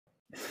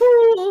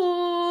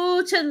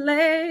Ooh,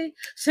 Chile,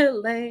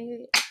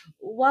 Chile.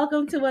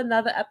 Welcome to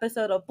another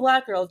episode of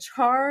Black Girl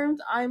Charmed.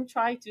 I'm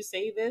trying to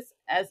say this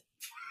as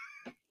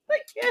I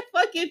can't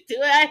fucking do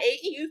it. I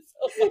hate you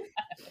so much.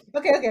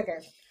 Okay. All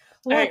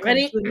right, Welcome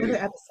ready? to another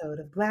episode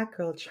of Black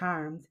Girl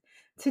Charmed.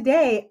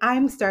 Today,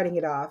 I'm starting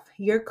it off,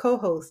 your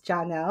co-host,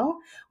 Janelle,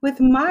 with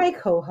my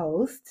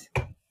co-host,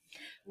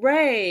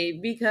 Ray,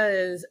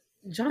 because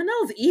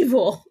Janelle's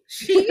evil.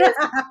 She is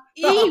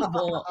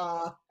evil.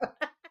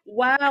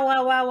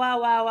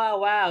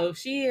 Wow.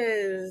 She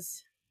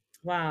is.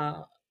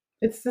 Wow.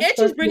 It's the And she's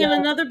Scorpio. bringing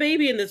another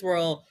baby in this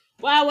world.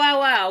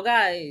 Wow,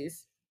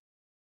 guys.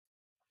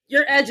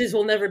 Your edges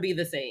will never be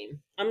the same.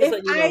 I'm just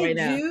letting you know right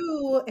now.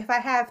 If I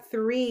have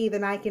three,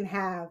 then I can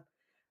have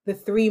the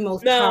three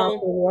most No.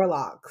 powerful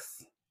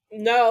warlocks.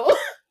 No.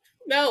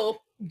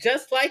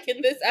 Just like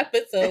in this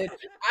episode,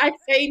 I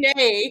say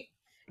nay.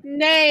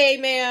 Nay,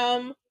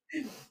 ma'am.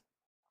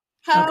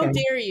 How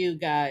dare you,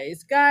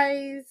 guys?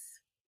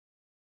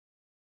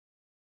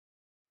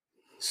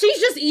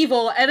 She's just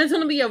evil, and it's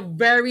going to be a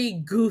very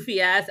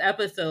goofy ass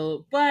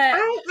episode. But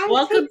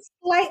I take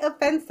slight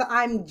offense to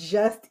I'm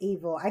just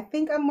evil. I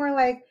think I'm more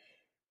like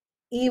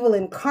evil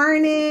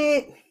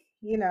incarnate,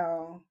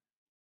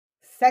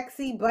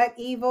 sexy but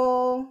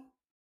evil.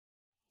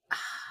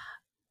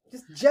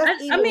 Just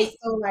evil is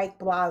so like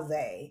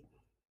blase.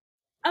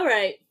 All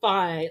right,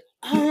 fine.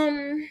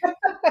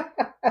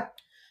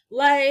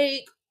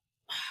 Like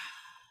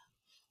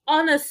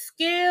on a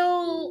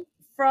scale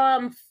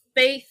from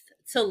Faith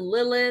to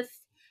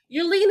Lilith,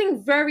 you're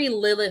leaning very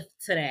Lilith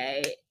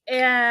today.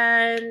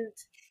 And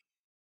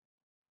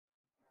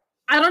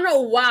I don't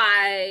know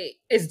why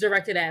it's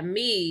directed at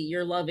me,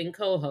 your loving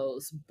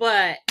co-host,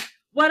 but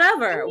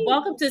whatever.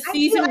 Welcome to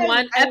season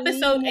 1,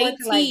 episode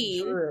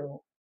 18.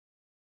 Drew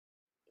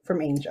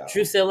from Angel.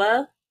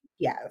 Drusilla?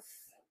 Yes.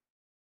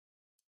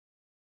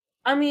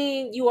 I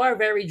mean, you are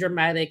very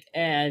dramatic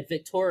and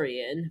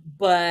Victorian,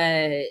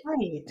 but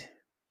right.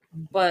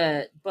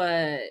 But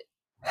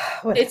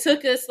it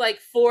took us like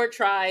 4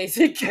 tries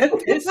to get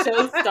this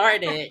show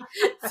started.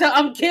 So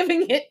I'm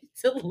giving it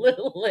to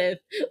Lilith.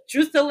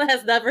 Drusilla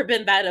has never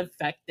been that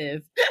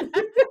effective.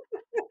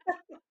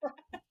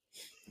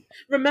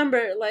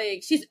 Remember,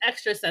 like, she's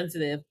extra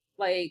sensitive.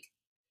 Like,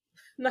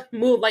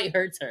 Moonlight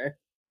hurts her.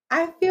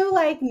 I feel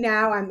like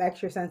now I'm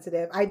extra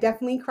sensitive. I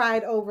definitely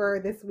cried over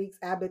this week's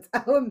Abbott's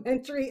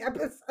Elementary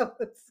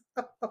episodes.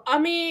 I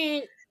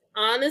mean,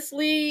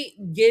 honestly,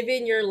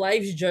 given your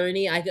life's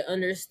journey, I can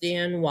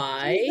understand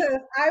why.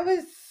 Jesus, I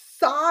was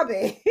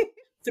sobbing.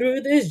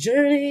 Through this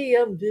journey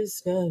of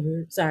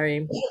discovery.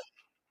 Sorry.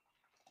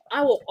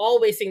 I will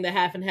always sing the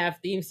half and half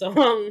theme song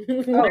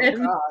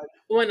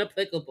when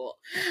applicable.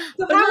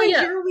 So how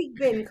has your week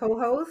been,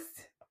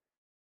 co-host?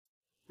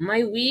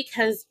 My week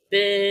has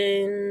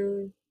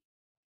been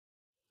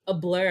a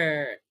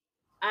blur.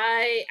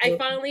 I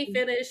finally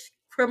finished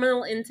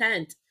Criminal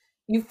Intent.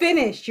 You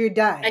finished. You're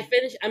done.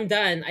 I'm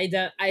done.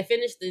 I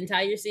finished the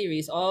entire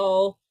series,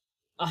 all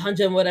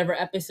 100 whatever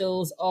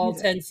episodes, all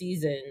 10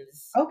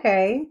 seasons.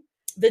 Okay.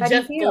 The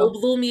Jeff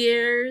Goldblum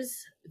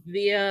years,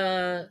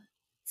 the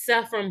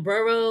Saffron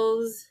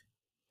Burrows,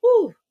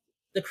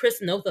 the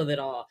Chris Noth of it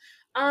all.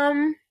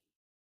 I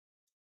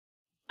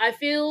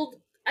feel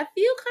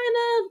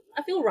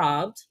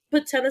robbed,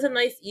 but 10 is a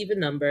nice even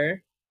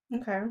number.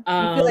 Okay.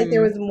 You feel like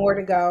there was more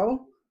to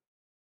go?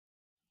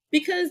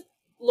 Because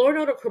Law and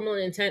Order Criminal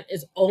Intent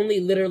is only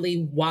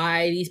literally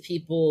why these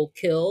people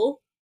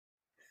kill.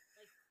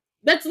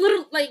 That's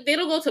literally, like, they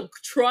don't go to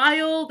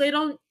trial. They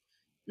don't,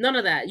 none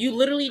of that. You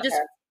literally just,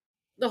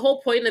 the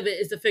whole point of it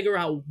is to figure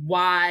out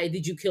why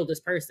did you kill this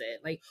person?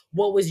 Like,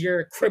 what was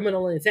your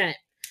criminal intent?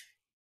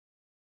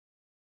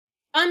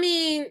 I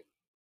mean,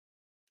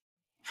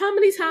 how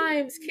many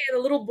times can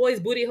a little boy's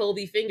booty hole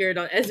be fingered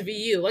on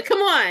SVU? Like, come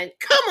on.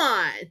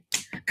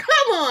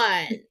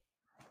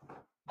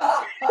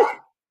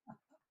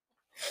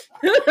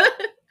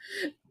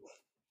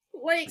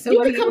 Like, so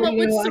you can come up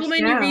with so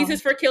many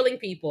reasons for killing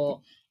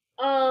people.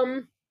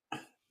 I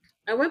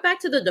went back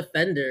to The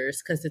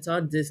Defenders because it's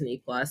on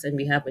Disney Plus and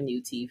we have a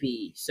new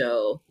TV.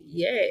 So,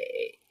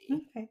 yay.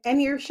 Okay.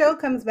 And your show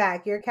comes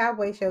back. Your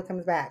cowboy show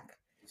comes back.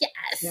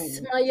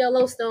 Yes, my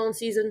Yellowstone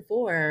season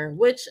 4,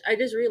 which I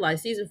just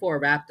realized season 4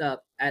 wrapped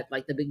up at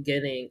like the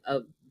beginning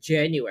of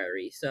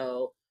January.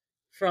 So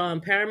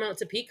from Paramount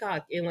to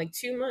Peacock in like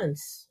 2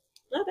 months.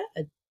 Not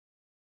bad.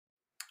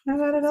 Not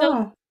bad at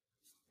all.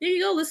 There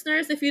you go,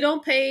 listeners. If you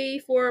don't pay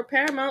for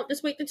Paramount,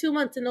 just wait the 2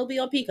 months and they'll be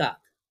on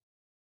Peacock.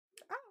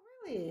 Oh,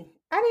 really?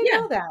 I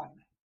didn't know that.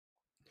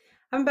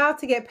 I'm about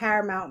to get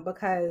Paramount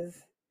because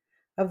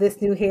of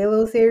this new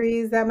Halo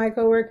series that my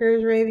coworker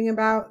is raving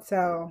about.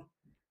 So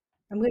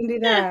I'm going to do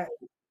that.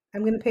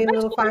 I'm going to pay a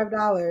little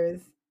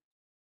 $5.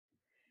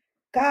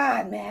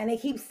 God, man,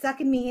 it keeps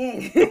sucking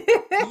me in.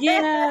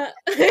 Yeah.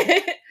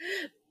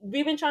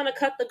 We've been trying to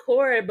cut the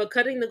cord, but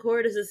cutting the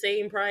cord is the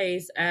same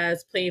price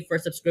as paying for a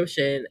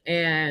subscription.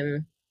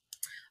 And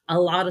a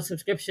lot of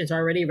subscriptions are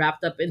already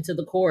wrapped up into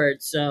the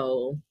cord.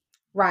 So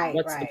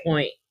what's the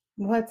point?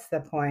 What's the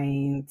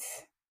point?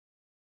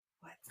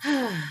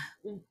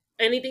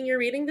 Anything you're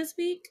reading this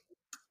week?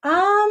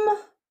 I've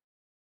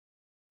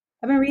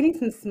been reading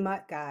some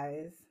smut,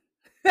 guys.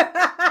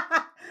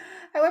 I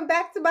went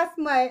back to my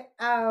smut,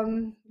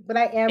 but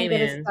I Hey am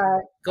gonna man,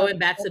 start going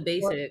back to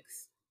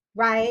basics.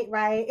 right,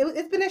 right.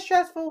 It's been a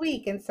stressful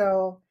week, and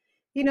so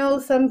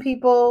some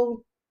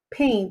people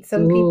paint,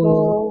 some Ooh.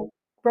 people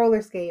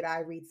roller skate. I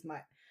read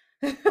smut.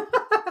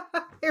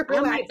 It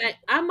relaxes.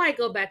 I might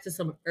go back to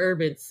some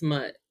urban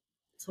smut.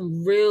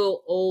 Some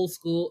real old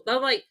school.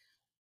 Not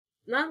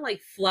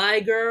like Fly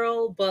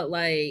Girl, but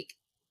like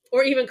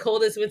or even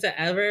Coldest Winter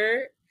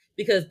Ever.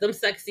 Because them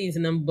sex scenes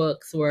in them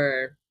books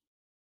were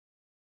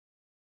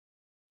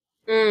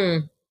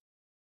mm,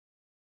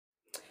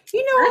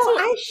 that's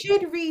what I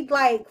should read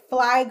like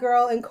Fly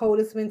Girl and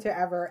Coldest Winter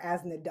Ever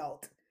as an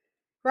adult,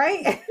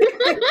 right?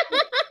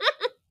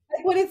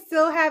 Like when it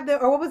still had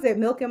or what was it,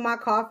 Milk in My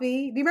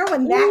Coffee? Do you remember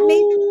when that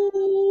made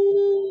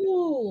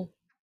Ooh.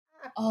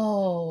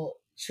 Oh,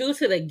 true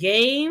to the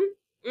game.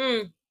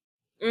 Mm,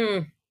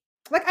 mm.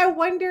 like I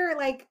wonder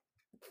like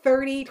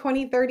 30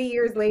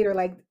 years later,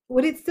 like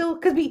would it still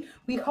because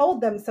we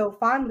hold them so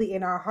fondly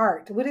in our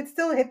heart, would it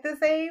still hit the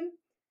same?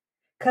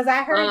 Because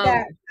I heard Um,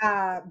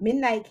 that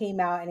Midnight came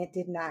out and it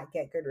did not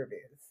get good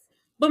reviews.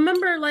 but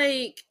remember,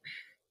 like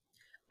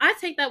I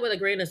take that with a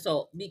grain of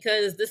salt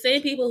because the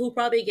same people who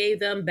probably gave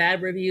them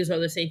bad reviews are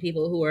the same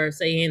people who are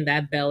saying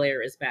that Bel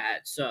Air is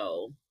bad.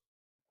 So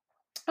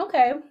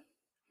Okay.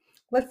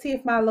 Let's see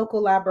if my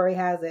local library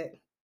has it.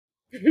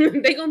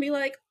 they gonna be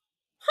like,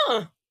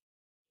 huh,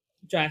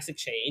 drastic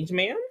change,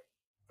 man.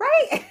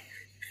 Right?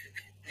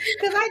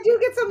 Because I do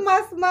get some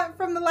must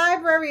from the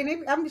library,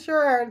 and I'm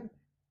sure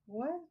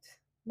what,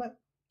 but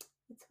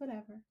it's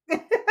whatever.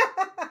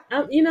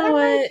 You I know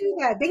might what? do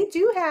that. They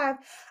do have.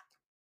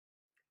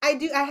 I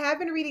do. I have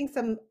been reading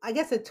some. I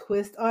guess a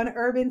twist on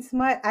urban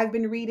smut. I've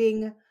been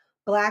reading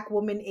Black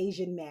Woman,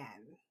 Asian Man,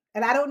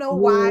 and I don't know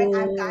why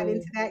I've gotten Ooh,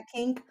 into that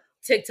kink.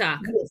 TikTok,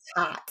 But it's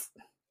hot.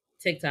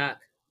 TikTok.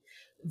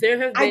 There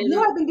have I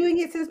know been I've been doing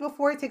it since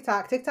before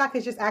TikTok. TikTok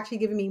has just actually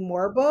given me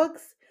more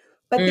books,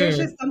 but there's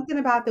mm. just something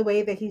about the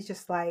way that he's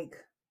just like,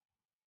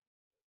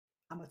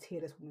 I'm gonna tear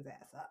this woman's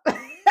ass up.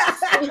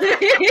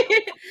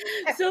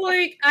 So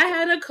like I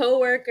had a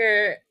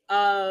coworker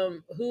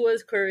who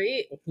was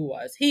Korean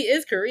he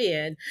is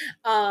Korean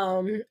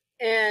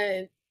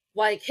and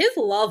like his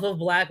love of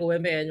black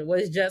women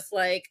was just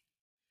like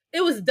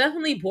it was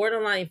definitely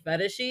borderline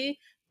fetishy,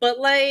 but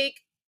like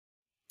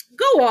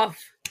go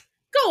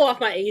off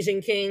my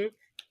Asian king.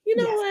 You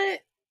know Yes, what?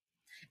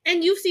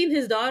 And you've seen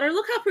his daughter.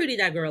 Look how pretty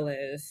that girl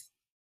is.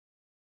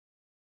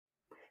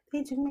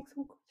 they do make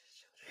some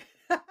gorgeous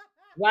children.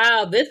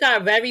 Wow, this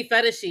got very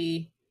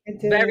fetishy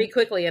They very do.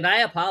 quickly, and I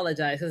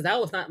apologize because that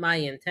was not my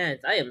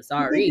intent. I am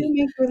They do sorry.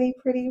 make really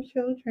pretty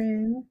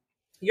children.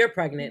 You're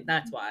pregnant.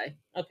 That's why.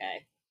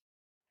 Okay.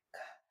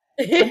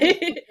 I'm just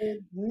I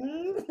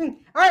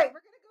all right,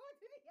 we're gonna go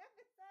into the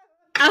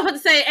was episode. about to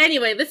say,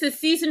 anyway, this is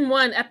season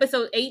 1,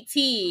 episode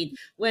 18,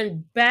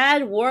 When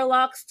Bad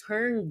Warlocks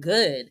Turn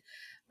Good.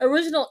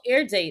 Original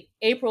air date,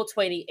 April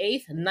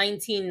 28th,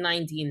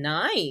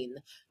 1999.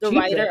 The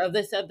writer Jesus. of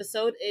this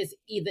episode is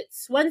Edith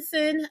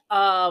Swenson.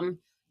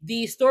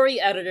 The story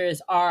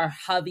editors are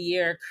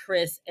Javier,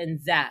 Chris,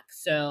 and Zach.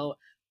 So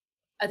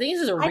I think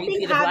this is a I think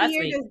repeat of last Javier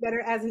week. does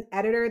better as an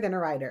editor than a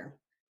writer,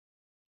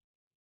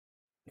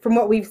 from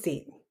what we've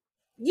seen.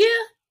 Yeah,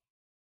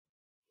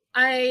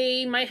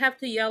 I might have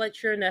to yell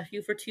at your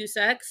nephew for 2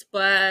 secs,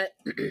 but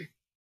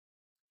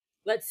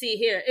let's see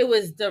here. It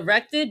was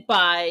directed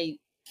by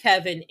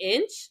Kevin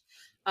Inch.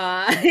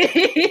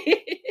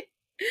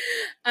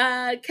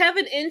 Uh,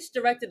 Kevin Inch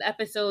directed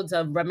episodes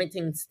of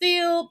Remington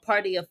Steel,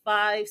 Party of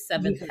Five,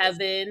 Seventh Jesus.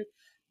 Heaven,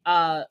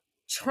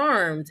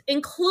 Charmed,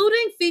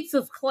 including Feats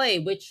of Clay,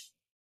 which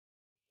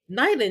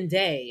night and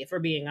day, if we're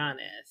being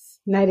honest.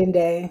 Night and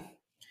day.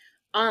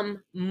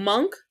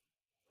 Monk,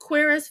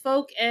 Queer as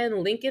Folk, and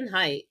Lincoln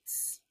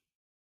Heights.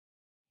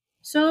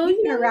 So,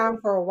 He's been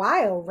around for a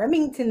while.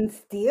 Remington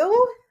Steele?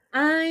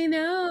 I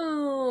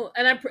know.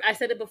 And I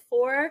said it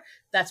before.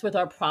 That's with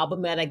our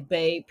problematic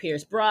babe,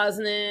 Pierce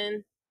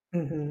Brosnan.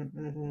 Mm-hmm,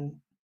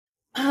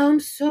 mm-hmm.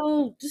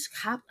 So just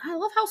I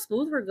love how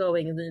smooth we're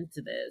going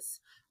into this.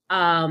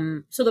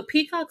 So the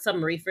Peacock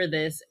summary for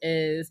this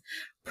is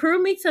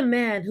Prue meets a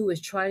man who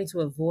is trying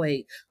to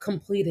avoid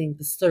completing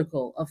the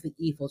circle of the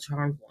evil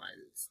charmed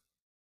ones.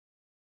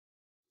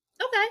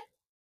 Okay.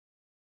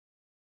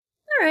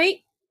 All right.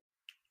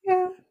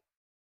 Yeah.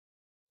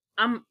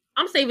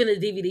 I'm saving the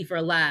DVD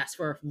for last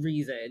for a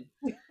reason.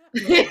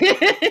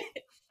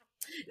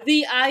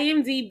 The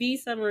IMDb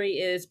summary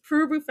is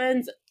Prue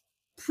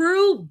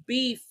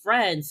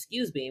befriends,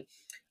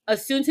 a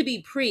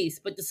soon-to-be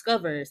priest, but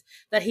discovers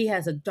that he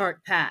has a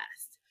dark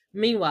past.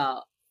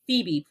 Meanwhile,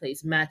 Phoebe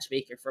plays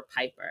matchmaker for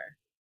Piper.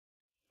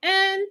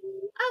 And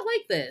I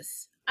like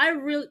this. I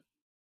really,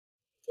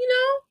 you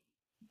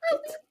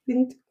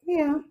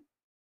Yeah.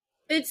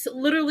 it's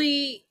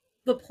literally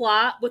the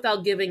plot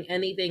without giving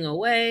anything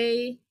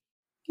away.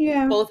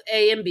 Yeah. Both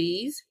A and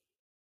B's.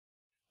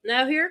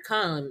 Now here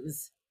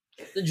comes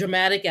the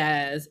dramatic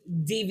ass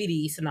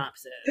DVD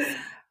synopsis.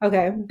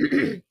 Okay.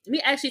 Let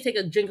me actually take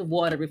a drink of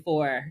water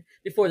before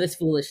this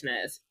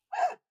foolishness.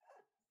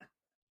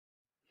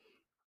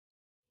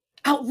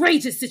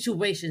 Outrageous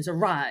situations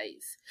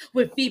arise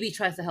when Phoebe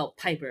tries to help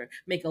Piper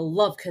make a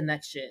love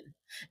connection,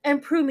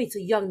 and Prue meets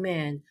a young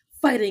man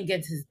fighting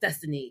against his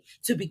destiny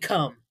to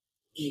become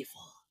evil.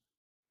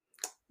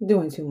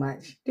 Doing too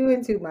much.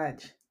 Doing too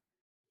much.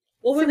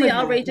 What were Simmer the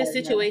down, outrageous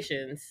Desmond.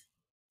 situations?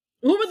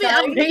 What were the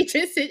Sorry?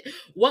 outrageous?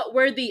 What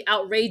were the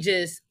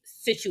outrageous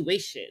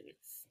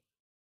situations?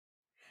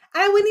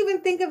 I wouldn't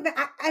even think of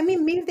that. I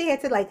mean, maybe they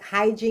had to like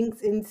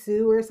hijinks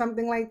ensue or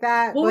something like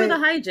that. What were the But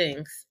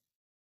hijinks?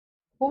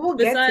 well, we'll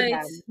get to them.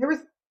 Besides,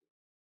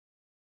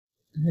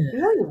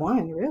 There's only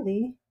one,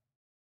 really.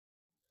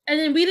 and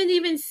then we didn't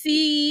even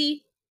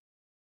see.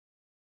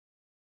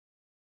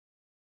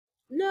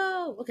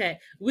 No, okay,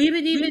 we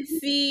didn't even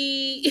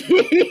see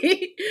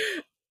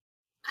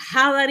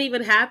how that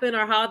even happened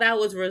or how that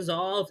was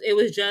resolved. It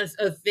was just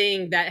a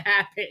thing that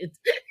happened.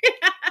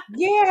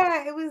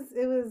 Yeah, it was.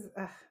 It was.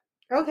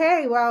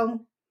 Okay,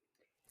 well,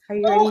 are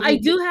you Oh, ready I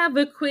to? do have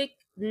a quick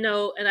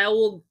note, and I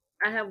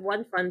have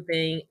one fun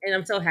thing, and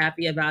I'm so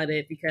happy about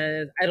it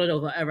because I don't know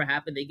if it'll ever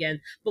happen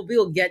again, but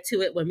we'll get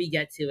to it when we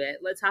get to it.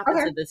 Let's hop Okay.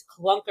 into this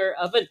clunker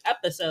of an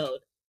episode.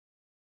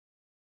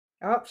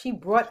 Oh, she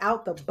brought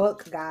out the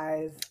book,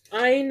 guys.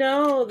 I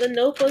know, the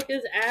notebook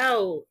is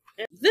out.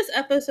 This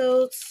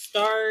episode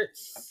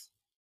starts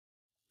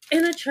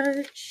in a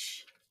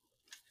church.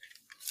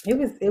 It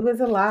was. It was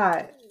a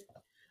lot.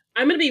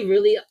 I'm going to be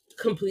really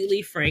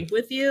completely frank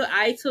with you.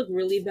 I took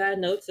really bad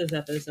notes this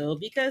episode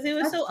because it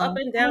was That's so up fine.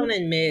 and down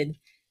and mid.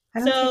 I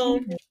don't take So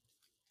anything.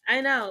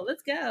 I know.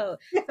 Let's go.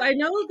 So I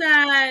know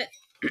that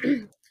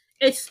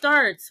it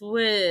starts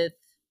with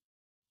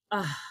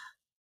uh,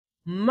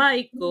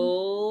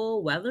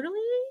 Michael Weatherly.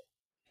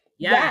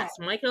 Yeah. Yes,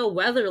 Michael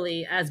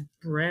Weatherly as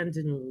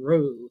Brandon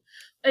Rue.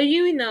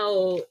 You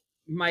know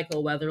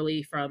Michael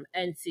Weatherly from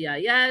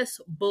NCIS,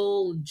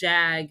 Bull,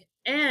 Jag,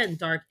 and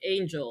Dark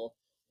Angel,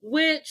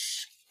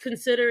 which,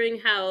 considering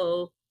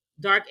how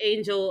Dark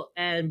Angel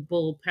and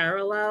Bull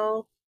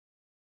parallel,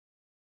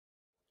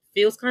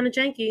 feels kind of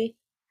janky.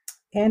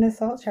 And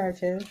assault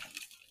charges.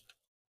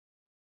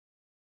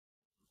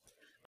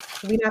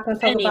 We're not going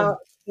to talk Anyway,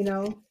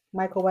 about,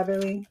 Michael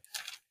Weatherly.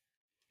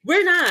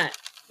 we're not.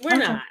 We're Okay.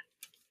 not.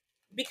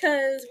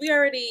 Because we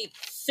already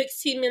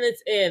 16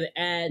 minutes in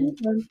and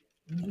Okay.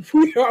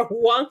 we are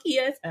wonky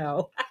as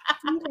hell.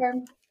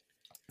 Okay.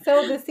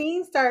 So the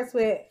scene starts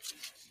with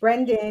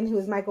Brendan, who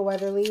is Michael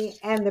Weatherly,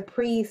 and the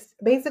priest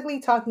basically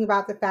talking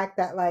about the fact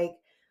that like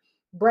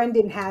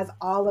Brendan has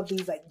all of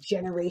these like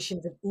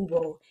generations of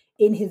evil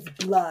in his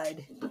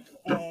blood,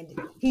 and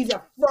he's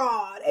a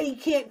fraud, and he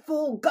can't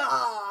fool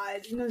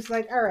God. And it's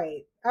like, all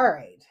right,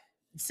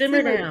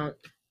 Simmer simmer down.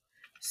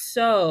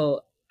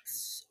 So,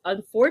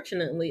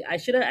 unfortunately, I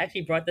should have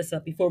actually brought this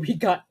up before we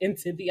got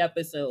into the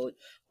episode.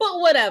 But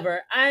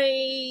whatever.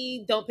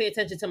 I don't pay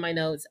attention to my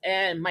notes,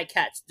 and my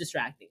cat's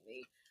distracting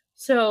me.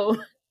 So,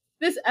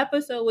 this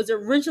episode was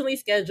originally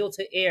scheduled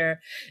to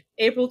air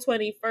April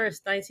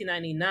 21st,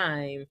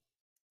 1999.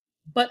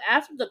 But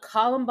after the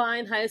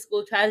Columbine High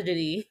School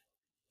tragedy,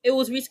 it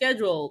was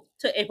rescheduled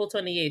to April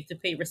 28th to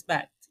pay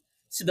respect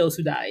to those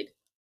who died.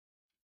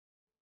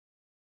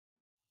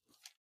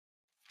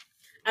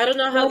 I don't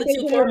know how Like the they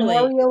two did a correlate.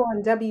 memorial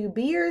on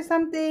WB or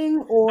something,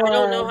 I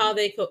don't know or how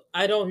they.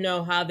 I don't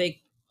know how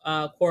they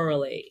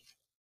correlate.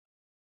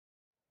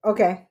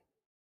 okay.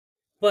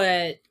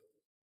 But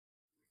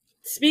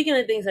speaking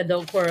of things that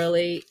don't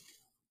correlate,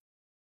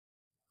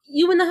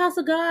 you in the house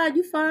of God,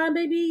 you fine,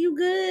 baby, you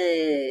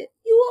good,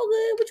 you all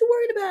good. What you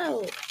worried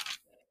about?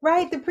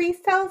 Right, the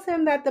priest tells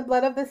him that the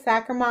blood of the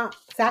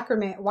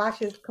sacrament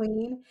washes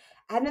clean,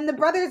 and then the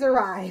brothers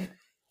arrive.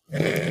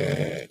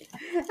 And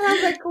I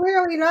was like,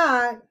 clearly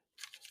not.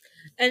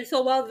 And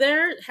so while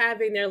they're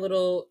having their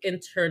little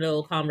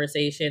internal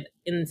conversation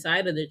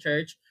inside of the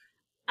church,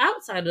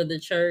 outside of the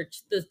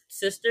church, the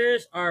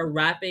sisters are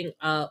wrapping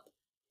up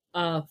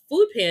a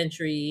food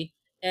pantry.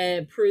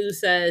 And Prue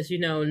says,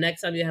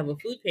 next time you have a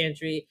food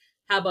pantry,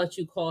 how about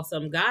you call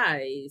some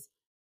guys?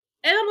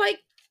 And I'm like,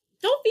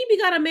 don't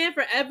Phoebe got a man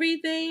for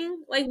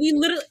everything? Like, we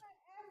literally,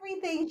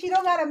 Everything. She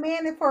don't got a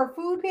man for a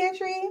food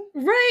pantry.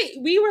 right?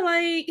 We were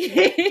like,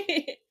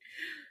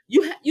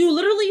 you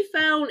literally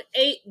found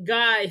 8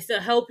 guys to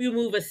help you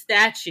move a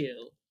statue.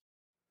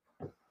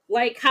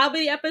 Like, how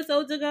many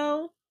episodes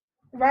ago?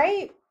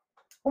 Right?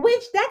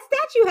 Which that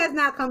statue has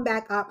not come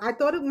back up. I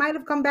thought it might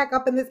have come back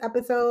up in this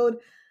episode.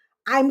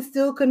 I'm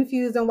still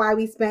confused on why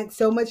we spent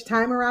so much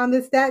time around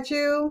this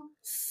statue.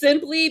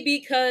 Simply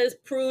because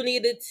Prue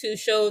needed to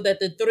show that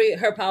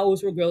her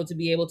powers were grown to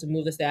be able to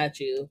move the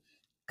statue.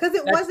 Because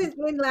it wasn't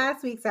in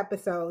last week's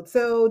episode.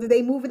 So did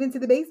they move it into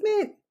the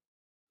basement?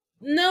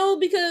 No,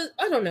 because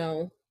I don't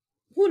know.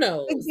 Who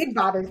knows? It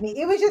bothers me.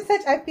 It was just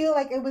such, I feel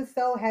like it was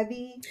so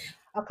heavy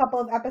a couple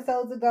of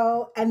episodes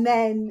ago. And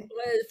then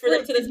For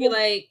them to just be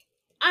like,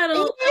 I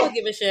don't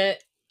give a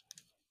shit.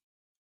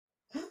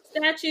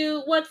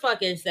 Statue? What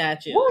fucking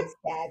statue? What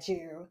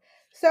statue?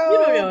 You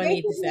don't So know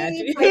any basically,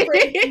 statue. Piper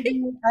and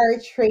Phoebe are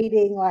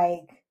trading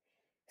like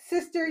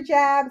sister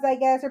jabs, I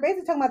guess. We're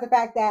basically talking about the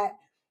fact that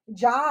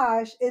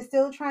Josh is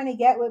still trying to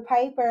get with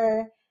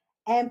Piper,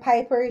 and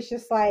Piper is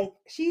just like,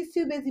 she's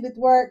too busy with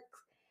work,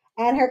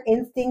 and her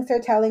instincts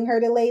are telling her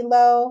to lay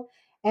low.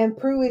 And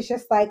Prue is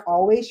just like,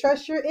 always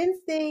trust your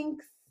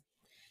instincts,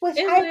 which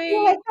And I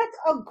feel like like, that's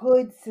a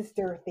good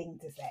sister thing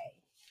to say.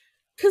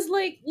 cause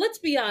like, let's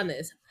be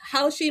honest,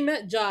 how she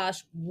met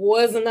Josh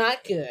was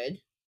not good.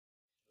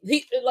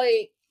 He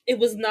like, it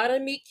was not a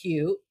meet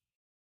cute.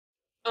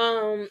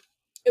 Um,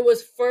 it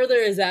was further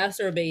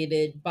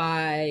exacerbated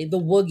by the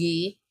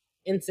Woogie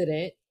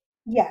incident,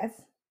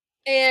 Yes.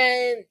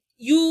 and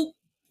you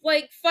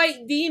like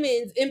fight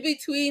demons in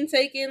between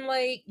taking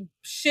like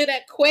shit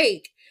at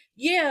Quake.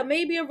 Yeah,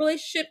 maybe a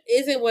relationship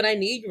isn't what I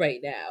need right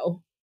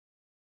now.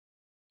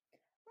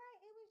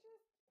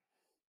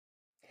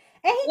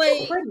 And he's too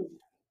Like, pretty.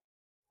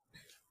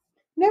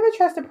 Never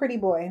trust a pretty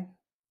boy.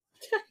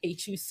 I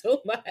hate you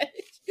so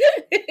much.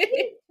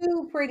 He's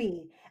too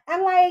pretty.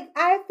 And like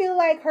I feel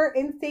like her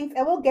instincts,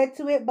 and we'll get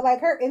to it, but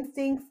like her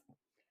instincts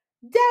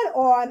dead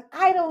on.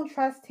 I don't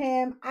trust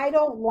him. I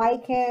don't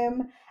like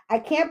him. I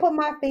can't put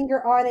my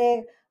finger on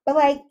it. But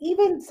like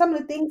even some of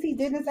the things he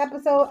did in this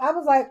episode, I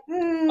was like,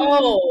 I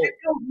Oh,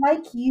 don't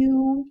like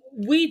you.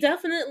 we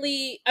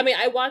definitely, I mean,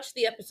 I watched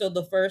the episode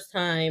the first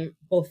time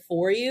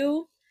before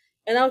you,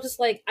 and I was just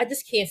like, I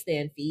just can't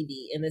stand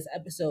Phoebe in this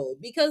episode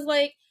because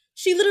like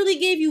she literally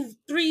gave you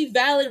three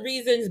valid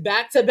reasons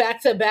back to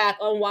back to back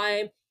on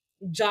why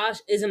Josh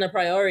isn't a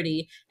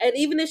priority. And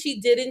even if she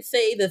didn't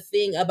say the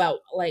thing about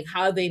like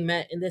how they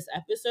met in this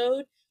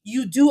episode,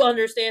 you do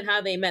understand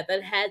how they met.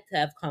 That had to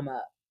have come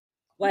up.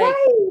 Like,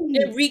 Right.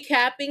 and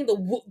recapping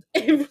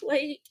the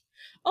like,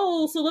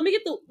 oh, so let me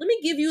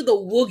give you the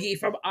Woogie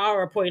from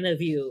our point of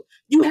view.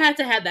 You had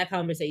to have that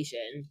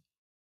conversation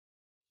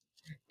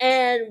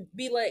and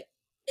be like,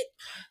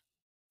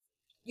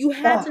 you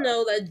had Ugh. to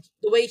know that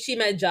the way she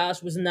met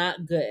Josh was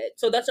not good.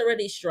 So that's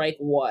already strike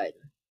one.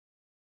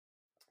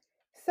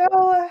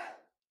 So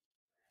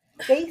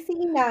they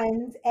see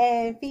nuns,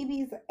 and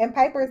Phoebe's and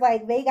Piper's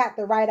like, they got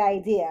the right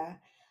idea.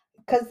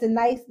 Because it's a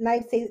nice,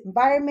 safe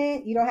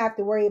environment. You don't have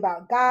to worry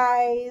about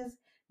guys,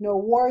 no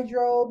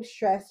wardrobe,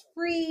 stress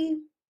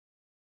free.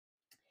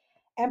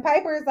 And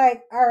Piper's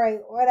like, all right,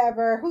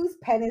 whatever. Whose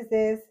pen is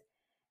this?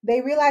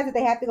 They realize that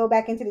they have to go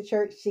back into the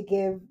church to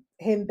give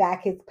him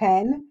back his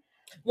pen.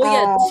 Well,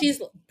 yeah, Um,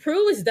 she's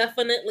Prue is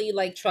definitely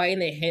like trying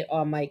to hit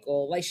on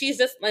Michael. Like she's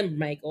just like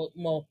Michael.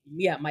 Well,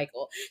 yeah,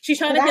 Michael. She's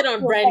trying because to I hit have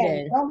on your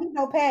pen. Brendan. Don't leave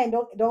no pen.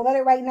 Don't let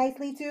it write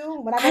nicely too.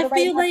 When I go I to write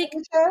feel my like,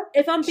 signature,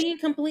 if I'm being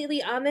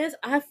completely honest,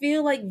 I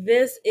feel like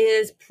this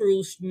is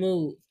Prue's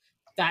move.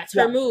 That's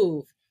her yeah,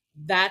 move.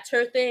 That's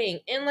her thing.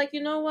 And like,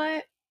 you know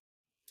what?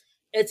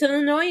 It's an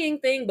annoying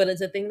thing, but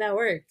it's a thing that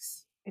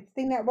works. it's the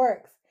thing that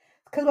works.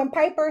 Because when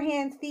Piper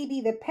hands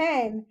Phoebe the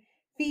pen,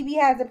 Phoebe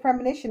has a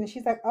premonition, and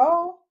she's like,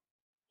 "Oh,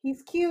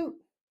 he's cute.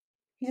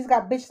 He just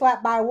got bitch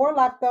slapped by a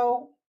warlock,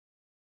 though."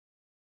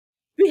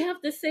 We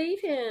have to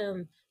save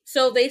him.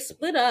 So they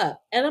split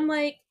up. And I'm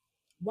like,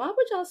 why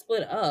would y'all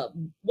split up?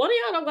 One of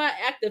y'all don't got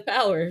active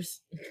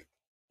powers.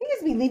 He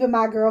just be leaving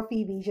my girl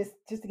Phoebe just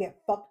to get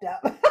fucked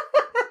up.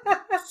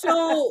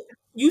 So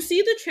you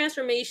see the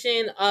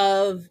transformation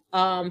of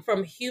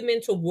from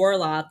human to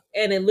warlock,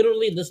 and it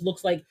literally just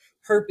looks like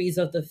herpes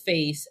of the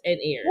face and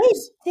It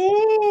ears.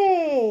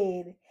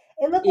 did.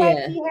 It looked like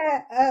Yeah. he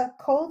had a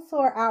cold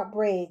sore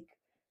outbreak.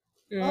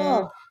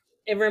 Oh,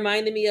 It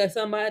reminded me of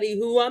somebody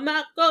who I'm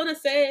not gonna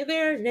say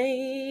their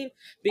name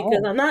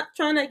because oh, I'm not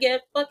trying to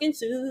get fucking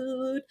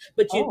sued,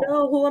 but you oh.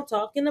 know who I'm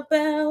talking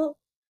about.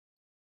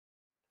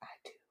 I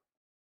do.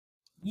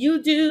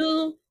 You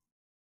do.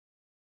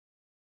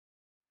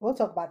 We'll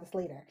talk about this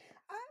later.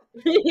 I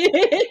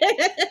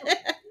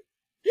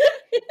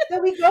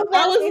So we go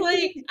back was into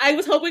like, I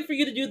was hoping for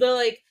you to do the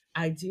like,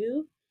 I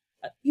do,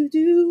 you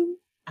do,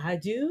 I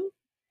do,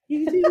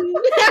 you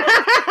do.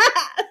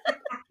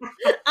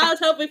 I was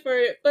hoping for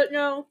it, but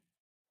no.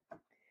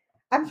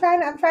 I'm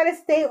trying to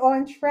stay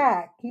on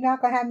track. You're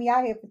not gonna have me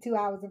out here for 2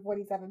 hours and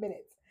 47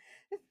 minutes.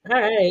 All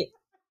right.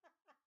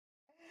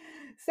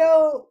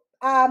 So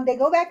they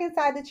go back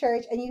inside the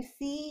church, and you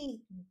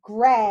see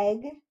Greg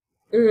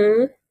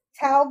Mm-hmm.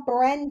 tell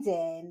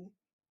Brendan,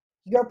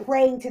 "You're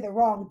praying to the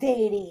wrong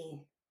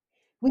deity.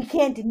 We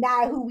can't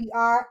deny who we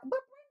are." But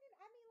Brendan,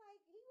 I mean,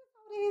 like, he was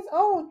on his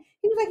own.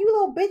 He was like, "You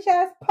little bitch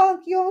ass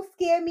punk, you don't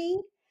scare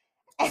me."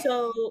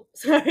 So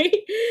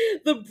sorry.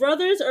 The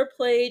brothers are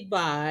played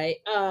by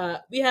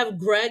we have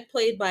Greg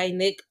played by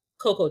Nick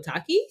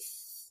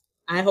Kokotakis.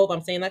 I hope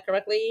I'm saying that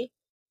correctly.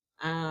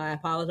 I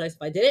apologize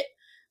if I did it.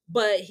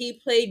 But he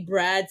played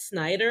Brad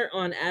Snyder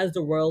on As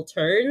the World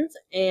Turns,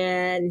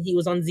 and he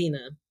was on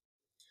Xena.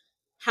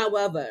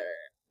 However,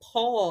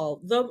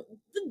 Paul, the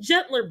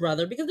gentler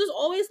brother, because there's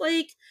always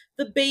like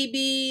the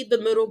baby, the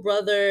middle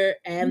brother,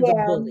 and the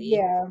Yeah, bully.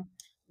 yeah.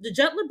 The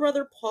gentler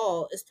brother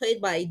Paul is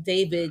played by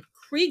David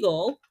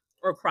Kriegel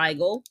or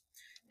Kriegel,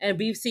 And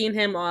we've seen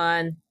him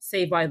on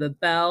Saved by the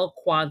Bell,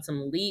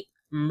 Quantum Leap,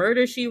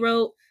 Murder, She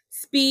Wrote,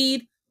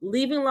 Speed,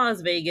 Leaving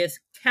Las Vegas,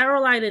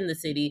 Caroline in the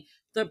City,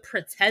 The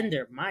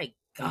Pretender. My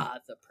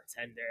God, The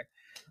Pretender.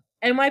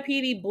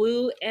 NYPD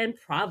Blue, and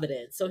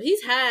Providence. So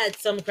he's had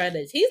some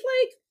credits. He's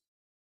like,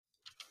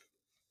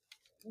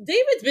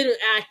 David's been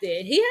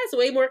acting. He has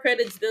way more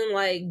credits than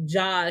like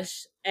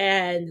Josh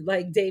and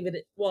like David.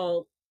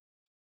 Well,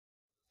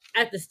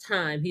 at this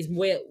time, he's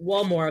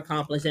well more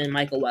accomplished than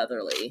Michael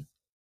Weatherly.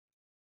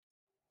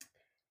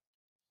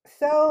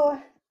 So,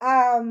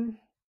 Paul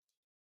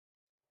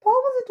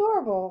was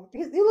adorable.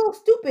 He's a little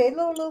stupid,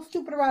 little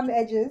stupid around the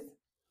edges.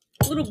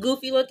 A little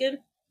goofy looking.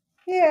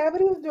 Yeah,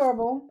 but he was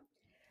adorable.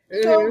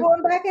 Mm-hmm. So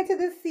going back into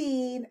the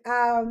scene,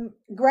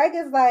 Greg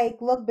is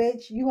like, "Look,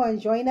 bitch, you want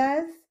to join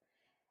us?"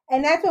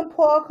 And that's when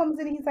Paul comes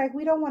in. And he's like,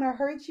 "We don't want to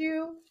hurt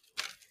you,"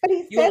 but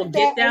he you says gonna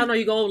get down or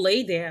you gonna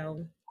lay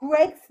down.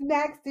 Greg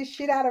smacks the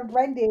shit out of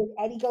Brendan,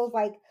 and he goes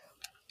like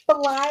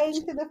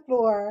flying to the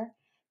floor.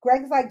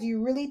 Greg's like, "Do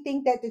you really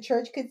think that the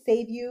church could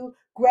save you?"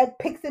 Greg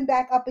picks him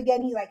back up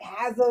again. He like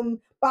has him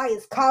by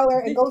his collar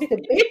and goes to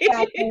bitch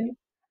slap him.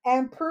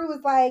 And Prue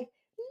is like,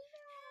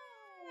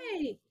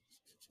 "Hey!"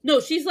 No,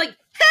 she's like,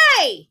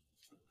 "Hey!"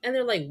 And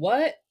they're like,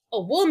 "What?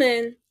 A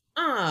woman?"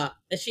 And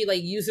she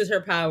like uses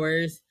her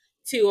powers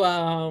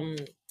to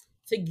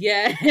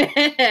get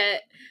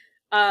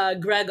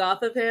Greg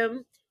off of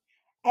him.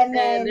 And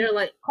then they're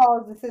like,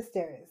 calls the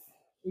sisters.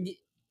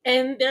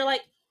 And they're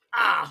like,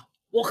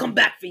 we'll come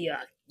back for you.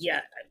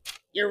 Yeah,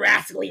 you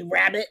rascally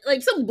rabbit.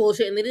 Like some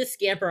bullshit, and they just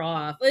scamper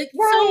off. Like,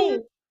 right.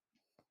 So...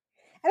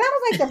 And I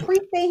was like, the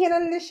priest ain't here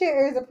none of this shit,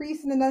 or is the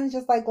priest and the nuns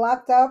just like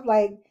locked up?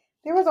 Like,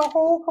 there was a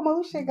whole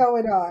commotion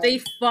going on.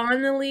 They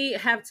finally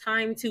have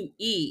time to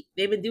eat.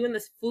 They've been doing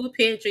this food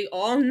pantry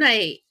all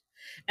night.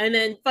 And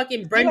then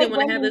fucking Brendan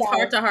want to have this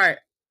heart-to-heart.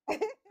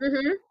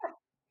 Mm-hmm.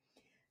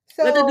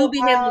 So, let the doobie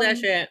handle that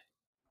shit.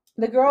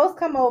 The girls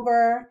come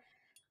over.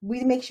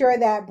 We make sure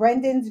that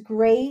Brendan's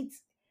great.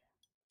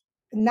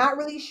 Not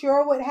really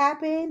sure what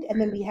happened. And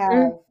then we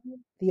have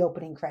the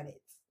opening credits.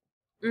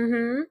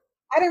 Mm-hmm.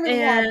 I didn't really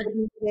have the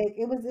music.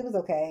 It was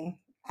okay.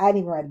 I didn't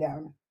even write it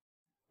down.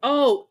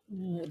 Oh,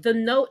 the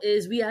note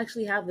is we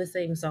actually have the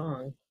same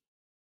song.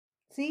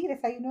 See,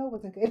 that's how you know it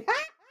wasn't good.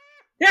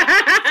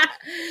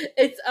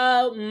 It's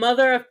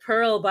Mother of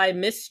Pearl by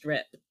Miss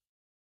Strip.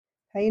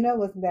 How you know it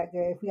wasn't that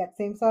good? If we got the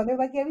same song, they're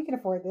like, yeah, we can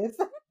afford this.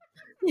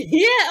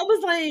 Yeah, I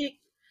was like,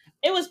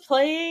 it was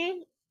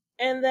playing,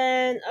 and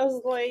then I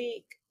was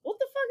like, what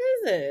the fuck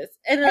is this?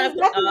 And then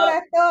that's what I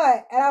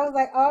thought. And I was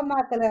like, oh, I'm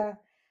not gonna.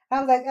 I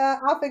was like,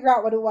 I'll figure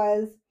out what it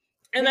was.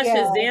 And I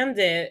Shazammed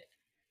it.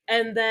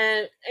 And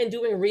then, in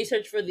doing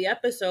research for the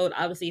episode,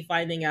 obviously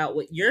finding out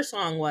what your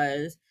song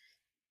was.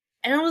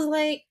 And I was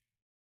like,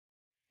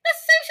 that's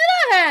the same shit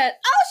I had.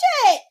 Oh,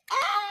 shit.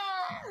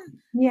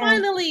 Yeah.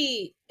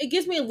 Finally. It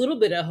gives me a little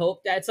bit of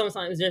hope that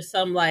sometimes there's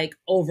some, like,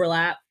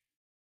 overlap.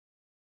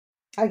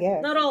 I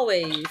guess. Not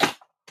always.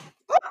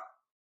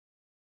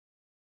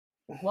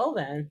 Well,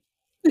 then.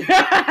 So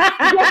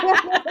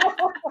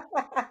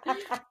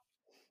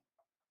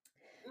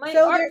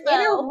they're in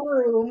a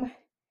room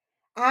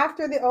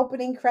after the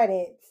opening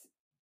credits,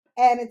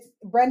 and it's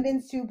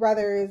Brendan's two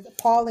brothers,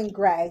 Paul and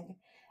Greg,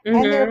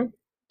 and they're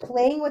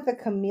playing with a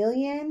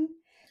chameleon.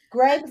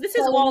 This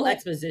is all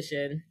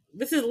exposition.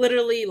 This is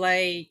literally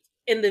like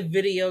in the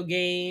video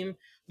game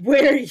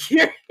where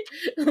you're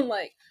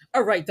like,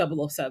 all right,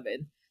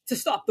 007, to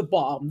stop the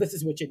bomb, this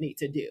is what you need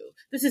to do.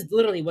 This is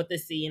literally what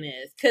this scene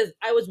is. Because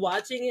I was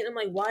watching it, and I'm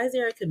like, why is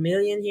there a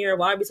chameleon here?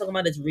 Why are we talking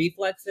about his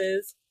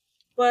reflexes?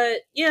 But,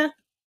 yeah.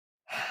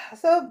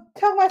 So,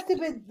 talking about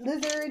stupid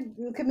lizard,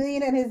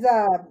 chameleon, and his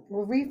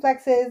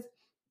reflexes.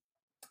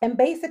 And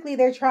basically,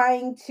 they're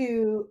trying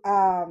to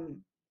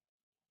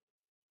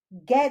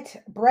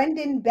get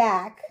Brendan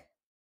back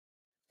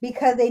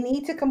because they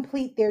need to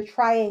complete their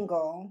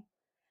triangle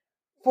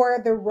for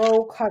the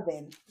Roe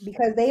Coven,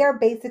 because they are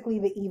basically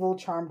the evil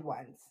charmed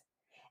ones.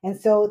 And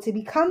so to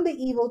become the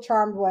evil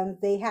charmed ones,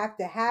 they have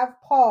to have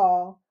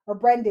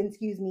Brendan,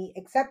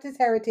 accept his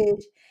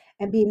heritage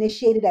and be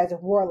initiated as a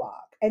warlock.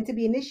 And to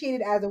be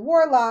initiated as a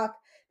warlock,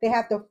 they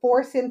have to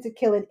force him to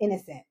kill an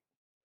innocent.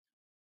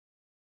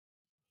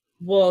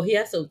 Well, he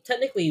has to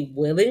technically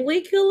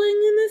willingly kill an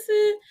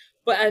innocent,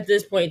 but at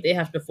this point they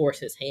have to force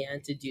his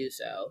hand to do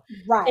so.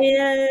 Right.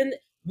 And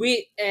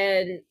we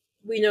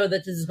know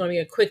that this is going to be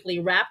a quickly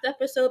wrapped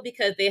episode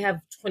because they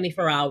have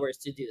 24 hours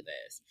to do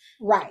this.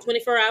 Right. In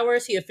 24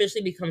 hours, he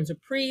officially becomes a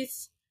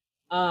priest.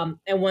 And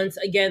once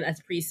again,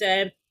 as Priest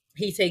said,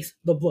 he takes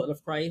the blood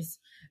of Christ.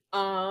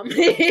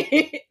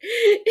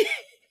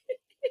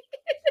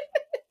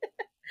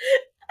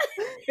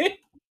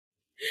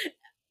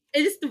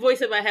 It's just the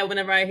voice in my head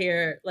whenever I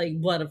hear like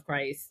blood of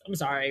Christ. I'm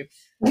sorry.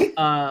 Like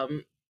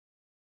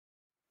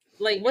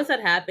once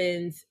that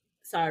happens,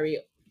 sorry,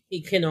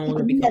 he can no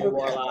longer become a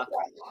warlock.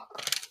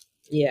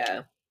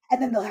 Yeah.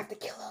 And then they'll have to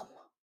kill him.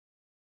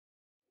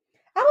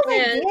 I was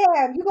like, And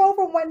damn, you go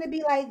from wanting to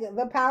be like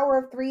the power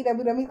of three, then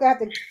we gonna have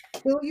to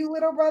kill you,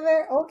 little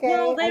brother. well,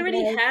 Okay, they I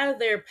already guess. have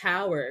their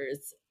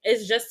powers.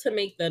 It's just to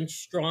make them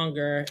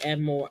stronger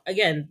and more.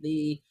 Again,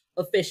 the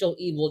official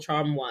evil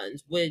charm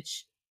ones,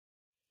 which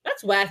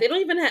that's whack. They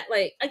don't even have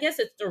like. I guess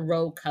it's the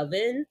Rogue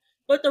Coven,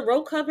 but the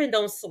Rogue Coven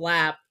don't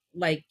slap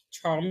like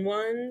charm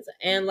ones,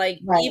 and like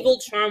Right. evil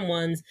charm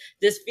ones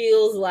just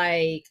feels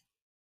like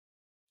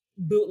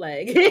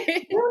bootleg.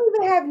 They don't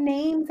even have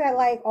names that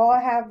like all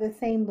have the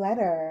same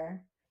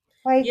letter.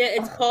 Yeah, Like,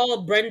 it's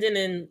called Brendan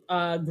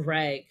and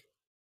Greg.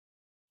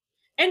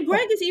 And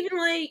Greg is even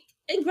like,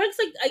 and Greg's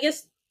like, I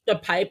guess the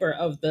Piper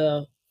of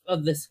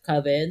this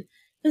coven,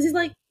 because he's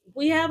like,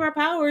 we have our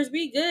powers,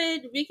 we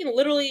good, we can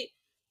literally.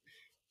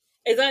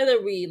 It's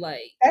either we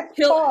like that's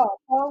kill,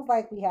 Paul. Paul's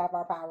like, we have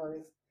our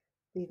powers.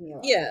 Leave me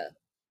alone. yeah,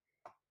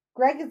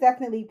 Greg is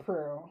definitely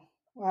Prue.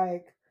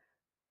 Like,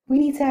 we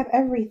need to have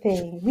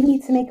everything. We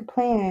need to make a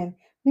plan.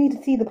 We need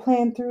to see the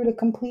plan through to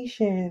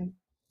completion.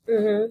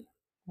 mm-hmm.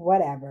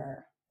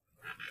 Whatever.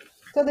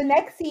 So the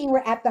next scene, we're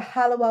at the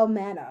Hollowell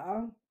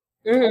Manor,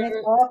 and it's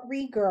Mm-hmm. all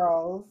three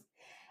girls.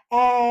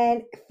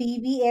 And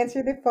Phoebe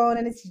answered the phone,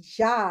 and it's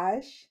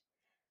Josh.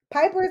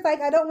 Piper's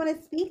like, I don't want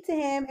to speak to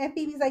him, and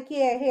Phoebe's like,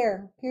 yeah,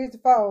 here's the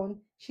phone.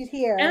 She's And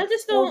here.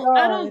 Hold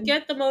I don't on.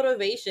 get the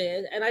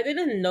motivation, and I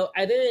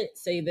didn't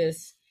say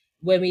this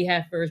when we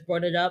had first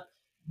brought it up,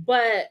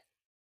 but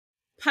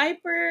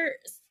Piper,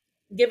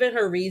 given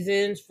her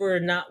reasons for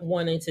not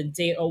wanting to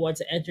date or want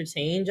to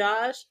entertain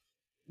Josh,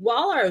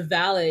 while are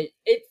valid,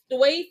 it's the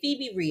way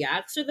Phoebe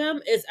reacts to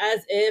them is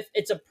as if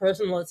it's a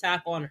personal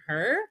attack on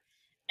her.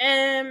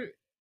 And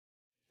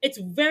it's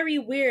very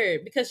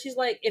weird because she's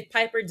like, if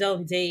Piper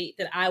don't date,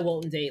 then I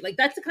won't date. Like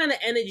that's the kind of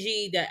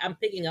energy that I'm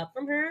picking up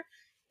from her.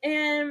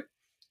 And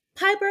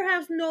Piper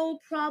has no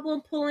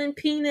problem pulling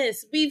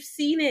penis. We've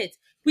seen it.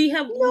 We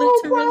have No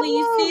literally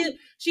seen it. problem.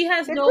 She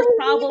has The no crazy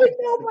problem. with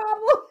no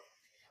problem.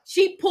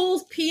 She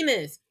pulls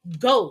penis,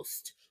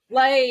 ghost,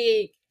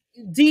 like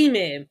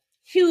demon,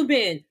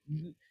 human,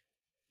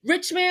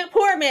 rich man,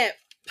 poor man.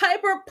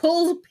 Piper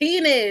pulls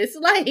penis.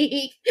 Like,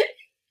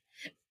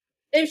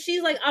 if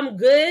she's like, I'm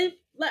good,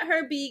 let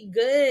her be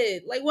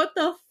good. Like, what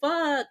the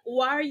fuck?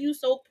 Why are you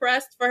so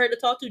pressed for her to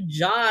talk to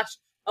Josh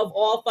of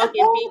all Of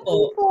fucking all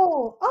people?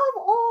 people,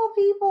 of all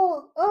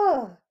people,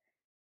 ugh.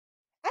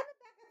 I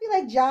feel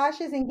like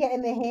Josh isn't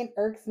getting the hint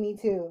irks me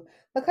too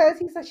because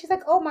she's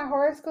like, oh, my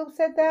horoscope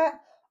said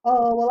that.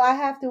 Oh, well, I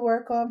have to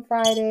work on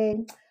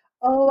Friday.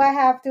 Oh, I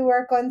have to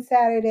work on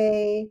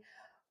Saturday.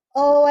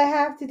 Oh, I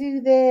have to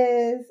do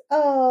this.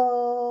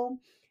 Oh.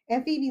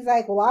 And Phoebe's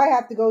like, well, I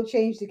have to go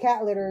change the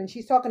cat litter. And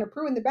she's talking to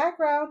Prue in the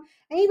background.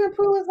 And even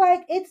Prue is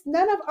like, it's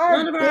none of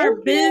None our of our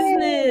business.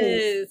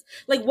 business.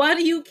 Like, why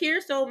do you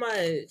care so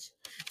much?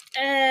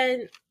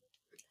 And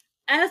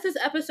as this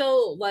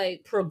episode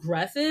like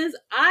progresses,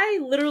 I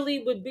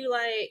literally would be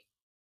like,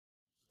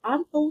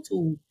 I'm going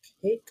to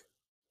kick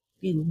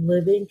the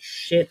living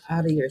shit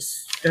out of your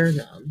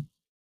sternum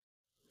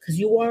because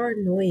you are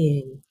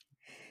annoying.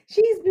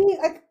 She's being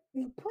like,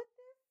 put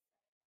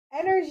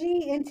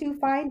energy into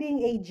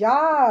finding a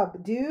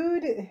job,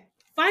 dude.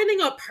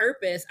 Finding a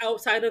purpose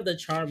outside of the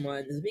charm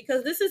ones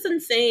because this is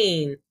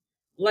insane.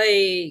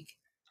 Like,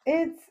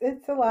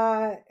 It's a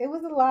lot. It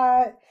was a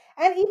lot.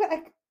 And even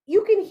like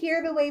you can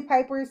hear the way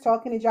Piper is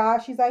talking to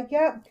Josh. She's like,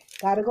 "Yep,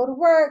 gotta go to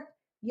work.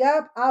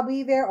 Yep, I'll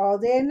be there all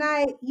day and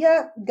night.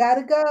 Yep,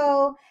 gotta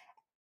go."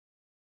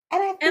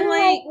 And I and feel like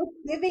like, it's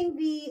giving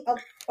the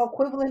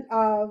equivalent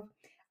of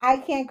I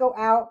can't go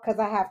out because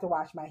I have to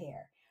wash my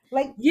hair.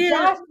 Like yeah,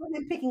 Josh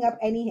wasn't picking up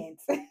any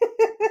hints.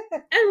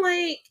 and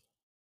like,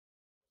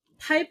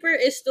 Piper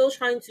is still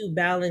trying to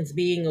balance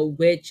being a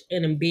witch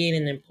and being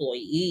an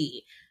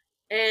employee.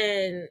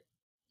 And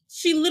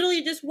she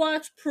literally just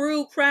watched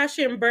Prue crash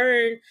and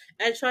burn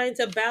and trying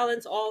to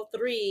balance all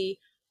three.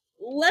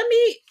 Let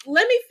me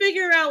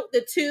figure out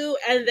the two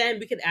and then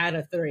we can add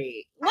a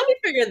three. Let me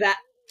figure that.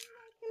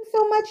 Him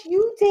so much,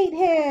 you date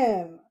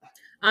him.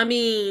 I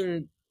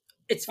mean,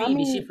 it's I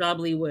Phoebe. She mean,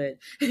 probably would.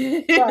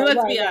 right, Let's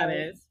right, be right.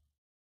 honest.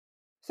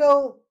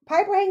 So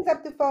Piper hangs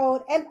up the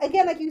phone, and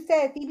again, like you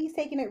said, Phoebe's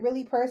taking it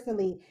really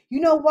personally. You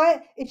know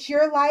what? It's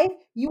your life.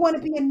 You want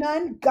to be a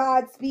nun?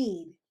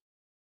 Godspeed,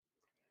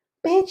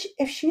 bitch.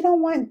 If she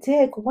don't want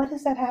dick, what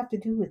does that have to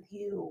do with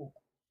you?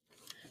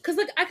 Cause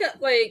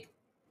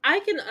I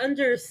can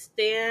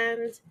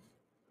understand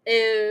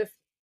if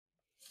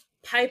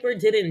Piper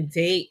didn't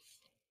date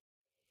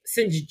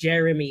since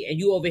Jeremy and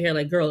you over here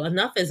like, girl,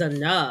 enough is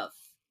enough.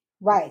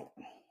 Right.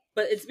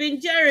 But it's been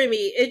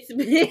Jeremy, it's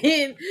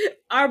been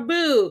our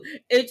boo,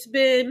 it's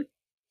been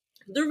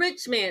the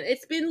rich man,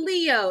 it's been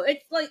Leo.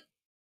 It's like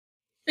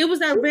it was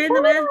that She's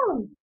random ass.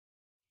 fine.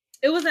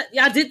 It was that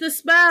y'all did the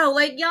spell,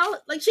 like y'all,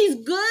 like she's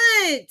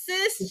good,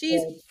 sis. She's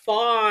She's good.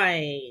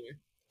 fine.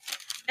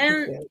 She's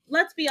And good.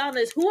 let's be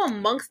honest, who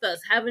amongst us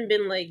haven't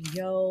been like,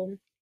 yo,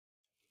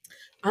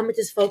 I'm gonna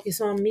just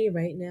focus on me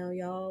right now,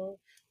 y'all.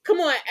 Come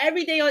on,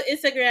 every day on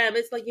Instagram,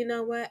 it's like, you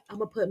know what? I'm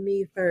gonna put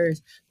me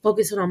first,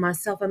 focusing on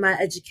myself and my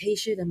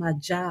education and my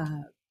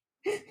job.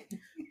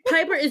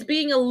 Piper is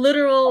being a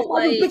literal All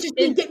them like bitches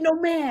didn't get no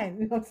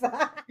man.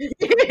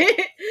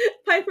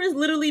 Piper is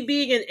literally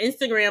being an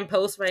Instagram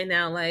post right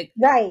now, like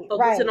Right,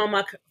 focusing right. on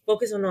my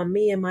focusing on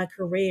me and my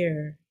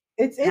career.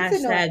 It's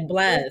Hashtag annoying.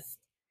 blessed.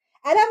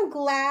 And I'm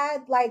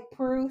glad like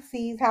Prue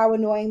sees how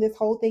annoying this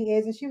whole thing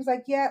is. And she was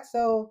like, yeah,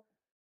 so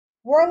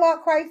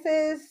Warlock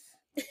Crisis,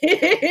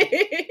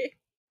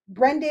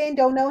 Brendan,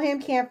 don't know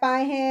him, can't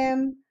find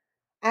him.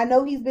 I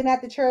know he's been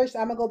at the church, so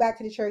I'm gonna go back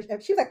to the church.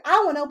 And she was like, I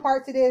don't want no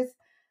parts of this.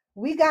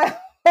 We got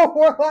a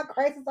Warlock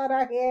Crisis on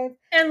our hands.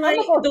 And I'm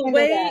like gonna go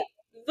handle that.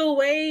 the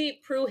way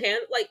Prue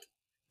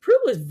Prue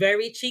was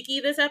very cheeky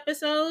this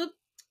episode, and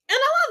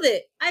I love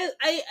it.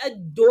 I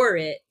adore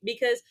it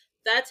because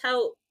that's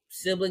how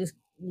siblings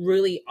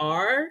really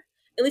are.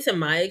 At least in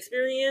my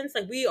experience,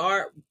 like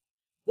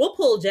we'll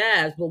pull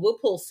jabs, but we'll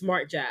pull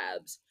smart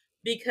jabs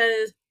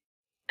because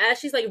as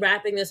she's like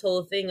wrapping this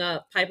whole thing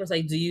up, Piper's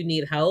like, "Do you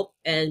need help?"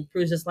 And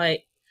Prue's just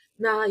like,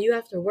 "Nah, you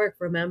have to work,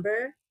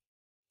 remember?"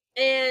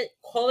 And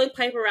calling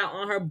Piper out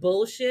on her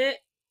bullshit,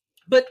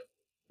 but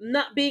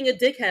not being a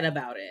dickhead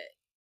about it.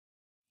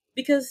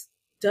 Because,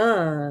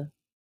 duh,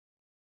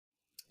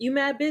 you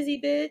mad busy,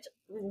 bitch.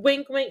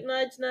 Wink, wink,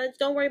 nudge, nudge.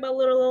 Don't worry about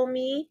little old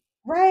me.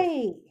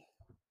 Right.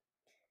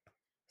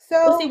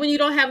 But see, So when you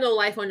don't have no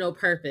life or no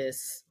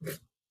purpose,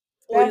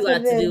 all you that's what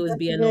it got to is. do is That's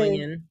be what it is.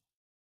 annoying.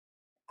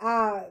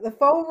 The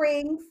phone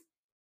rings.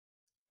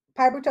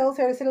 Piper tells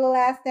her to sit a little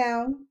ass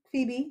down.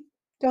 Phoebe,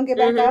 don't get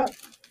back Mm-hmm. up.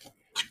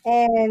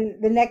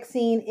 And the next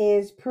scene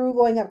is Prue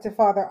going up to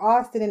Father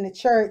Austin in the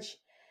church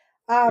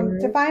to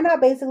Mm-hmm. find out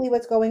basically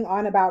what's going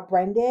on about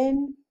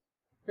Brendan.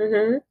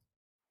 Mm-hmm.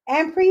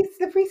 And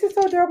the priest is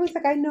so adorable. He's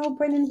like, I know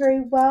Brendan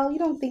very well. You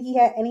don't think he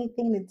had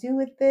anything to do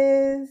with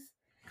this?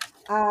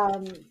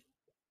 Um,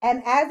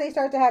 and as they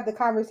start to have the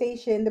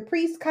conversation, the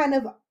priest kind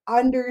of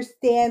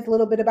understands a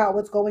little bit about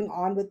what's going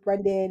on with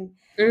Brendan.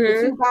 The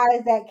Mm-hmm. two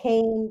guys that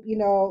came,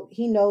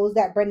 he knows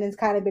that Brendan's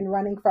kind of been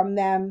running from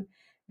them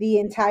the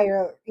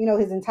entire,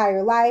 his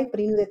entire life, but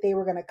he knew that they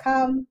were going to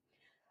come.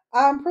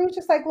 Prue's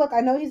just like, look,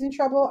 I know he's in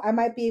trouble. I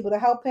might be able to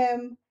help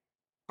him.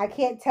 I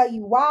can't tell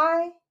you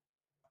why.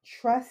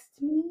 Trust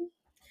me.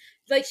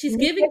 Like, she's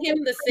Look giving at the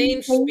him the pretty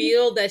same face.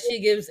 spiel that she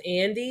gives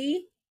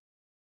Andy.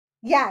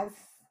 Yes.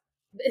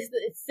 It's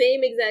the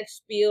same exact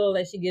spiel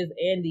that she gives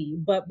Andy,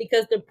 but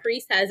because the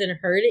priest hasn't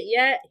heard it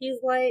yet, he's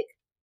like,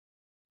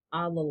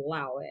 I'll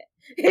allow it.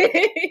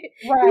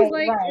 He's Right,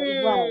 like,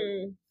 right,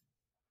 right,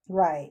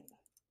 right.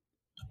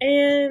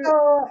 And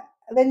So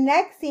the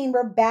next scene,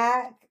 we're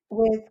back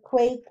with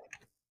Quake,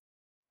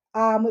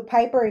 with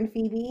Piper and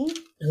Phoebe.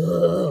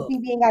 ugh.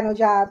 Phoebe ain't got no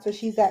job, so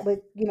she's at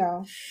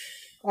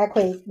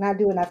Quake, not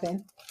doing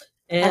nothing.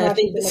 I And know I I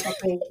think shouldn't this look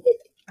at Quake,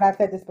 but I've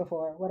said this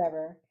before.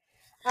 Whatever.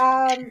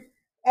 Um,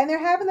 and they're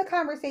having the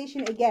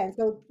conversation again.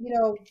 So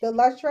the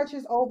lunch rush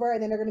is over,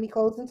 and then they're going to be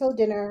closed until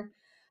dinner.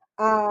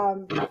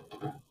 Um,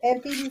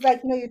 and Phoebe's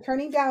like, you're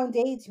turning down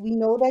dates. We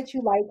know that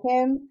you like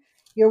him.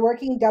 You're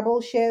working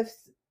double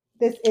shifts.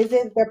 This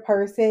isn't the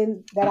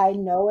person that I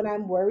know, and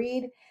I'm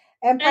worried.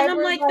 And and I'm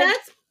Piper's like, like,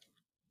 that's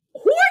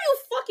who are you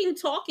fucking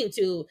talking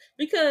to?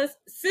 Because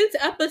since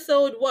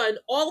episode 1,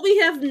 all we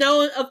have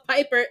known of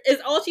Piper is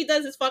all she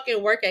does is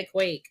fucking work at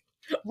Quake.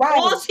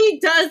 All right. she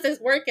does is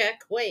work at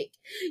Quake.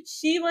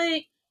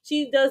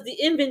 She does the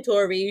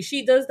inventory,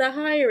 she does the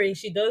hiring,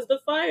 she does the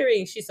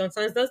firing, she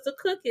sometimes does the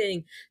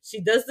cooking, she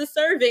does the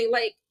serving.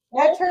 Like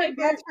That's all her. Piper.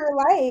 That's her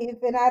life,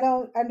 and I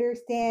don't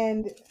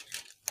understand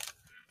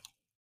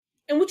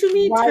And what you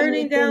mean why you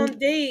turning would think. down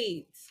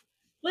dates?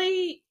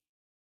 Like,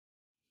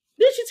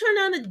 did she turn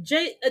down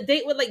a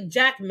date with like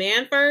Jack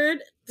Manford?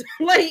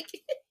 Like,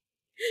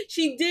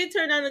 she did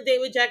turn down a date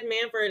with Jack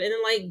Manford and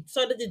then like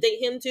started to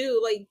date him too.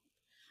 Like,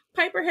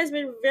 Piper has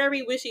been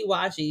very wishy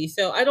washy,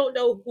 so I don't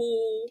know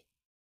who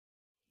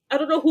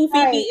Phoebe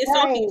Right, is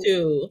talking right.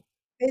 to.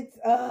 It's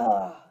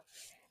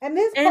And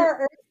this And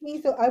part irks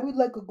me. So I would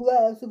like a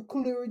glass of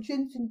Clara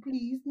Jensen,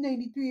 please.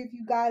 93 if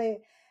you got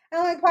it.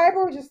 And like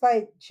Piper was just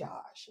like,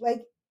 Josh,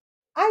 like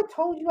I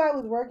told you I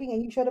was working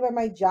and you showed up at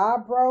my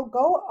job, bro.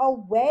 Go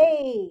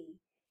away.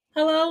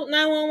 hello,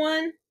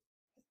 911.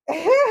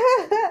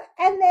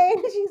 And then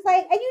she's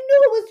like, and you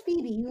knew it was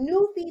Phoebe. You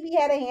knew Phoebe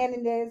had a hand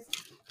in this.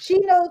 She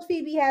knows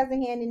Phoebe has a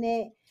hand in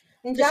it.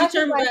 And Cause she Josh is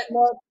turned like, back.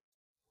 look,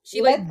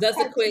 She like let's does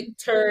a cut to quick the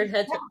turn chase.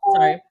 head. Get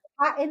Sorry. all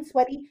hot and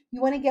sweaty.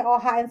 You want to get all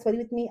hot and sweaty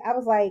with me? I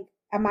was like,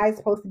 am I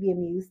supposed to be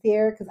amused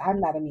here? Because I'm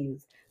not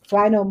amused. So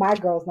I know my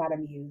girl's not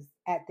amused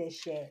at this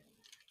shit.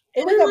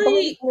 It And was then a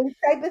like, blink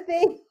type of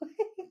thing.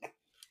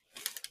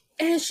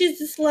 and she's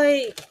just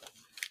like,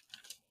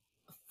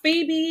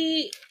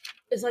 Phoebe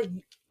is like,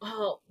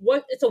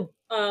 what? It's a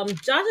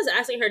Josh is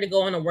asking her to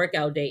go on a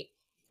workout date,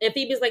 and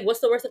Phoebe's like,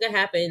 what's the worst that could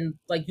happen?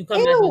 Like,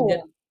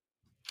 Ew.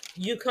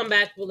 you come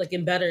back with like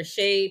in better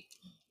shape.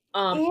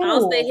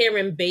 I'll stay Ew. here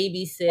and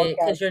babysit Workout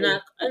because you're shit.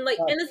 not, and Fuck.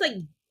 it's like,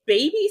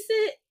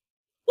 babysit.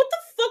 What the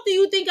fuck do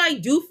you think I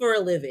do for a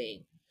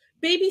living?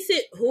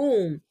 Babysit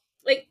whom?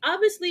 Like,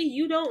 obviously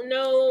you don't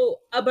know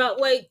about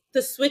like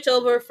the switch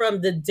over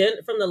from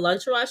the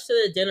lunch rush to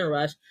the dinner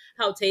rush,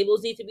 how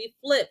tables need to be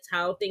flipped,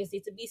 how things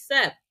need to be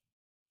set,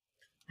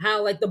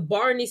 how like the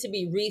bar needs to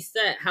be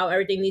reset, how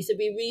everything needs to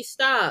be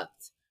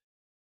restocked,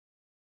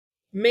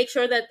 make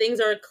sure that things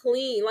are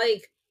clean.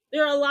 Like,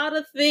 there are a lot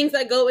of things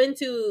that go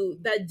into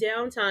that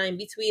downtime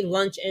between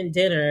lunch and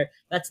dinner.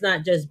 That's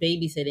not just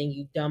babysitting,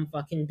 you dumb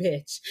fucking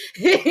bitch.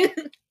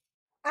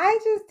 I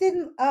just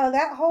didn't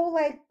that whole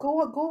like I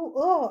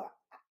want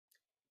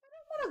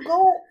to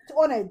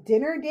go on a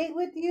dinner date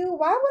with you.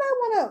 Why would I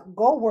want to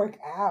go work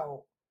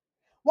out?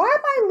 Why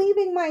am I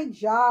leaving my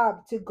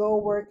job to go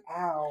work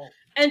out?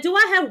 And do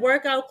I have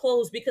workout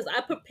clothes? Because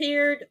I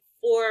prepared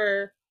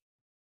for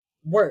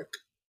work.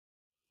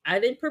 I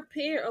didn't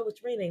prepare. Oh,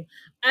 it's raining.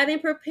 I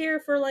didn't prepare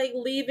for like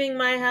leaving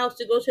my house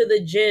to go to the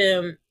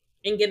gym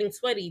and getting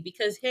sweaty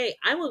because hey,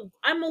 I'm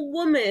a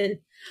woman.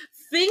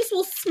 Things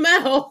will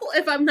smell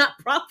if I'm not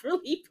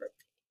properly prepared.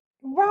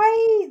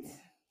 Right.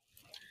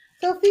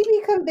 So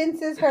Phoebe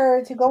convinces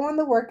her to go on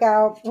the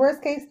workout.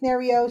 Worst case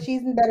scenario,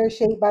 she's in better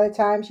shape by the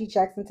time she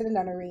checks into the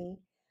nunnery.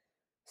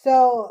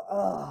 So,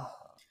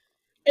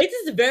 It's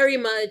just very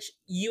much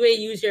you ain't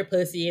use your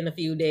pussy in a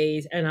few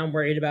days and I'm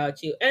worried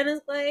about you. And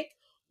it's like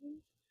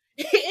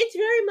it's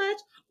very much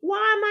why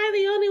am I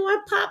the only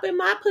one popping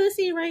my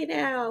pussy right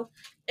now?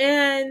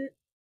 And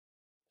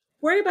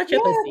worry about yeah,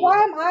 your pussy.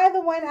 why am I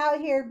the one out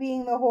here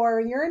being the whore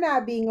and you're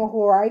not being a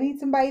whore? I need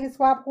somebody to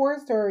swap horror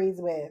stories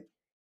with.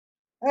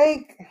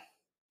 Like,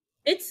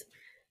 It's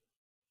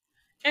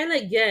And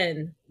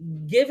again,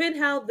 given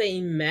how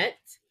they met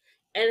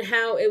and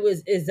how it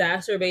was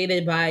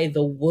exacerbated by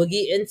the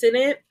Woogie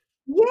incident,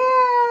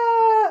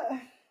 yeah.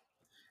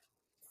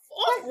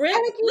 off And rip,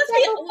 like you let's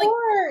be said like,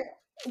 before,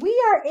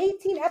 we are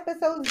 18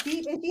 episodes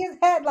deep and she has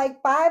had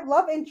like 5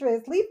 love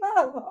interests. Leave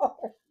her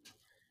alone.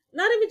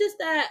 not even just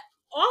that.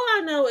 All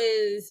I know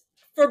is,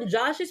 from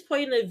Josh's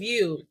point of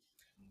view,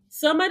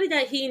 somebody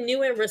that he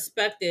knew and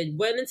respected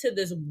went into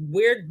this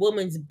weird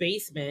woman's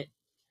basement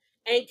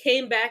and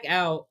came back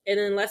out and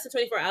in less than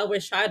 24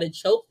 hours tried to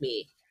choke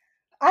me.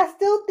 I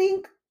still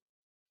think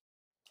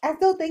I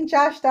still think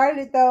Josh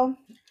started it though.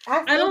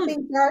 I I still don't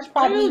think Josh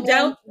I probably don't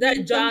doubt mansplained that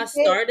some Josh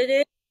shit started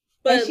it,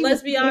 and but she was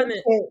let's be saying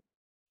honest, shit.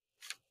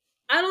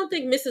 I don't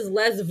think Mrs.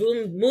 Les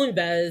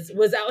Moonves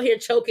was out here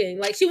choking.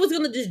 Like, she was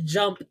gonna just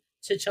jump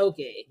to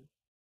choking.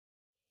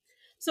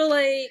 So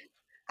like,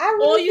 I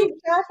all really you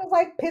think Josh was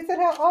like pissing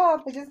her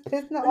off and just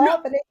pissing her no,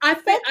 off and then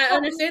she said I something.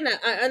 understand that.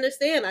 I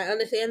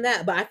understand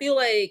that. But I feel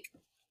like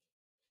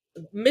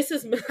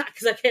Mrs.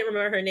 because I can't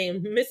remember her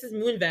name, Mrs.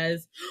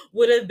 Moonves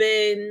would have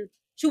been.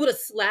 She would have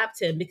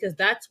slapped him because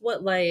that's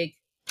what like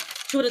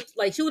she would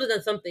have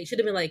done something. She'd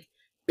have been like,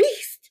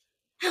 "Beast,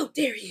 how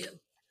dare you!"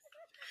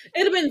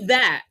 It'd have been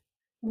that.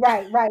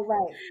 Right, right,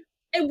 right.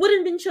 It wouldn't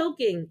have been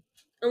choking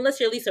unless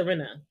you're Lisa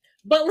Rinna.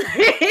 But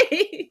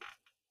like,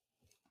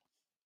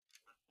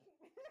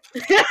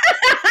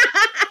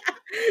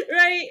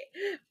 right?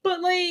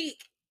 But like,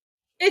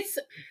 it's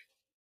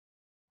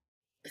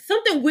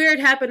something weird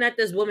happened at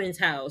this woman's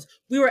house.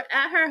 We were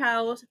at her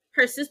house.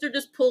 Her sister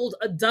just pulled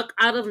a duck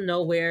out of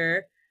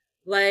nowhere,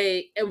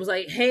 like, and was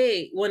like,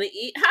 "Hey, want to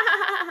eat?"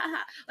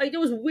 Like,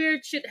 there was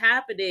weird shit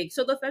happening.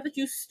 So the fact that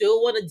you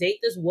still want to date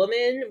this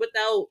woman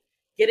without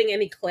getting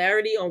any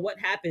clarity on what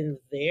happened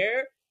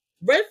there,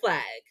 red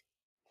flag.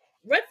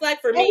 Red flag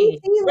for And we me.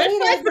 see Red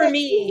flag later for that she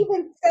me.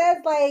 even says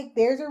like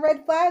there's a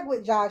red flag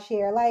with Josh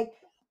here. Like,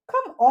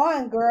 come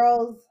on,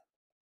 girls.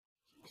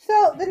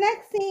 So the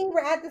next scene,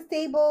 we're at the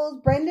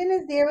stables. Brendan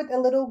is there with a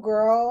little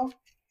girl,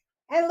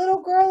 and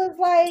little girl is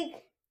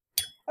like,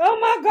 "Oh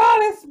my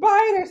god, a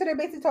spider!" So they're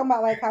basically talking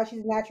about like how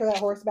she's natural at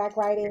horseback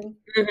riding.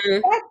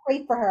 Mhm. That's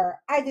great for her.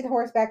 I did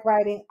horseback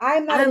riding.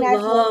 I'm not I a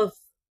natural. love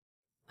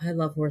I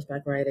love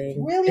horseback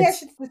riding. Really, that It's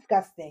shit's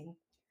disgusting.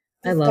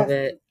 I love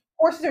Disgusting. it.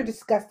 Horses are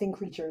disgusting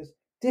creatures. I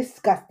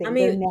Disgusting.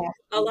 They're mean,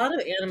 a nasty. lot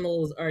of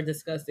animals are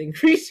disgusting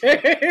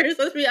creatures.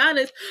 Let's be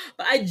honest.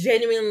 But I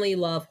genuinely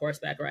love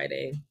horseback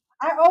riding.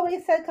 I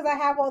always said because I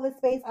have all this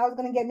space, I was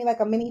gonna get me like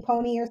a mini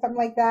pony or something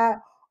like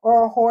that,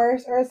 or a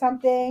horse or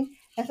something.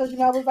 And so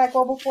Janelle was like,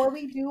 "Well, before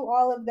we do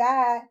all of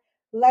that,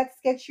 let's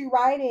get you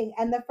riding."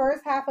 And the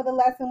first half of the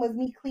lesson was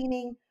me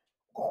cleaning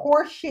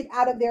horse shit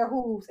out of their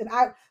hooves. And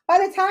I, by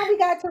the time we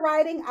got to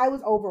riding, I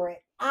was over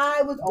it.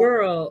 I was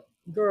over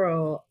it.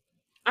 Girl,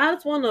 I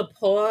just want to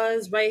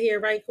pause right here,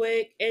 right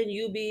quick, and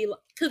you be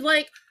because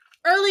like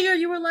earlier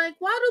you were like,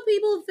 why do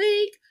people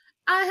think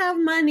I have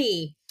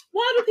money?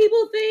 Why do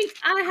people think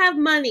I have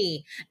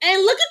money?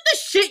 And look at the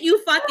shit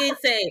you fucking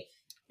say.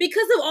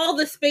 Because of all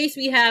the space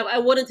we have, I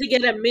wanted to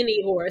get a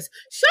mini horse.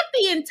 Shut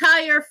the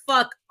entire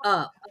fuck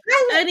up.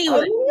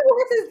 Anyway, Mini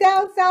horses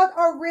down south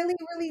are really,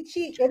 really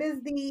cheap. It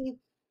is the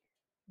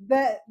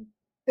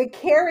the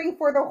caring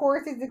for the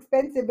horse is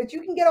expensive, but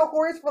you can get a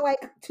horse for like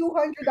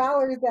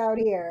 $200 down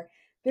here.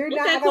 They're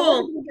not. okay, If I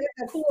cool, wanted to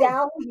get a cool,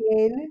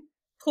 stallion,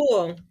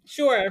 cool,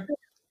 sure.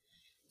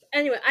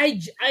 Anyway,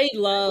 I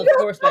love no,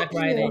 horseback fuck you.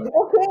 riding.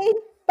 Okay,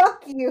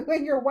 fuck you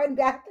and your one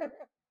bathroom.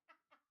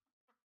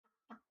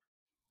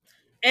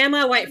 and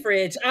my white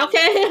fridge.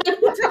 Okay. Get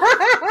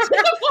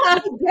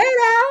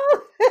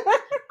out.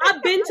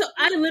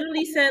 I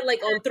literally said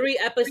like on 3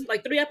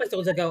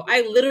 episodes ago,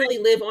 I literally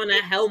live on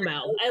a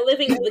hellmouth. I live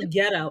in the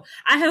ghetto.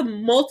 I have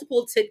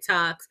multiple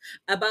TikToks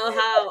about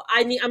how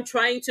I'm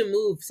trying to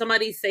move.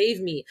 Somebody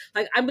save me.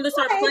 Like I'm gonna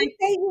start What I'm playing.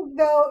 saying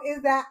though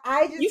is that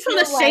I You just trying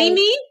feel to shame like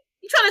me?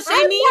 You trying to I'm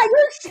shame me? not,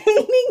 you're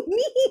shaming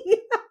me.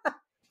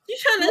 You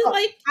trying to Look,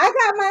 like I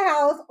got my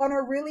house on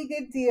a really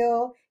good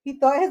deal. He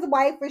thought his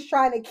wife was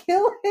trying to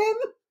kill him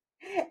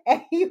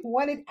and he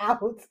wanted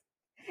out.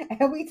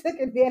 And we took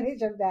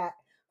advantage of that.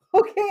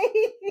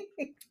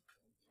 Okay.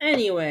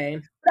 anyway?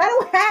 But I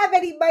don't have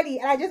any money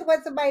and I just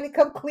want somebody to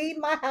come clean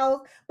my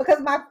house because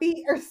my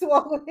feet are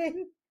swollen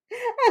and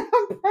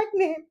I'm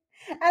pregnant.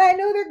 And I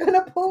know they're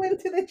gonna pull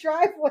into the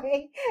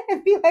driveway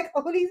and be like,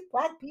 oh, these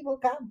black people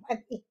got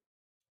money.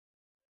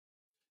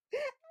 I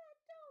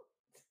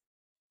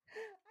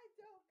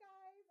don't,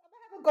 guys. I'm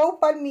gonna have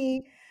a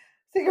GoFundMe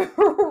to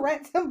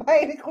rent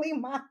somebody to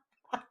clean my.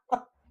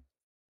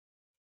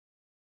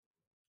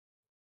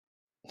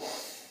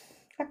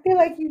 I feel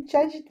like you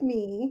judged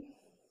me.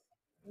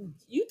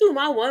 You threw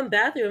my one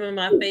bathroom in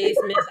my face,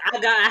 miss. I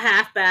got a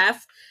half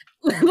bath.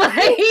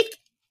 Like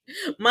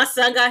my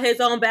son got his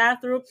own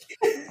bathroom.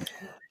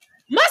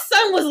 My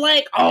son was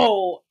like,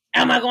 "Oh,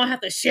 am I gonna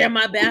have to share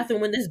my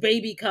bathroom when this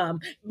baby come?"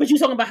 But you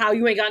talking about how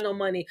you ain't got no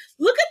money.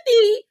 Look at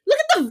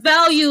the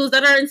values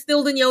that are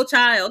instilled in your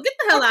child. Get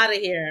the hell out of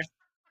here.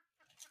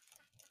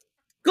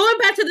 Going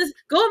back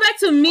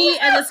to me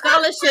and the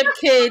scholarship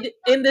kid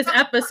in this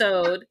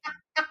episode,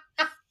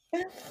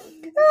 So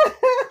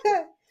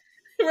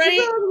right?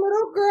 the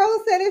little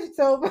girl said if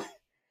so.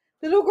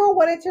 The little girl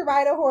wanted to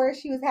ride a horse.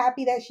 She was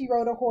happy that she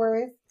rode a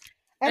horse.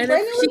 And And if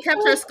Brandon she was kept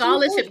her so cute with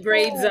scholarship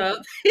grades her.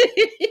 up, He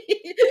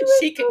was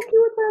she so could.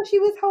 cute with her. She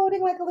was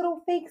holding like a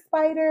little fake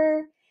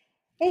spider.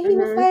 And he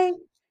was Mhm. like,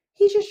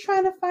 he's just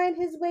trying to find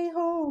his way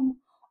home.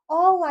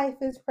 All life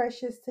is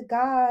precious to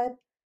God.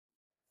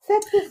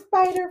 Set the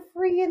spider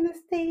free in the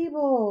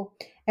stable.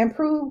 And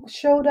Prue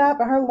showed up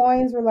and her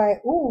loins were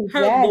like, ooh,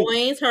 Her daddy.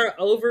 loins, her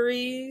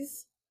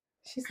ovaries,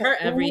 She said, her ooh,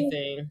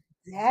 everything.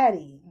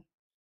 daddy.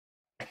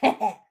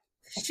 And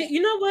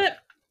You know what?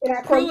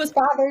 I call Prue you was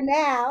father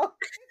now.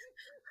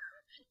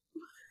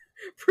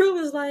 Prue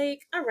was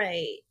like, all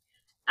right,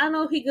 I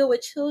know he good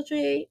with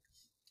children.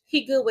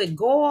 He good with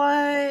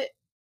God.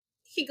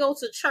 He go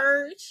to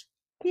church.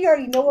 He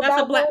already know That's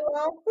a about black.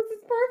 warlocks. This is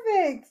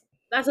perfect.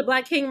 That's a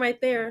black king right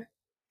there.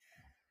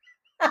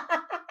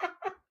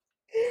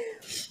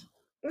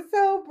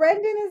 So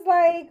Brendan is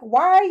like,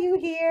 why are you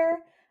here?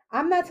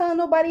 I'm not telling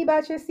nobody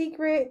about your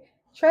secret.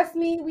 Trust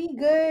me, we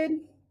good.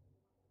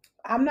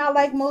 I'm not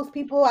like most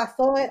people. I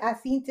saw it. I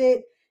seen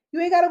it. You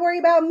ain't got to worry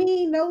about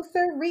me. No,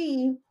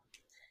 sirree.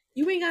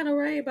 You ain't got to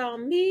worry about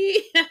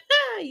me.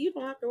 You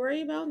don't have to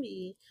worry about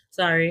me.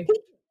 Sorry.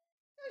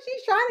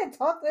 She's trying to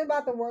talk to him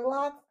about the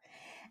warlocks.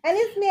 And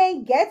this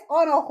man gets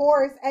on a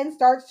horse and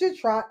starts to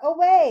trot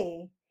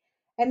away.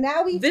 And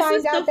now we This find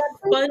is out the that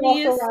Prue can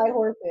also funniest. ride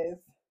horses.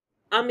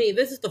 I mean,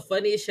 this is the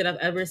funniest shit I've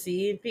ever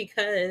seen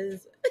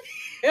because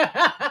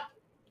that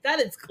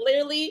is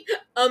clearly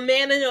a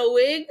man in a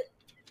wig.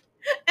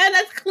 And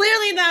that's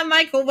clearly not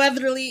Michael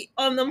Weatherly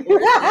on the horses.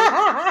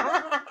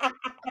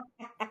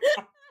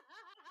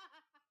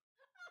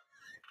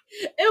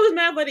 It was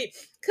mad funny.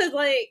 Cause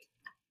like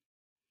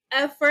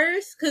at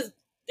first, cause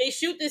they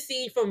shoot the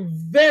scene from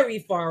very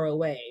far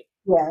away.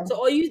 Yeah. So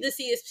all you get to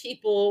see is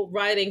people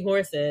riding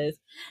horses.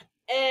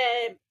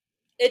 And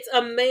it's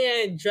a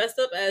man dressed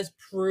up as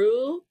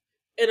Prue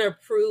in a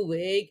Prue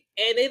wig.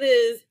 And it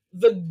is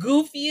the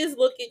goofiest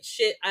looking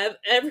shit I've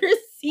ever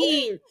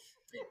seen.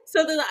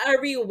 So then I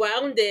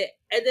rewound it,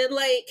 and then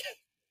like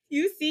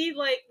you see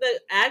like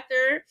the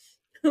actor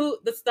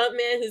the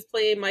stuntman who's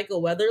playing Michael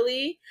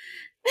Weatherly,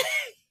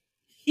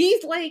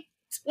 he's like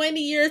 20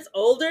 years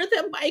older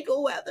than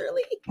Michael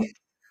Weatherly. And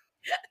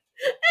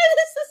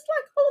it's just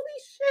like, holy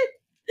shit.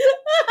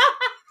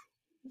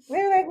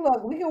 They're like,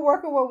 look, we can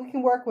work with what we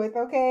can work with,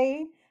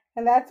 okay?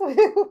 And that's what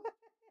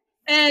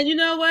And you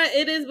know what?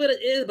 It is what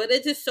it is, but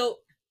it's just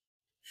so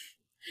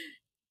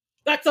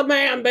that's a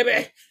man,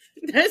 baby.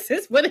 This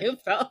is what it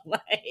felt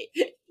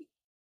like.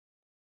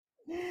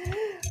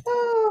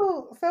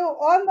 Oh,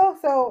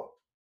 so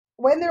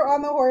when they're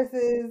on the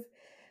horses,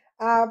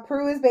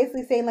 Prue is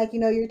basically saying like,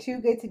 you're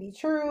too good to be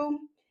true.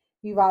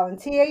 You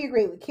volunteer, you're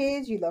great with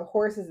kids, you love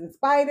horses and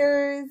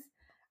spiders.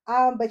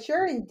 But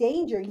you're in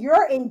danger.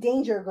 You're in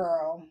danger,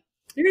 girl.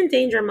 You're in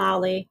danger,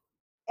 Molly.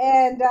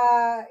 And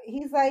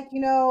he's like,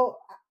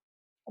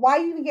 why are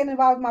you even getting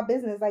involved in my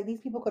business? Like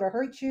these people could have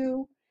hurt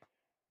you.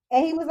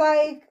 And he was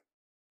like,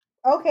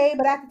 okay,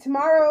 but after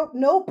tomorrow,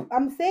 nope,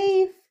 I'm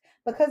safe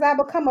because I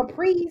become a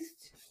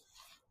priest.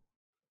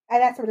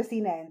 And that's where the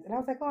scene ends. And I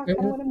was like, oh, I kind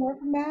of Mhm. wanted more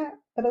from that,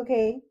 but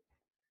okay.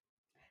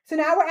 So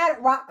now we're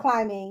at rock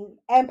climbing,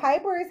 and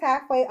Piper is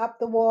halfway up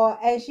the wall,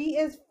 and she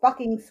is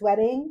fucking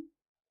sweating.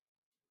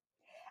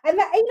 And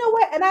that, you know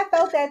what? And I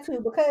felt that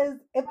too because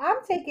if I'm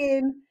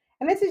taking,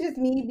 and this is just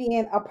me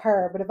being a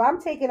perv, but if I'm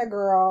taking a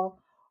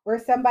girl or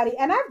somebody,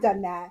 and I've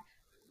done that.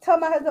 Tell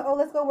my husband, oh,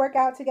 let's go work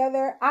out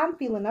together. I'm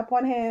feeling up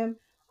on him.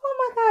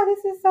 Oh my God,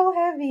 this is so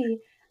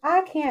heavy.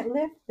 I can't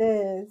lift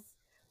this.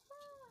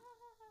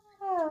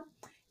 Ah,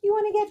 you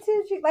want to get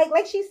too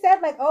like she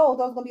said, like, oh,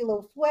 there's gonna be a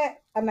little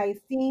sweat, a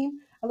nice steam,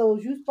 a little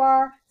juice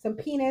bar, some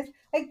penis.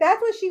 Like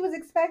that's what she was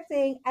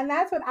expecting, and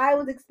that's what I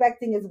was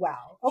expecting as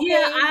well. Yeah,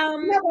 Okay,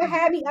 you're not gonna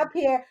have me up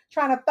here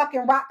trying to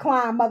fucking rock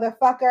climb,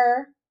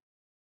 motherfucker.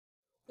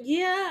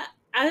 yeah,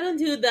 I don't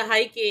do the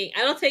hiking.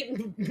 I don't take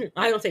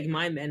I don't take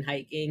my men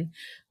hiking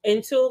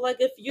until like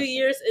a few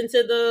years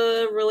into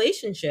the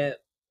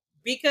relationship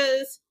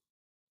because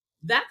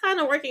that kind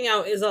of working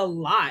out is a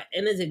lot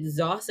and it's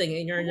exhausting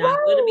and you're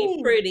not going to be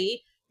Right.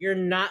 pretty. You're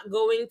not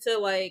going to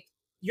like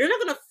you're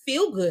not going to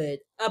feel good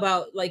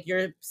about like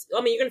your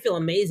I mean you're going to feel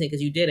amazing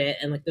because you did it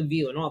and like the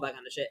view and all that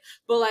kind of shit.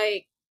 But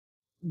like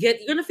you're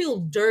going to feel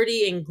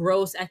dirty and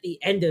gross at the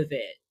end of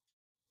it.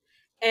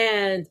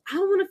 And I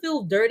don't want to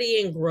feel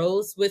dirty and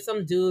gross with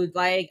some dude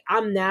like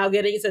I'm now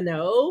getting to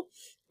know.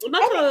 I'm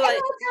not trying to And like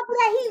on top of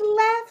that, he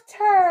left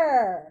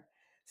her.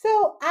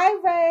 So I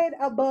read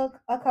a book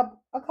a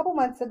couple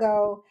months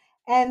ago,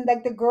 and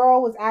like the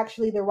girl was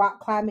actually the rock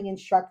climbing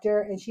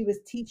instructor, and she was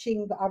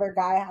teaching the other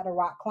guy how to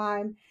rock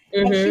climb,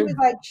 and she was mhm.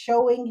 like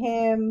showing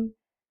him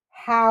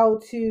how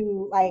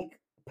to like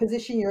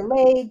position your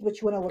legs,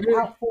 what you want to look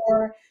out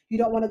for. You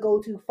don't want to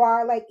go too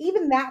far. Like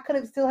even that could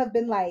have still have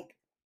been like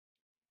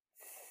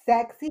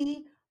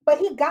sexy. But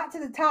he got to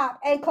the top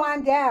and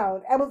climbed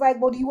down. I was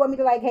like, well, do you want me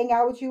to like hang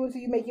out with you until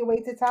you make your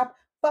way to the top?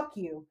 Fuck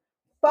you.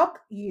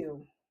 Fuck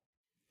you.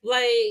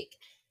 Like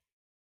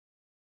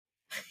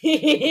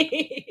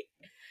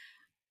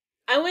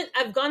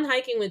I've gone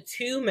hiking with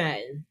two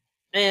men.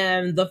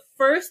 And the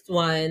first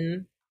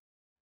one,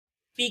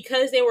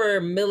 because they were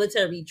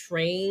military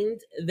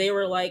trained, they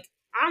were like,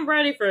 I'm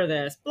ready for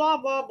this. Blah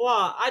blah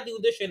blah. I do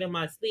this shit in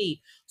my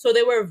sleep. So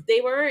they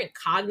weren't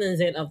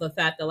cognizant of the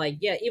fact that like,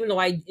 yeah, even though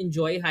I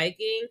enjoy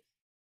hiking,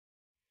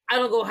 I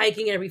don't go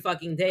hiking every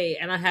fucking day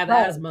and I have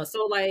Right. asthma.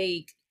 So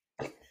like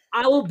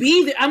I will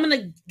be there. I'm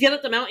gonna get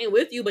up the mountain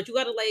with you, but you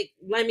gotta like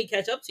let me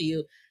catch up to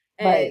you.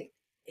 And Right.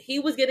 he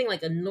was getting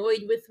like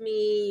annoyed with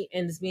me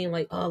and just being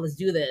like, "Oh, let's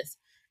do this."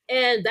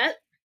 And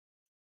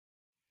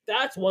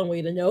that's one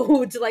way to know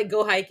who to like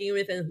go hiking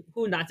with and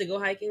who not to go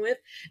hiking with.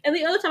 And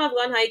the other time I've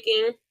gone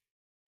hiking,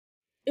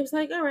 it was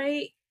like, all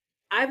right,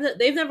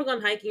 they've never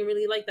gone hiking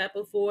really like that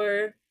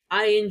before.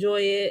 I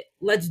enjoy it.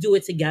 Let's do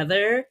it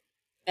together.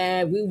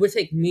 And we would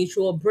take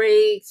mutual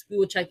breaks. We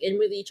would check in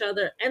with each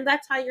other, and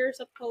that's how you're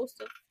supposed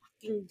to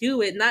fucking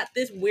do it, not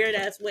this weird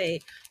ass way.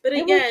 But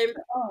It was again,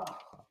 oh,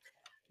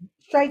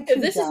 strike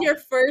two, Josh.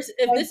 if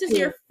Strike this is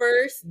your two.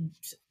 first,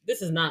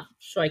 this is not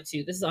strike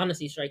two. This is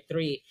honestly strike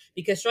three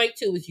because strike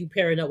two is you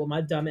pairing up with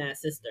my dumbass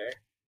sister.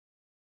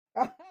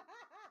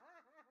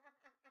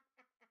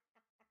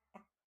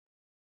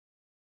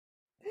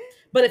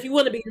 But if you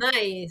want to be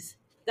nice,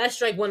 that's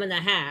strike one and a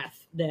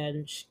half.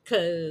 Then,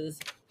 because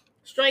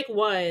strike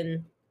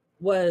one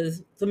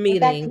was the The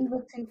fact that meeting. he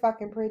looked too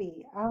fucking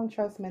pretty. I don't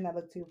trust men that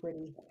look too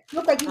pretty.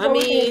 Look like you I go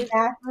into his mean,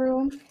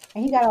 bathroom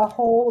and he got a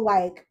whole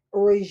like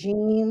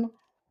regime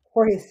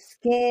for his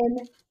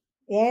skin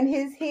and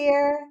his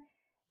hair.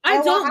 I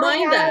And while don't I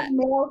mind have that.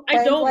 male I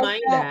friends don't like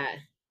mind that, that.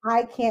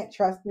 I can't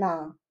trust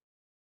nah.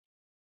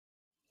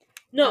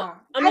 No,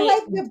 I I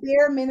like mean, the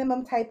bare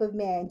minimum type of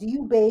man. Do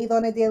you bathe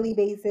on a daily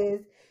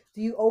basis?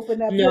 Do you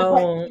open up your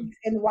butt no, cheeks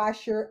and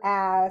wash your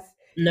ass?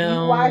 Do you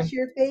no. wash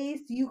your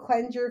face? Do you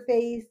cleanse your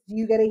face? Do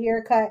you get a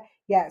haircut?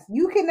 Yes.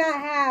 You cannot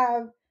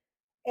have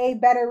a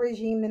better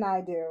regime than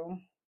I do.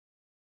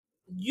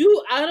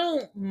 I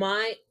don't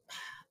mind.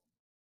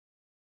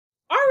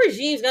 Our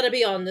regime's got to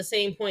be on the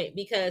same point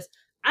because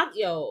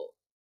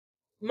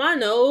my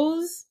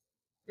nose,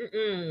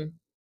 mm-mm.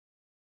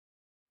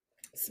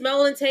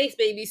 Smell and taste,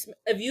 baby.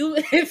 If you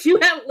if you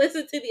have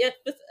listened to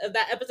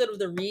that episode of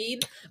the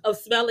read of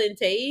Smell and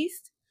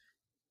Taste,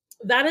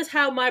 that is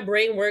how my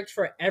brain works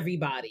for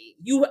everybody.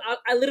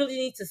 I literally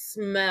need to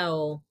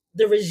smell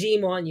the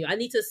regime on you. I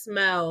need to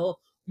smell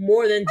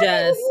more than I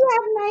mean, just you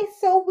have nice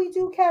soap. We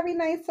do carry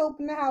nice soap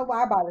in the house. Well,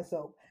 I buy the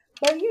soap.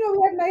 But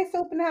we have nice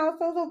soap in the house.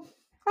 So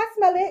I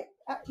smell it.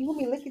 You want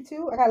me to lick it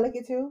too? I gotta lick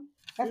it too.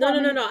 That's no, why no,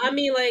 I'm in no, this. no. I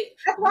mean, like,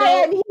 That's why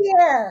no. I'm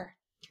here.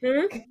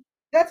 Hmm?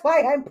 That's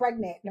why I'm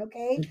pregnant,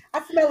 okay?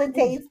 I smell and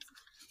taste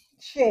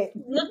shit.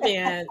 Look,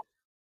 man,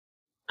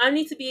 I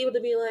need to be able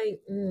to be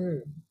like,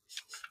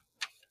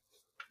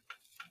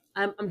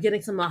 I'm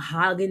getting some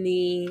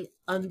mahogany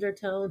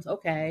undertones.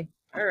 Okay,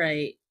 all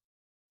right.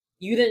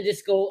 You didn't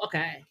just go,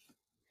 okay.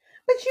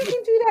 But you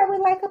can do that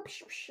with like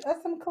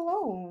some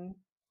cologne.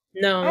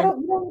 No,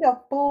 You don't need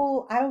a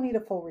full I don't need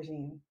a full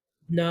regime.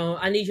 no,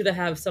 I need you to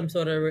have some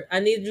sort of. I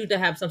need you to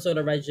have some sort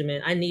of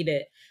regimen. I need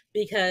it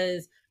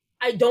because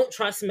I don't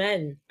trust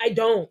men. I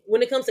don't.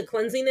 When it comes to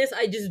cleanliness,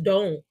 I just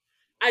don't.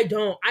 I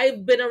don't.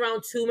 I've been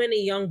around too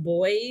many young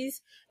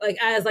boys, like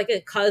as like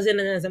a cousin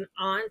and as an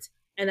aunt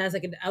and as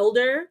like an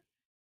elder.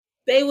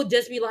 They would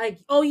just be like,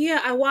 "Oh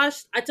yeah,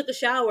 I took a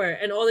shower,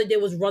 and all they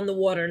did was run the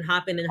water and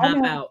hop in and I hop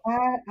know. out."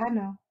 I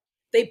know.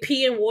 They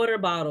pee in water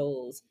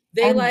bottles.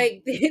 They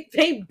like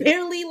they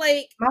barely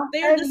like my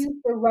they're friend just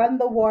used to run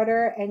the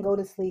water and go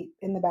to sleep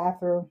in the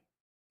bathroom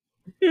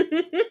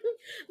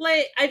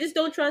like I just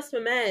don't trust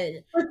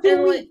men. for And 2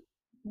 weeks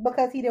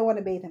because he didn't want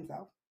to bathe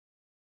himself.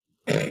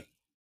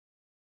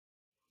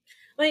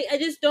 like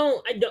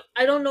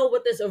I don't know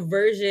what this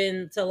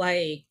aversion to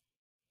like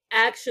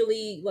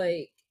actually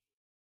like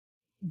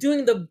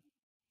doing the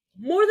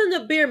more than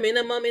the bare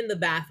minimum in the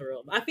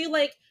bathroom. I feel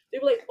like they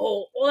were like,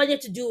 oh, all I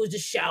need to do is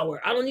just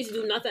shower. I don't need to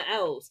do nothing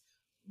else.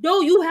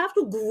 No, you have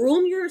to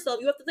groom yourself.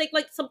 You have to take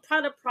like some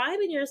kind of pride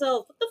in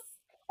yourself. What the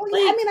Oh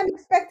yeah, I like? mean, I'm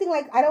expecting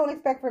like I don't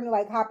expect for him to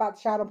like hop out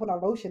the shower and put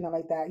on lotion or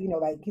like that. You know,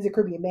 like he's a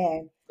Caribbean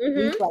man.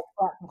 He needs Mm-hmm. to like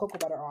slap some cocoa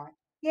butter on.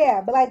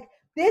 Yeah, but like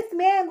this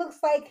man looks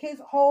like his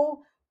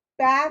whole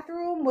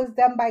bathroom was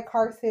done by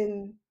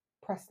Carson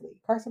Presley.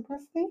 Carson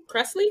Presley?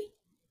 Presley,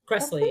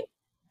 Presley? Presley,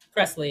 Presley.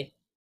 Presley.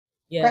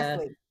 Yeah,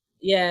 Presley.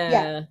 Yeah.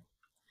 yeah.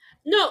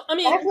 No, I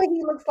That's mean, what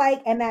he looks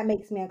like, and that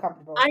makes me I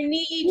uncomfortable.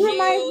 need He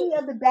reminds you. me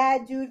of the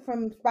bad dude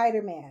from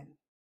Spider Man.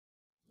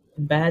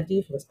 Bad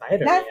dude from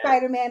Spider Not Man.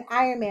 Spider Man,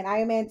 Iron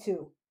Man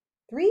 2.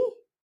 3?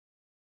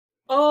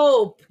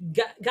 Oh,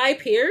 Guy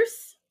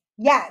Pierce.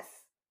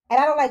 Yes. And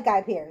I don't like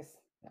Guy Pearce.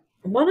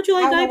 Why don't you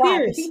I like don't know Guy why,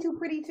 because Pierce? he's too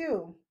pretty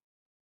too.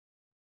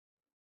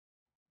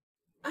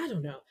 I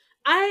don't know.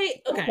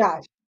 Oh Okay.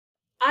 gosh.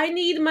 I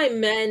need my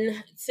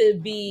men to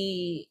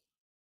be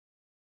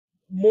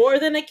more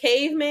than a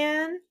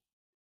caveman,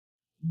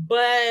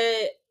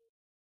 but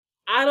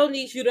I don't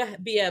need you to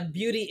be a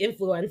beauty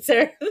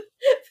influencer.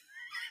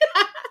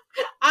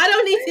 I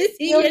don't need to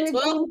see You your know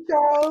 12. James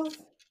Charles?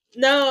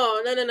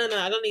 No, no, no, no, no.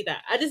 I don't need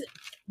that.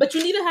 But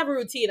you need to have a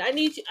routine. I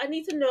need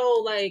to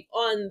know like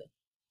on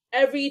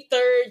every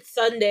third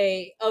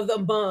Sunday of the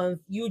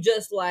month, you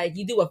just like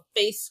you do a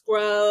face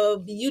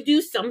scrub, you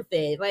do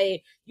something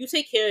like you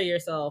take care of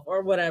yourself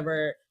or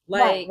whatever.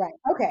 Right, Like right.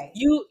 Okay.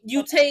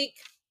 you take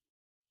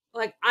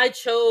like I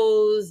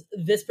chose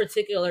this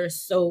particular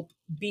soap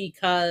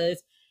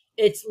because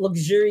it's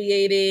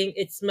luxuriating,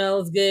 it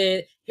smells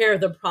good. Here are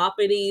the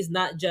properties,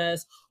 not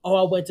just oh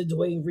I went to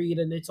Dwayne Reed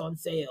and it's on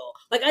sale.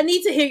 Like I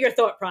need to hear your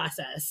thought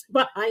process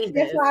behind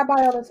That's this. why I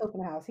buy all this soap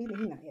in the house. He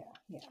not,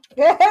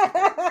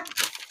 yeah.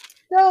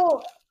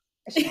 So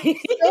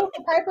she's still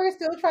Piper is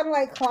still trying to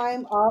like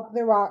climb up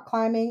the rock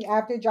climbing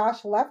after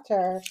Josh left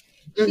her.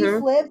 She Mm-hmm.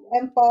 slips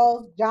and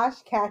falls.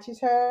 Josh catches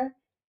her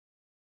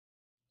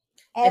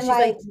And and she's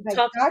like, like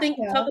talk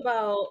gotcha.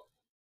 about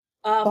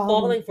Falling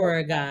falling for for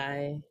a her.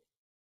 guy,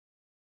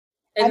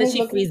 and And then they she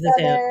look at each freezes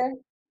him. other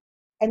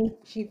and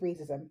she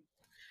freezes him.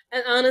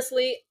 And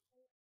honestly,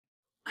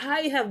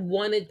 I have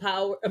wanted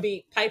power. I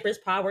mean, Piper's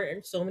power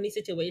in so many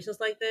situations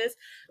like this.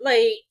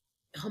 Like,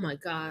 oh my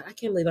god, I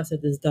can't believe I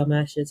said this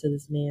dumbass shit to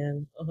this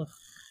man. Ugh.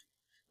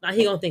 Now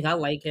he gonna think I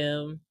like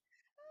him.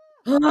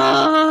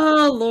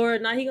 Oh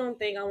Lord, now he gonna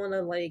think I want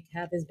to like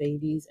have his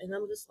babies, and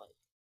I'm just like,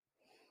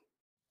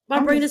 my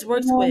I'm brain just just putting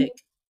works on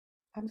quick,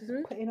 I'm just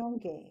hmm? putting on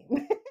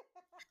game.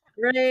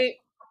 Right?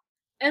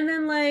 And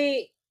then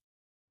like,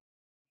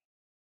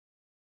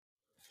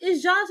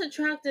 is Josh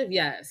attractive?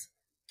 Yes.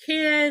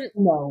 Can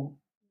No.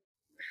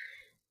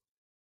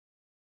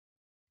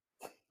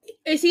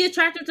 Is he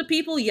attractive to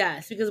people?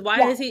 Yes. Because why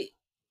Yeah. is he?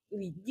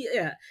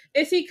 Yeah.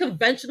 Is he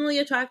conventionally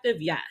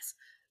attractive? Yes.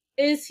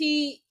 Is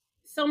he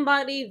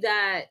somebody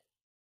that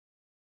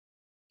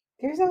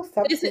There's no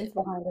is it? substance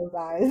behind those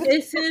eyes.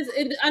 Is his?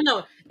 I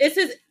know. Is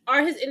his?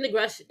 Are his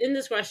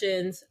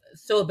indiscretions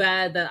so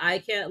bad that I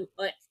can't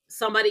like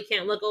somebody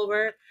can't look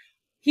over?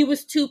 He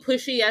was too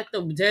pushy at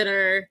the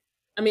dinner.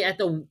 I mean, at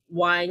the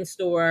wine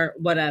store,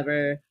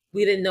 whatever.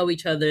 We didn't know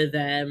each other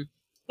then.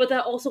 But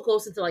that also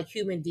goes into like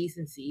human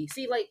decency.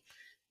 See, like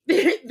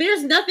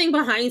there's nothing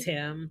behind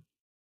him.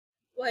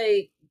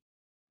 Like,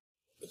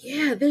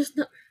 yeah,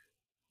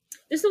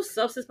 there's no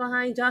substance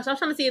behind Josh. I was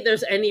trying to see if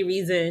there's any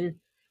reason,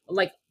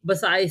 like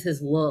besides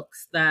his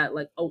looks, that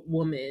like a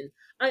woman.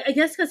 I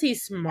guess because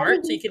he's I think smart,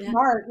 he's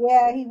smart.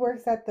 Yeah, he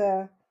works at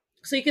the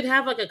so you could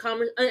have like a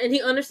conversation, and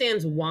he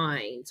understands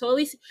wine. So at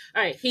least,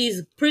 all right,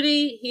 he's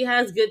pretty, he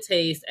has good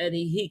taste, and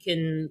he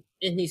can,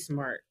 and he's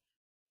smart.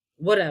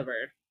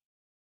 Whatever.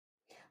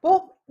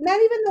 well, not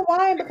even the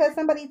wine because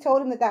somebody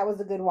told him that that was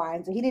a good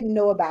wine, so he didn't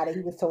know about it.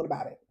 He was told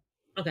about it.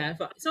 Okay,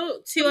 fine.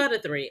 So 2 out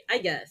of 3, I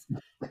guess.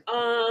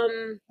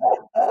 Um,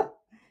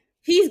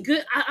 he's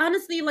good. I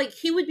honestly like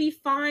he would be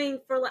fine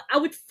for like I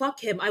would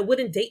fuck him. I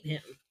wouldn't date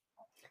him.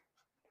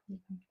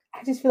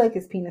 I just feel like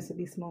his penis would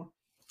be small.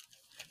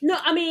 No,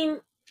 I mean,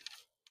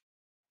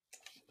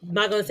 I'm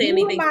not gonna say You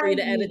anything for you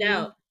to remind edit me.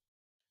 out.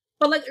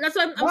 But like that's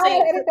what I'm Why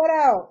saying. edit that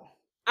out?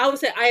 I would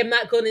say I am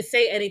not going to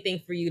say anything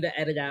for you to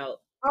edit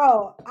out.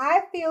 Oh,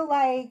 I feel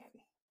like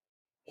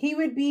he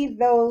would be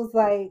those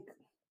like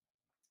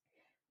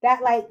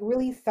that like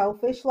really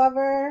selfish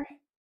lover.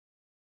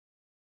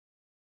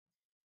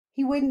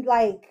 He wouldn't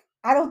like.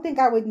 I don't think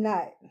I would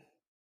nut.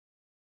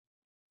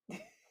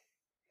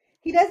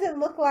 He doesn't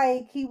look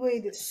like he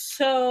would.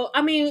 So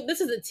I mean,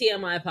 this is a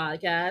TMI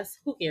podcast.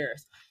 Who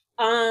cares?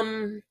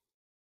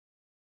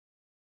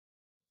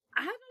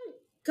 I don't.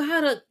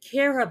 gotta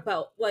care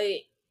about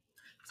like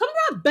some of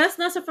my best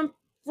nuts are from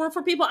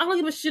for people I don't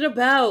give a shit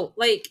about.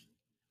 Like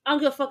I don't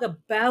give a fuck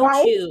about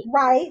Right, you.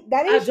 right.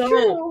 That I is don't.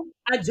 true.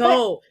 I But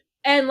don't.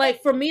 And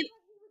like for me,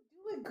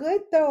 do it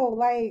good though.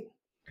 Like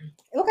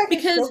it looked like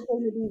his because stroke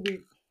going to be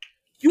weak.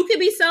 you can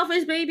be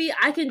selfish, baby.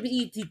 I can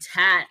be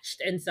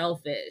detached and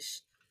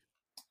selfish.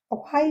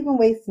 Why even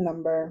waste a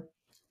number?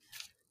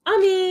 I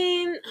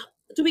mean,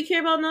 do we care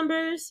about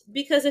numbers?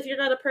 Because if you're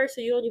not a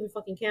person, you don't even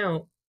fucking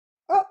count.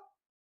 Oh,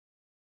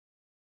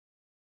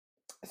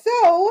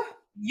 so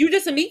You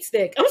just a meat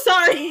stick. I'm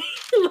sorry.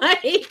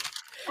 Like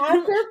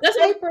after that's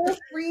what Piper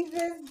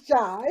freezes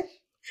Josh,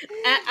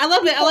 I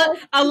love she it. calls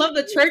I love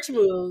the church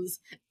moves.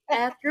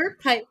 After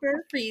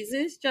Piper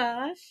freezes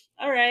Josh.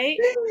 All right.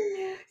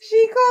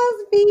 she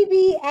calls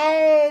Phoebe,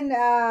 and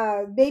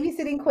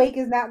babysitting Quake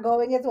is not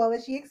going as well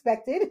as she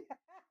expected.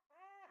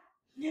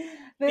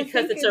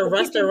 Because it's a The kitchen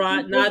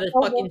restaurant, sink is not a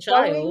fucking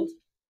child. overflowing.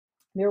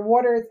 Their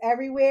water is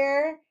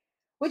everywhere,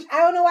 which I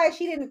don't know why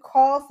she didn't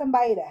call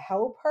somebody to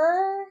help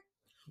her.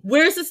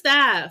 Where's the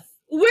staff?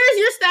 Where's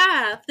your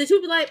staff? Did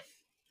you be like,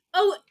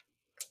 oh,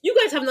 you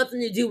guys have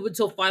nothing to do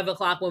until 5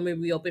 o'clock when we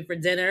reopen for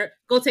dinner.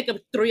 Go take a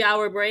 3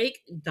 hour break,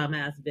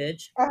 dumbass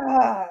bitch.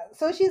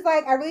 So she's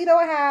like, I really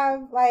don't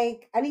have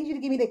like, I need you to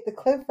give me the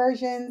Cliff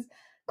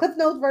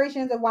Notes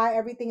versions of why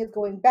everything is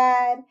going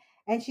bad.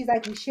 And she's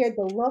like, we shared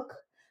the look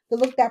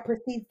that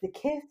precedes the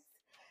kiss.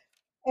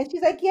 And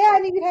she's like, yeah, I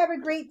need you to have a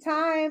great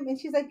time. And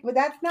she's like, but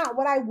that's not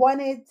what I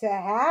wanted to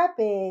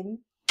happen.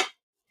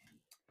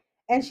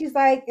 And she's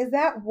like, is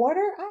that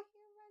water I hear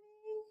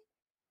running?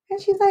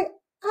 And she's like,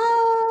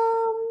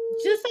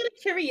 Just out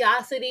of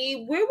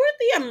curiosity, where would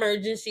the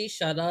emergency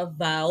shut off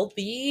valve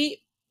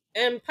be?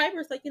 And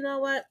Piper's like, you know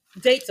what?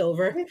 Date's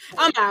over.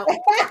 I'm out.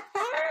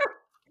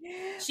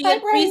 She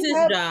Piper hangs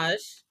unfreezes up.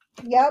 Josh.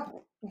 Yep.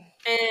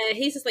 And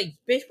he's just like,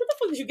 bitch, what the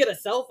fuck did you get a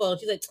cell phone?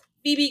 She's like,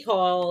 Phoebe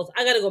calls.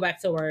 I gotta go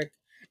back to work.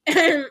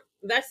 And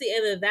that's the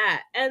end of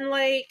that. And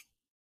like,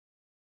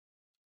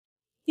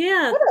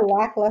 yeah, What a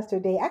lackluster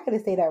day. I could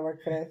have stayed at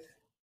work for this.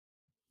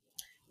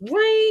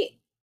 right.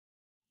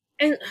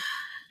 And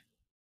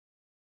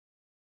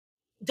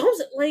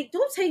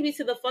don't take me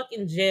to the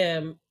fucking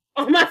gym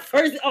on our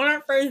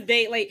first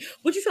date. Like,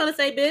 what you trying to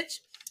say, bitch?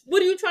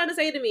 What are you trying to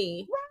say to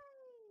me?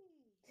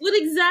 What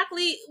is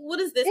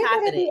this There's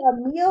gonna happening? be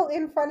a meal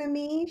in front of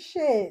me.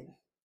 Shit.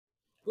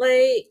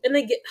 Like, and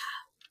they get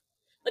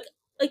like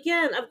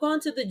again, I've gone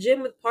to the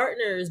gym with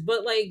partners,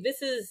 but like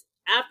this is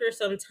after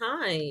some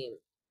time.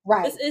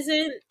 Right. This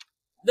isn't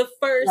the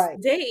first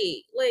Right.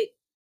 date. Like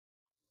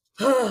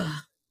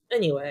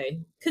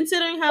anyway,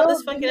 considering how this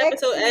So the fucking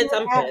next episode scene ends, we're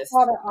I'm at pissed.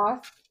 Father Oz.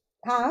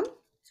 Huh?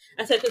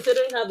 I said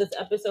considering how this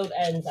episode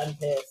ends, I'm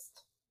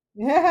pissed.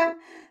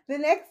 The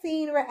next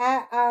scene we're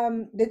at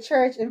the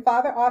church and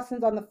Father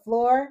Austin's on the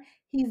floor.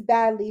 He's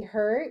badly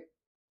hurt.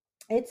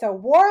 It's a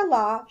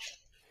warlock.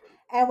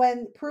 And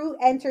when Prue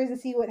enters and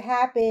see what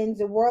happens,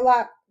 the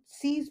warlock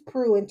sees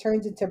Prue and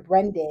turns into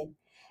Brendan.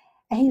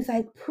 And he's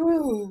like,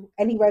 Prue.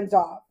 And he runs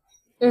off.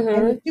 And the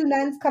Mm-hmm. two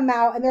nuns come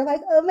out and they're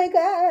like, oh my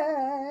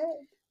God.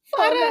 Oh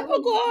Father, no.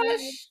 oh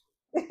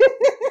gosh.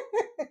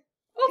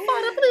 Oh,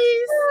 Father,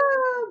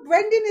 please.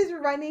 Brendan is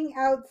running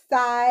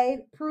outside.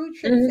 Prue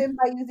trips Mm-hmm. him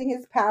by using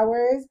his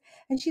powers.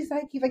 And he's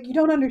like, you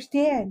don't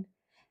understand.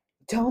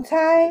 Don't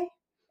I?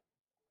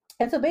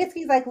 And so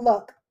basically he's like,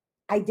 look,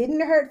 I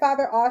didn't hurt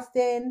Father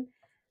Austin.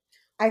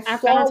 I I saw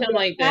found him what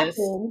like this.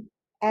 happened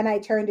and I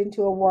turned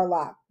into a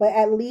warlock. But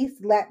at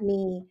least let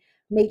me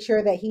make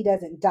sure that he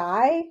doesn't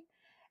die.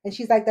 And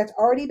she's like, that's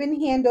already been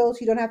handled.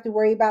 So you don't have to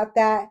worry about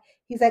that.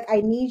 He's like,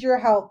 I need your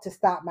help to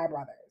stop my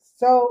brothers.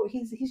 So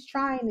he's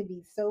trying to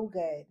be so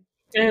good.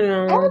 I I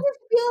know. just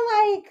feel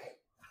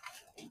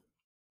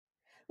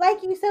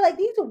like you said, like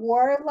these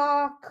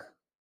warlock,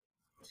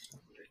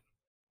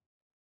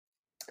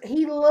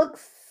 he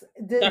looks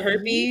The diseased,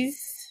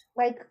 herpes.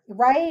 like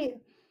right.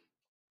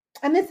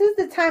 And this is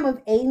the time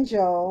of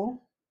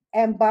Angel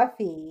and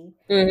Buffy.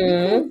 We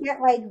Mm-hmm. couldn't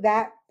get like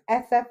that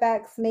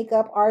SFX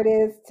makeup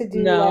artist to do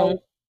like No.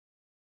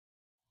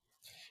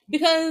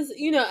 Because,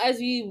 as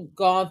we've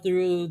gone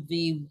through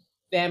the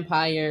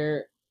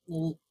vampire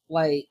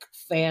like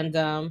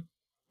fandom,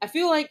 I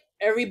feel like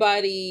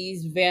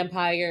everybody's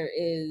vampire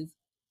is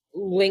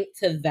linked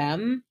to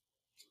them.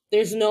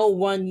 There's no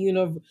one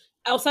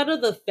outside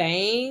of the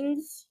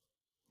fangs.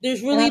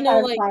 There's and really no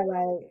outside of like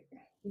Twilight.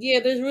 yeah,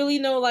 there's really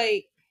no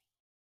like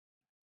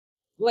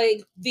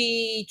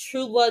the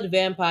True Blood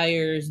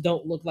vampires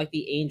don't look like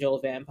the Angel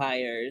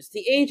vampires.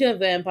 The Angel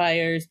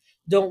vampires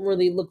don't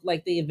really look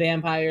like the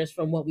vampires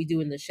from What We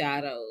Do in the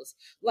Shadows.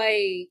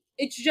 Like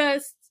it's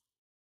just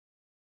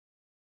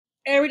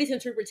everybody's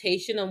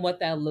interpretation on what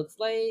that looks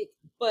like.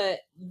 But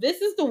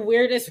this is the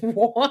weirdest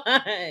one.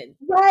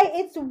 Right,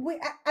 it's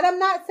weird. And I'm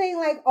not saying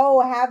like, oh,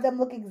 have them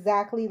look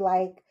exactly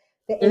like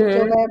the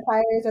Angel Mm-hmm.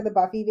 vampires or the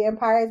Buffy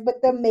vampires, but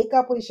the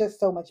makeup was just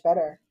so much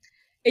better.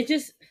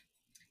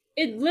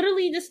 It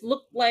literally just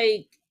looked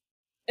like,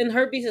 and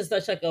herpes is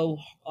such like a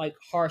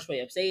harsh way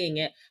of saying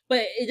it, but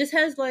it just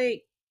has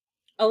like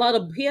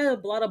he had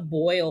a lot of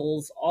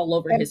boils all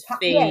over his Yes,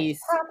 face.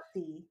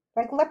 popsy,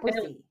 like leprosy.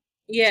 And,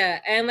 yeah,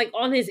 and like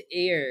on his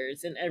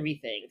ears and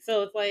everything.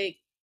 So it's like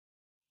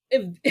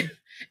if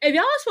if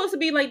y'all are supposed to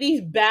be like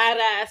these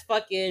badass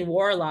fucking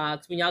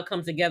warlocks when y'all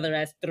come together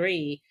as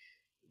three,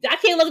 I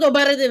can't look no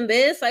better than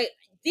this. Like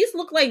these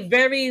look like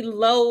very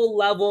low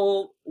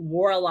level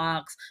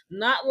warlocks,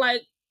 not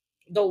like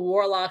the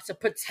warlocks to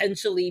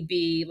potentially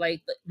be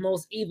like the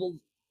most evil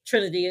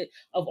trinity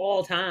of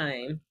all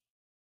time.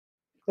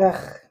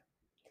 Ugh.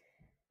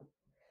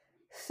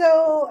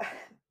 So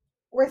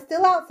we're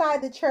still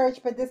outside the church,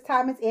 but this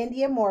time it's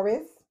Andy and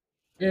Morris.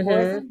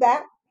 Morris is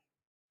back.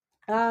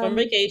 From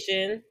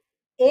vacation.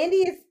 Andy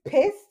is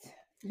pissed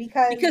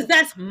because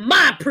that's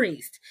my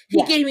priest.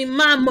 He gave me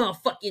my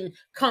motherfucking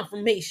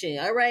confirmation.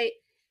 All right,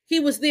 he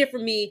was there for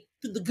me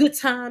through the good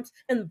times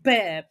and the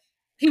bad.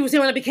 He was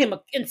there when I became an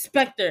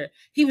inspector.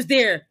 He was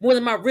there more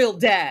than my real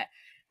dad.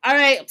 All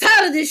right, I'm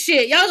tired of this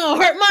shit. Y'all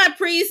gonna hurt my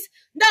priest?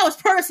 That was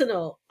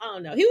personal. I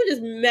don't know. He was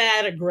just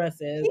mad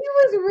aggressive. He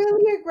was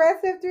really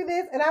aggressive through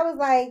this, and I was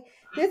like,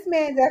 this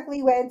man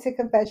definitely went into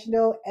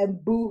confessional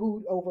and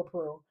boo-hooed over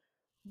Prue.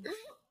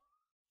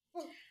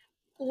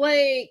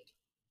 Like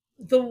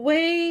the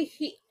way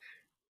he,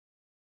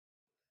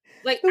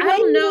 like I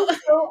don't know, he was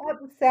so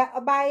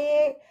upset by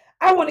it.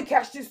 I want to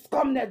catch this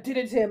scum that did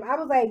it to him. I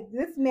was like,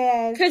 this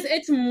man, because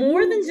it's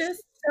more than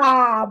just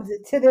sobbed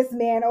to this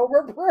man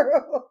over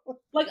Prue.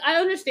 Like I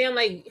understand,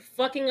 like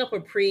fucking up a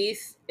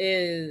priest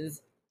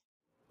is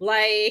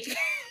like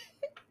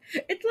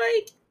it's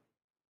like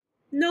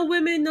no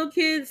women, no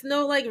kids,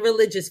 no like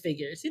religious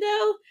figures, you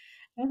know.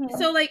 Mm-hmm.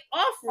 So like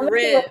off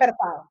rip.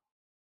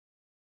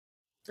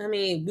 I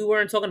mean, we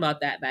weren't talking about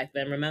that back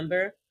then.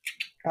 Remember?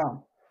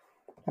 Oh,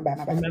 my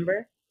bad.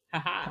 Remember?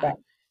 Haha.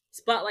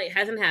 Spotlight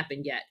hasn't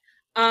happened yet.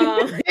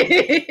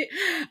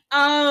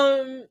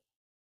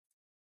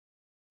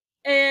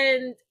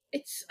 And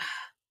it's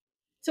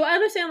so I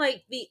understand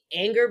like the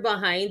anger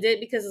behind it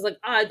because it's like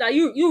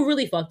you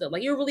really fucked up.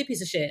 Like you're a really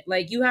piece of shit.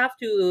 Like you have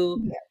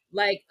to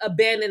like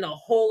abandon a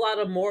whole lot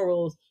of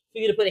morals for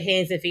you to put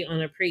hands and feet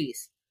on a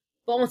priest.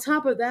 But on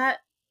top of that,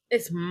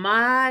 it's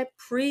my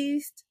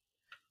priest.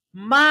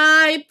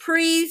 My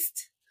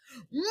priest.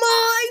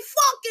 My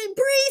fucking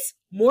priest.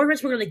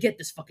 Morris, we're gonna get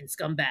this fucking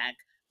scumbag.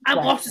 I'm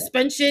off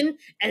suspension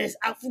and it's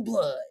out for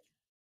blood.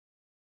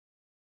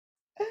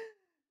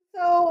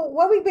 So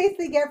what we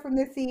basically get from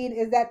this scene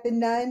is that the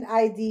nun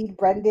ID'd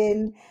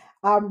Brendan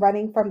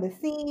running from the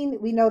scene.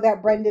 We know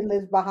that Brendan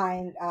lives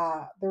behind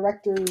the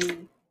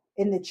rectory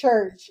in the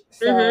church.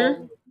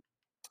 So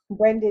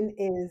Brendan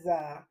is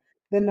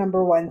the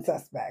number one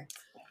suspect.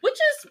 Which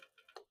is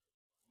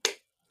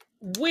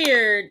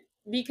weird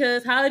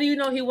because how do you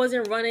know he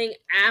wasn't running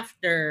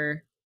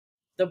after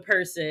the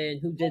person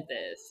who did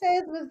this? What it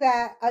says was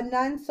that a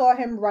nun saw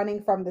him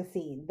running from the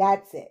scene.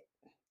 That's it.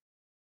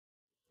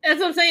 That's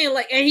what I'm saying.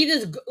 Like, and he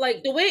just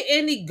like the way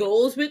Andy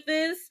goes with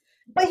this.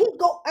 But he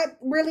go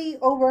really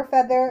over a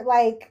feather.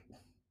 Like,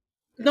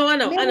 no, I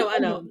know.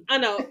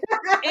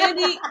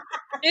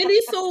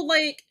 Andy's so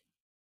like.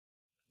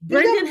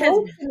 Brendan has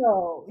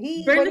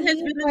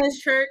been in this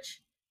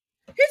church.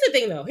 Here's the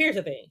thing, though. Here's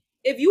the thing.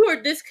 If you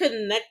are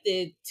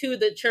disconnected to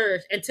the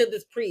church and to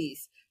this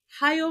priest,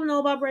 how you don't know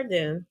about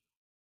Brendan?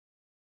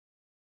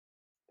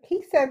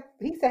 He said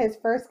his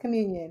first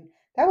communion.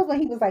 That was when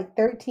he was like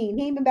 13.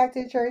 He ain't been back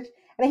to the church.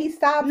 And he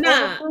stopped and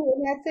that's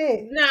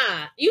it.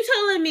 Nah. You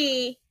telling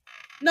me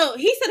no,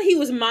 he said he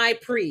was my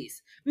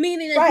priest.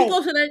 Meaning that he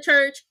goes to that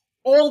church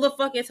all the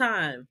fucking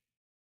time.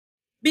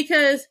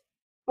 Because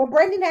But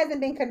Brendan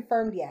hasn't been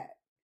confirmed yet.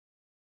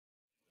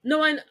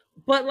 No,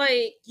 but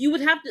like you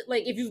would have to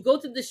like if you go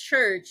to this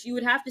church, you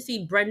would have to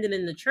see Brendan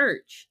in the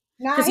church.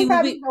 Nah, he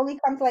probably only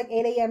comes to like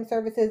 8 a.m.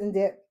 services and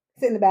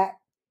sit in the back.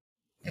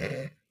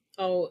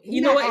 Oh,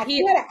 you know what?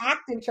 He had an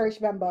active church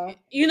member.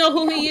 You know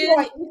who he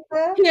is?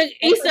 He had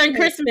Easter and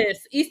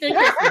Christmas. Easter and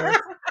Christmas.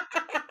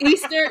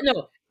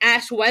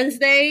 Ash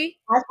Wednesday.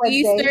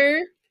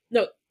 Easter.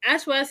 No,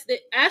 Ash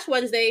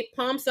Wednesday,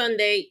 Palm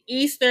Sunday,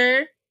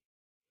 Easter.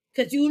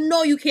 Because you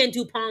know you can't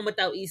do Palm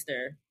without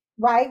Easter.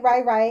 Right.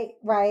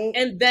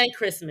 And then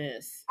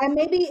Christmas. And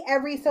maybe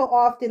every so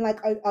often, like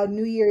a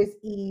New Year's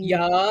Eve.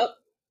 Yup.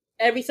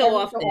 Every so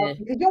often.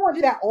 Because you don't want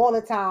to do that all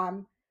the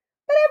time.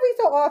 But every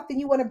so often,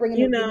 you want to bring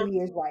in the New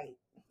Year's right.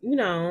 You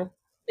know,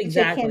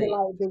 exactly.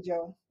 Candlelight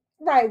vigil.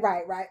 Right.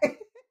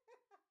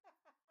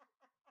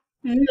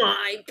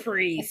 My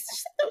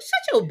priest.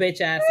 Shut your bitch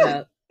ass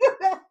up.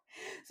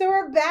 So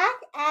we're back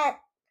at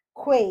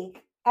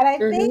Quake. And I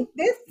think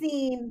this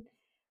scene,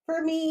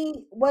 for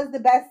me, was the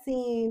best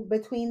scene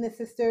between the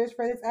sisters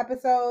for this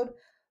episode.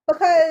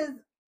 Because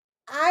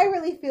I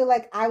really feel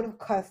like I would have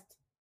cussed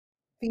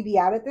Phoebe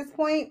out at this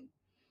point.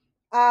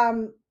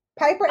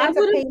 Piper ends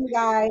up paying the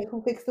guy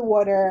who fixed the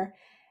water.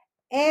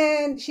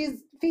 And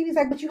Phoebe's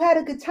like, but you had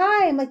a good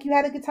time. Like, you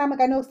had a good time. Like,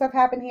 I know stuff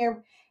happened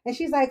here. And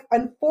she's like,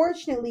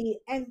 unfortunately,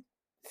 and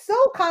so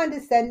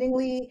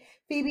condescendingly,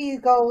 Phoebe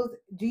goes,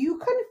 do you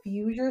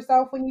confuse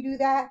yourself when you do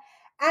that?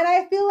 And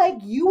I feel like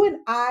you and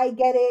I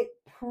get it,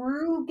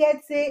 Prue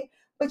gets it,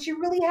 but you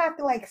really have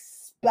to like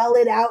spell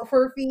it out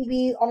for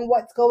Phoebe on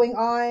what's going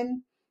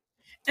on.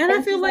 And I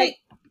And feel she's like,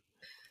 like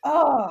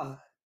oh,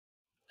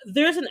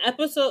 there's an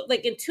episode,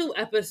 like in 2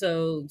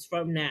 episodes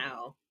from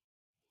now,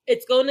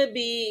 it's going to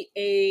be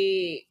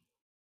a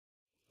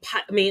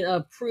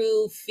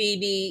Prue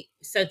Phoebe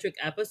centric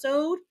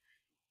episode.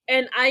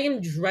 And I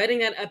am dreading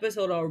that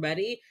episode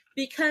already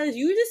because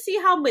you just see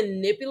how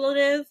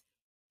manipulative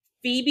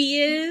Phoebe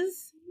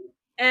is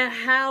and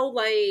how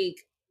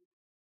like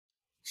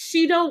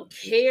she don't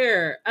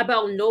care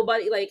about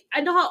nobody. Like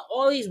I know how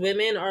all these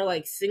women are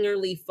like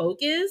singularly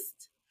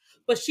focused,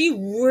 but she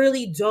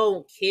really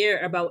don't care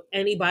about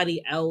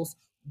anybody else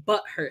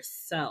but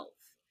herself.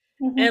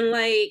 mm-hmm. And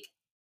like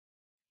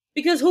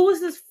because who is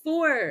this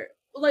for?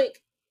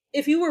 Like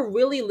if you were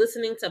really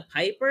listening to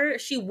Piper,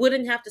 she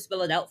wouldn't have to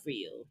spell it out for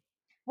you.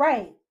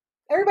 Right.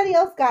 Everybody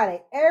else got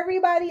it.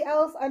 Everybody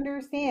else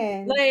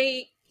understands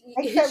Like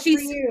except for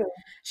she's you.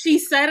 she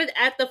said it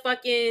at the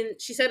fucking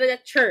she said it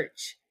at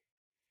church.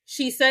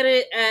 She said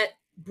it at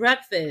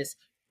breakfast.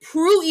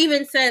 Prue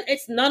even said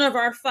it's none of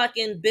our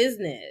fucking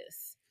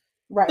business.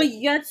 Right. But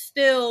yet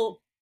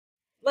still,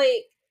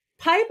 like,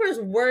 Piper's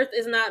worth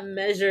is not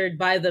measured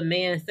by the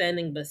man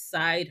standing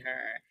beside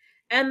her.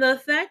 And the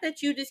fact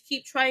that you just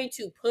keep trying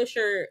to push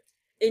her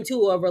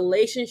into a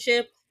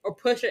relationship or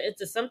push her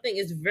into something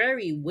is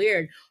very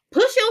weird.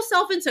 Push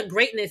yourself into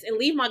greatness and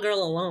leave my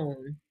girl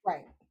alone.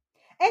 Right.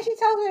 And she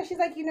tells her, she's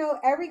like,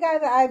 every guy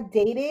that I've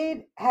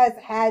dated has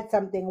had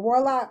something.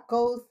 Warlock,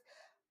 Ghost,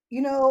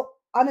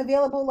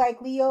 unavailable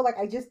like Leo. Like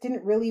I just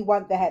didn't really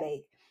want the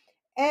headache.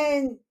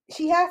 And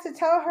she has to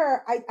tell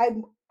her,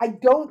 I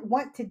don't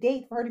want to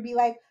date, for her to be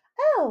like,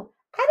 oh,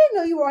 I didn't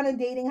know you were on a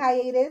dating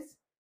hiatus.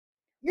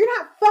 You're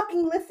not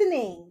fucking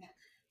listening.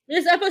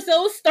 This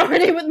episode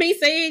started with me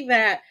saying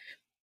that.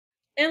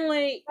 And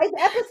Like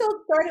the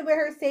episode started with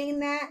her saying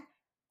that,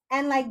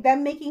 and like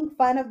them making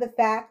fun of the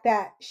fact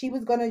that she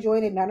was going to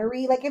join a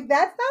nunnery. Like if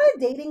that's not a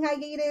dating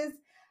hiatus,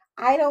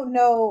 I don't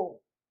know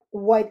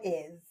what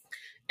is.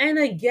 and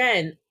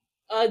again,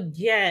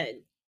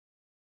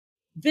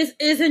 this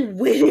isn't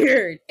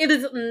weird. It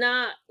is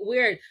not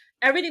weird.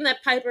 Everything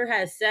that Piper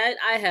has said,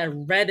 I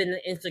had read in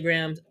the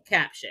Instagram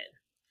caption.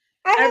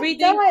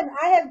 Everything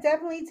I have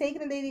definitely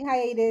taken a dating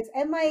hiatus,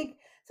 and like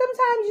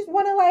sometimes you just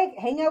want to like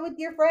hang out with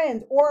your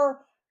friends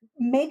or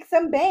make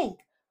some bank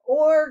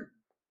or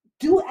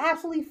do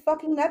absolutely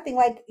fucking nothing.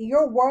 Like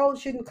your world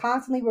shouldn't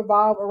constantly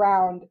revolve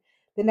around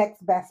the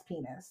next best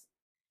penis.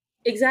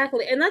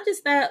 exactly, and not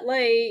just that.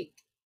 Like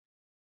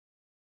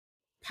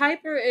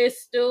Piper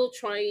is still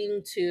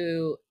trying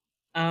to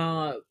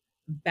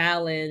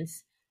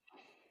balance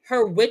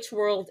her witch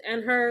world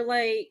and her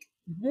like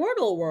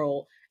mortal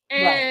world, Right.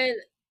 and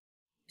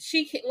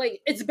she can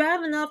like it's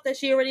bad enough that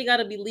she already got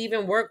to be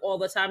leaving work all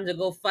the time to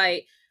go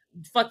fight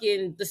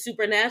fucking the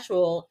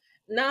supernatural.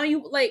 Now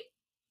you like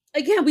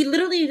again, we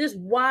literally just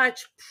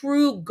watch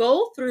Prue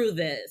go through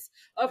this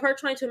of her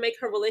trying to make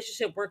her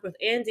relationship work with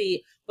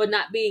Andy, but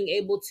not being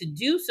able to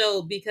do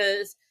so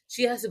because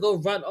she has to go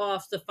run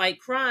off to fight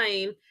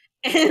crime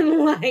and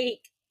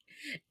like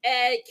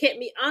and can't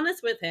be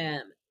honest with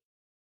him.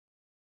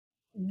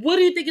 What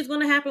do you think is going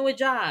to happen with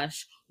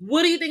Josh?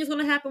 What do you think is going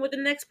to happen with the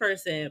next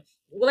person?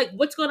 Like,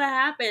 what's going to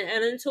happen?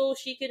 And until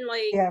she can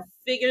like Yeah.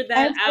 figure And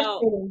that it's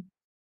out, frustrating.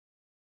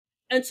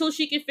 until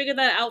she can figure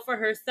that out for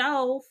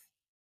herself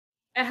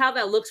and how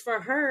that looks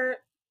for her,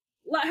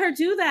 let her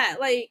do that.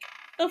 Like,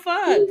 the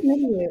fuck? She's an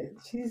idiot.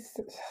 She's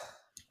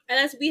And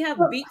as we have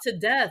beat to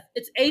death,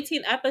 it's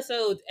 18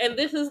 episodes, and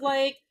this is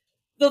like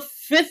the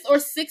fifth or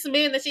sixth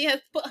man that she has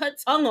put her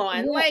tongue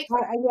on. yeah, Like,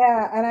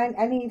 yeah, and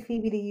I need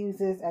Phoebe to use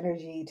this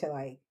energy to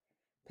like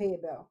pay a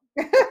bill.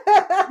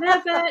 matter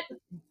of fact,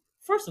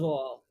 first of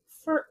all,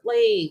 for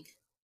like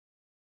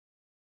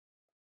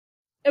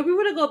if we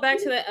were to go back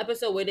to that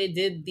episode where they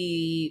did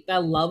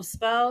that love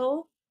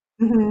spell,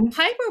 Mm-hmm.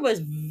 Piper was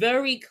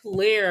very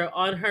clear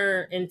on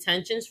her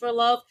intentions for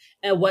love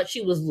and what she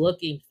was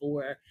looking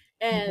for.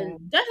 And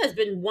Mm-hmm. that has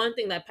been one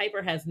thing that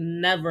Piper has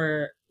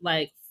never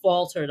like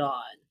faltered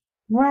on.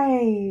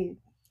 Right.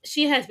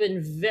 She has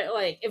been very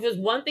like if it's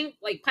one thing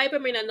like Piper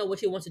may not know what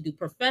she wants to do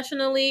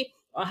professionally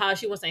or how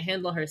she wants to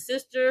handle her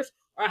sisters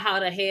or how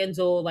to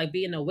handle like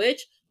being a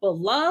witch, but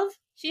love,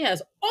 she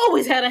has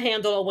always had a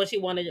handle on what she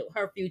wanted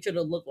her future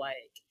to look like.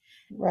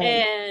 Right.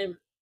 And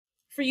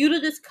for you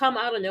to just come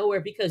out of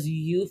nowhere because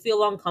you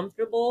feel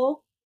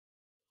uncomfortable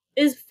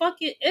is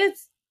fucking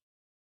it's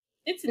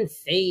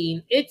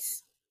insane.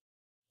 It's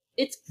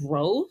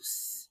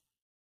gross.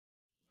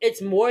 It's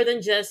more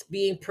than just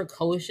being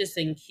precocious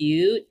and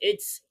cute.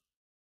 It's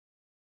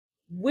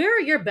where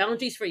are your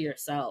boundaries for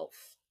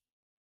yourself?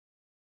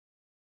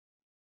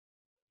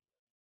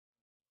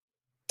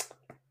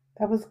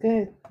 That was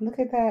good. Look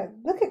at that.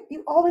 Look at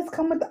you always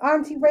come with the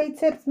Auntie Ray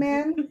tips,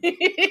 man.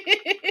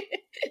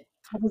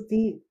 That was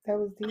deep. That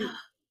was deep.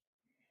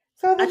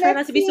 So the I try not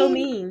next to be so scene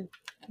mean.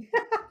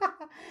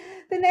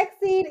 the next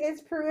scene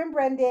is Prue and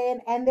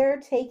Brendan, and they're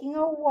taking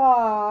a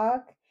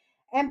walk.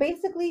 and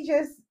basically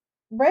just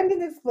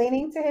Brendan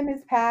explaining to him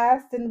his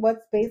past and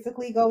what's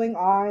basically going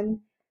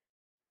on.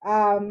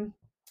 Um,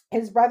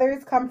 his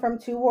brothers come from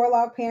two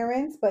warlock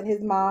parents, but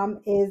his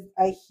mom is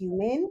a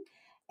human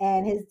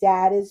and his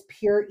dad is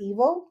pure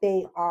evil.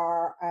 They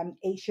are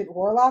ancient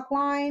warlock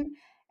line.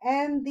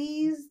 And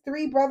these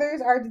three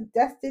brothers are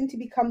destined to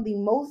become the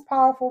most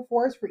powerful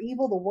force for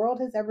evil the world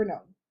has ever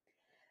known.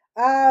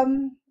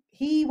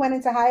 He went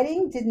into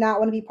hiding, did not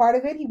want to be part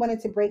of it. He wanted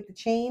to break the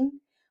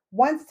chain,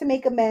 wants to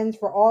make amends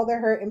for all the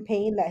hurt and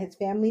pain that his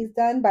family's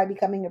done by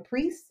becoming a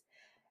priest.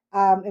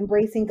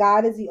 Embracing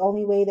God is the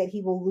only way that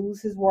he will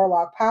lose his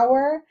warlock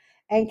power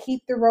and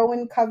keep the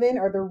Rowan Coven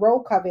or the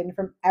Roe Coven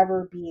from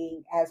ever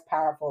being as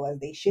powerful as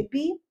they should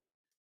be.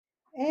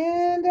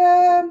 And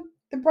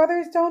the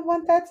brothers don't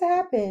want that to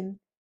happen.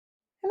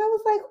 And I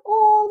was like,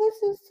 oh,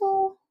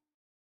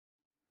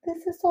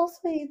 this is so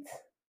sweet.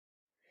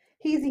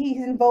 He's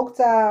invoked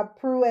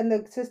Prue and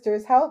the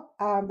sisters' help.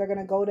 They're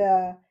gonna go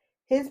to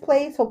his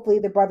place. Hopefully,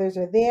 the brothers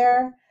are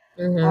there.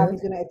 Mm-hmm.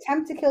 He's gonna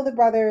attempt to kill the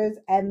brothers,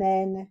 and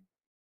then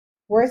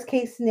worst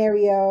case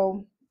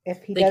scenario,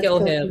 if he They does kill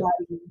kill him.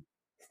 somebody,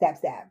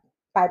 stab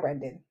by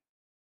Brendan.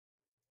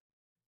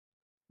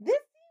 This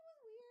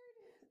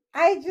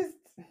I just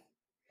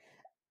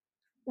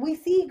we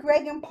see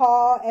Greg and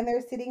Paul, and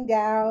they're sitting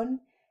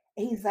down.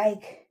 He's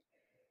like,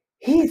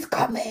 he's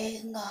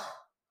coming.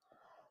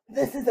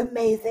 This is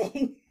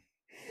amazing.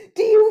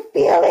 Do you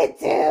feel it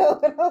too?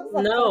 And I was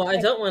like, No, I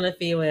okay. don't want to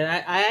feel it.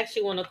 I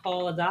actually want to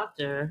call a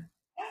doctor.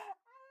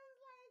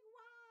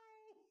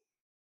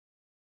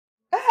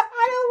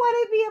 I don't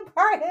want to be a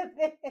part of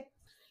it.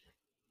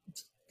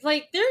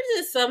 Like, there's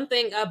just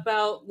something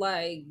about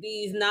like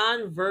these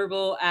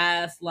non-verbal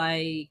ass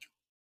like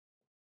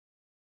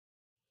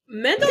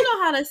men don't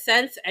know how to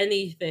sense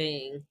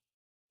anything.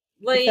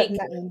 Except Like,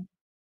 nothing.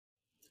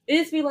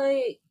 it's be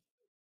like,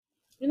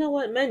 you know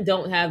what? Men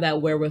don't have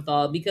that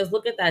wherewithal because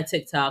look at that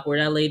TikTok where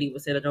that lady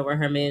was sitting over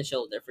her man's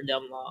shoulder for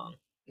dumb long.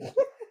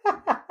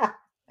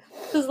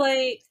 Because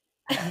like,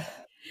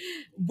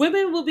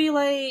 women will be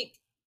like,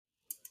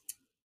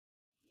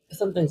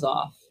 something's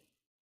off.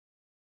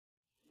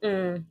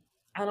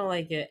 I don't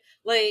like it.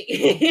 Like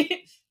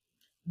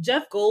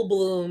Jeff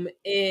Goldblum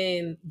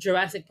in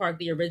Jurassic Park,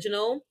 the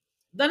original.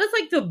 That is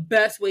like the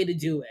best way to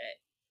do it,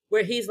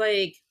 where he's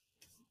like,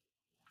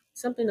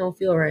 something don't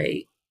feel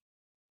right.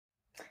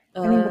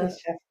 I mean, but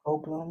it's Jeff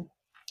Goldblum.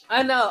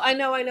 I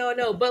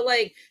know. But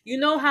like, you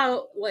know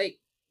how like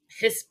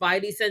his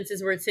spidey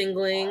senses were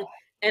tingling,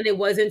 and it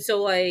wasn't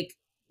so like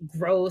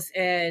gross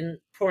and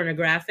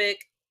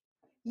pornographic.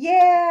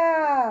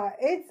 Yeah,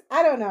 it's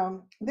I don't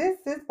know. This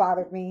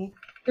bothered me.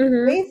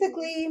 Mm-hmm.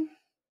 Basically,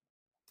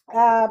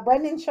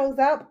 Brendan shows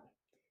up.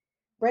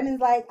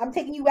 Brendan's like, I'm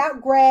taking you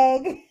out,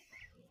 Greg.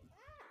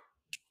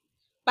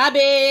 Bye,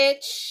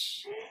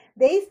 bitch.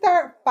 They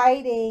start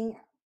fighting.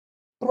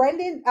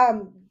 Brendan,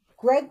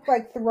 Greg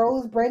like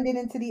throws Brendan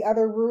into the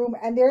other room,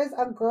 and there's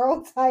a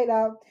girl tied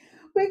up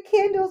with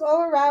candles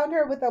all around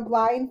her with a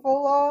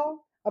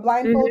blindfold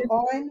Mm-hmm.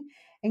 on,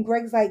 and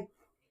Greg's like,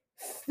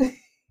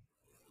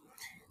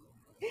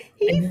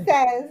 he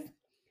says,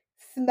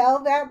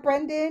 "Smell that,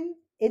 Brendan?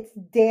 It's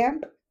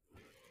damp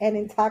and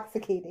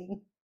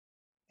intoxicating."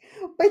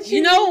 But You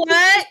you know need to.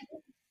 what?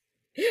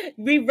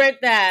 We read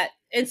that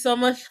in so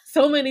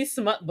many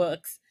smut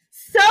books.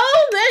 So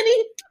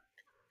many.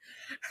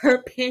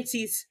 Her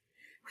panties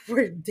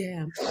were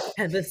damp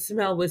and the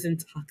smell was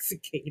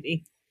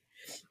intoxicating.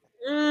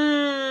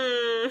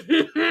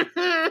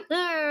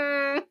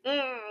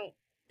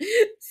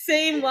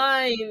 Same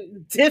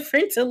line,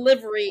 different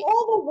delivery.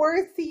 All the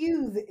words to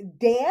use.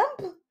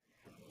 Damp?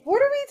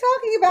 What are we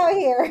talking about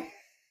here?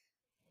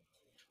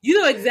 You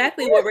know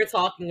exactly what we're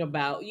talking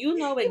about. You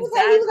know He was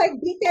exactly.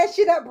 like, beat that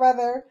shit up,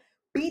 brother.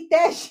 Beat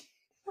that shit.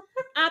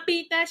 I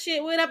beat that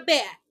shit with a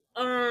bat.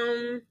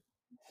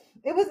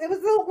 It was a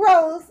little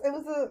gross. It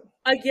was a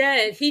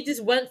Again, he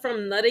just went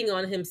from nutting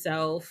on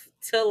himself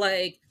to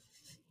like,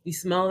 you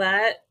smell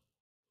that?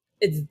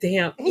 It's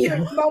damp. He's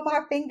like, smell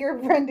my finger,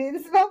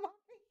 Brendan. Smell my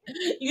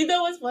You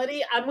know what's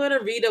funny? I'm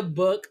gonna read a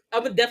book.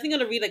 I'm definitely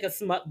gonna read like a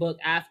smut book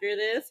after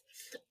this,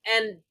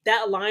 and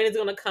that line is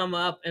gonna come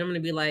up, and I'm gonna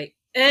be like,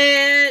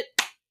 "Eh,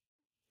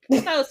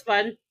 that was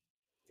fun.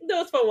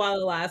 That was fun while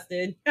it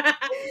lasted."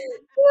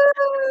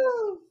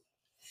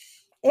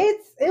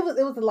 it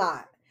was a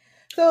lot.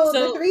 So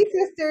the So three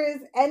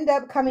sisters end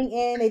up coming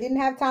in. They didn't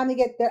have time to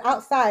get they're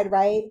outside,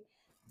 right?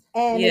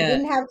 And they yeah,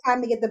 didn't have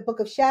time to get the Book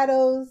of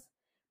Shadows.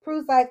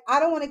 Prue's like, I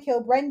don't want to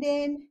kill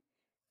Brendan.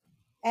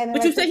 And they're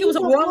but you like, but said he he's was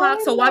a a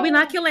warlock, so why we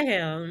not warlock. killing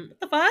him? What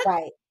the fuck?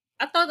 Right,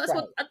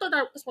 right. I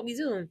thought that's what we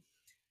doing.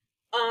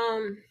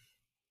 Um,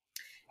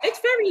 it's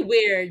very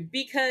weird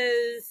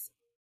because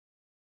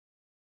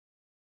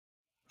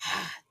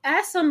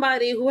as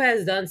somebody who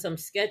has done some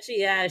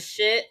sketchy ass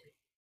shit,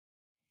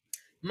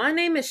 my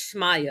name is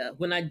Shmaya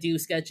when I do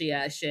sketchy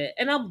ass shit,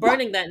 and I'm Right.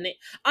 burning that name.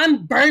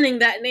 I'm burning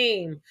that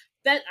name.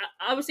 That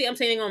obviously I'm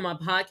saying on my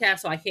podcast,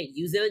 so I can't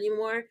use it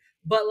anymore.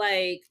 But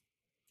like,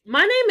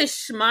 my name is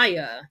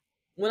Shmaya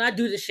when I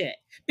do the shit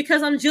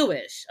because I'm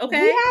Jewish.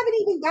 Okay, we haven't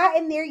even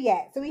gotten there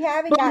yet, so we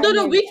haven't but gotten no,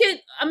 there we yet. can.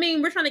 I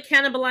mean, we're trying to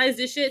cannibalize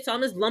this shit, so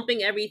I'm just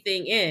lumping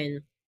everything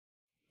in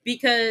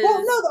because. Well,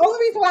 no, the only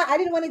reason why I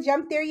didn't want to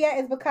jump there yet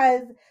is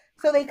because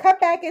so they cut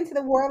back into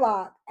the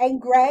warlock,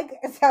 and Greg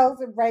tells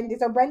Brendan.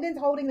 So Brendan's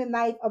holding the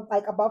knife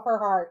like above her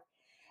heart,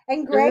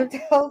 and Greg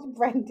tells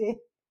Brendan,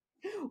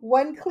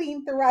 "One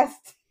clean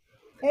thrust,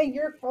 and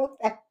you're both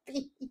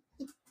happy."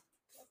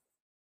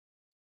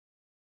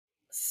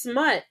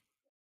 Smut.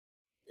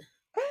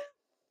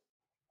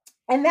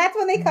 And that's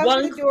when they come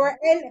to the door.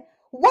 And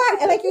why?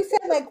 And like you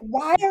said, like,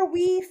 why are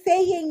we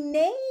saying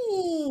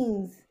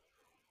names?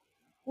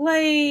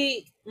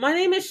 Like, my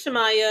name is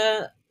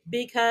Shemaya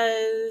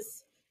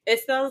because it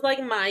sounds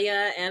like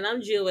Maya, and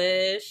I'm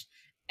Jewish,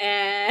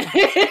 and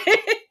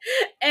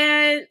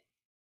and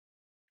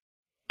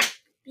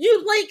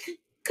you like,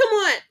 come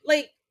on,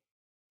 like,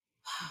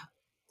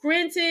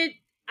 granted,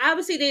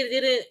 obviously they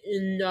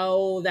didn't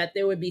know that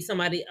there would be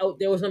somebody out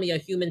there was gonna be a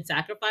human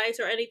sacrifice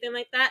or anything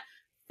like that.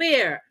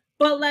 Fair,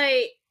 but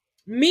like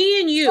me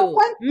and you, Saw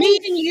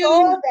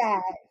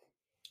that.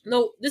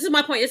 No, this is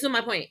my point. This is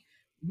my point.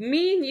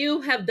 Me and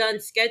you have done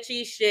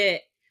sketchy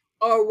shit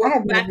or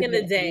work back in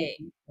the day.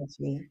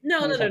 No.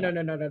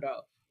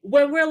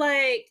 When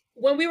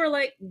we were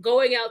like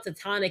going out to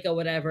Tonic or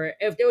whatever,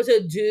 if there was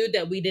a dude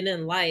that we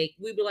didn't like,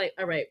 we'd be like,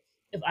 all right,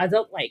 if I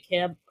don't like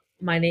him,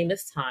 my name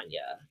is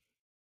Tanya.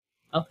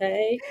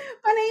 Okay?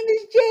 My name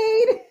is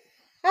Jade.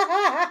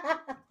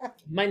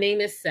 My name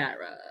is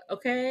Sarah.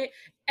 Okay?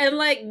 And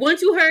like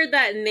once you heard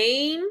that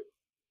name,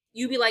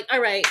 you'd be like,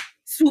 all right,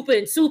 swoop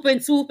in.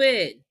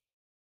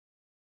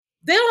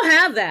 They don't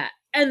have that.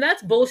 And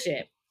that's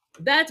bullshit.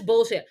 That's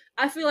bullshit.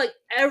 I feel like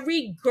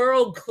every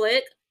girl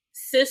clique,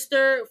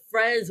 sister,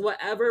 friends,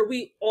 whatever,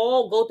 we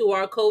all go through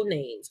our code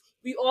names.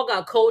 We all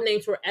got code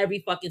names for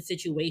every fucking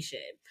situation.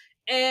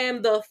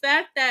 And the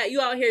fact that you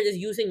out here just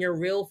using your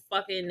real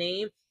fucking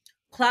name,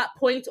 plot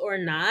points or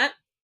not,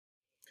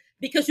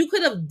 because you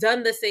could have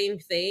done the same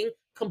thing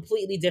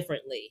completely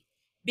differently.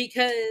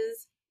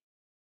 Because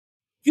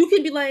you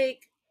could be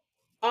like,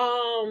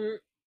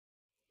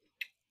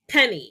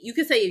 Penny. You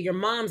could say your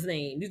mom's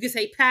name. You could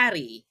say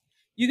Patty.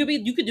 You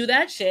could do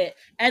that shit.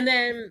 And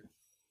then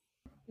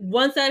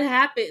once that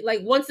happens, like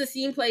once the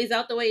scene plays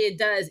out the way it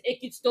does,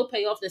 it could still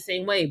pay off the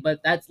same way.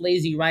 But that's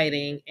lazy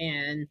writing,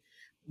 and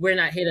we're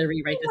not here to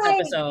rewrite this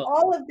episode.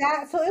 All of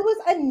that. So it was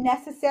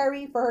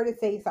unnecessary for her to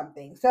say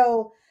something.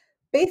 So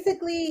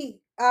basically,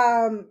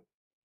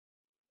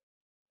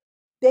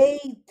 they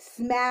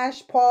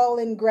smash Paul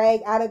and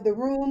Greg out of the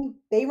room.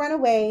 They run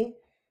away.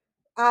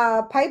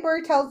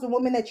 Piper tells the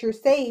woman that you're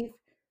safe,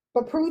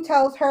 but Prue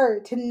tells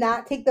her to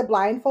not take the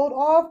blindfold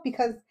off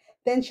because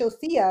then she'll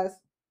see us.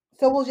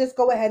 So we'll just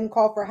go ahead and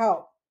call for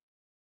help.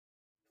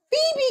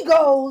 Phoebe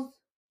goes,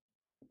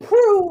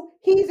 Prue,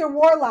 he's a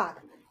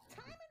warlock.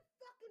 Time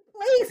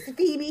and fucking place,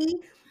 Phoebe.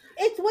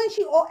 It's when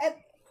she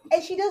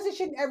and she does this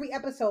shit in every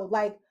episode.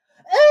 Like,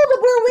 oh, the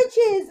Blue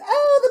Witches,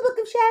 oh, the Book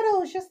of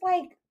Shadows, just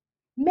like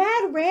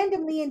mad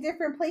randomly in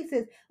different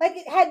places. Like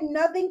it had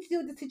nothing to do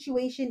with the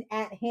situation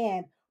at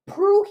hand.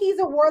 Prue, he's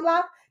a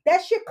warlock.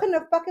 That shit couldn't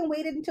have fucking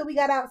waited until we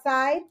got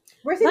outside.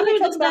 We're sitting here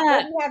talking about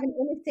when we have an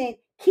innocent,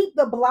 keep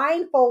the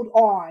blindfold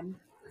on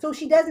so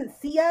she doesn't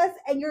see us,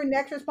 and your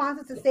next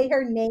response is to say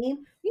her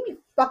name. You need to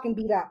be fucking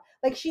beat up.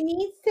 Like she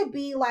needs to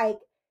be like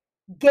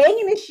gang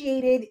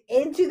initiated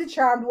into the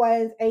Charmed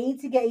Ones and need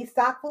to get a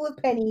sock full of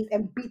pennies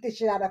and beat the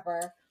shit out of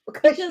her.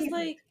 Because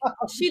like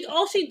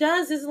all she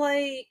does is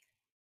like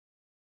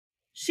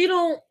she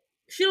don't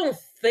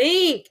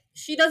think.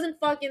 She doesn't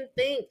fucking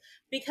think.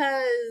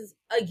 Because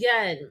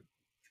again,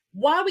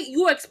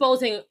 you are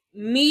exposing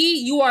me,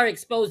 you are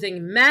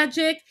exposing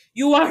magic,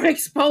 you are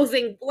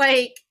exposing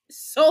like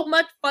so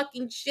much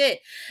fucking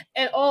shit.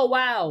 And oh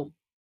wow.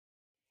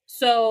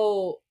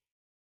 So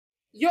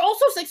you're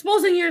also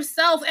exposing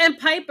yourself and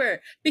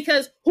Piper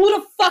because who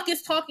the fuck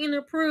is talking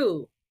to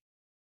Prue?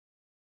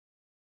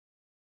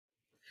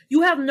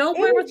 You have no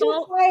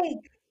wherewithal.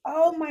 Like,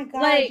 oh my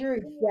god, like, you're a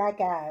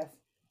jackass.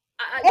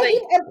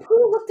 And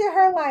Prue looked at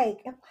her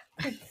like, if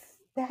I could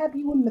stab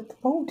you in the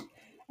throat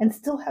and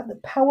still have the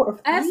power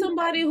of as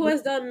somebody who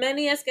has done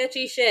many a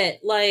sketchy shit,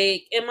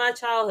 like in my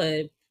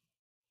childhood,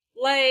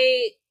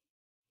 like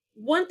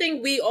one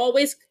thing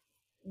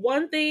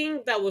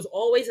that was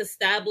always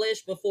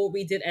established before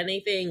we did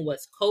anything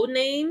was code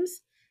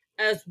names,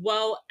 as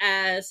well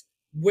as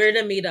where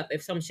to meet up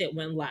if some shit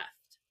went left.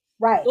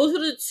 Right. Those are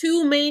the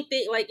two main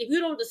things. Like, if you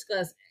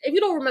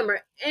don't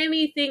remember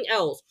anything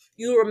else,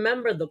 you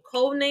remember the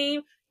code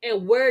name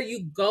and where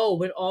you go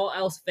when all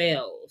else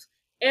fails.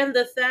 And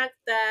the fact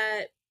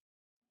that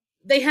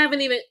they haven't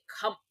even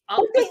come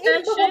up with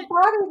that shit. What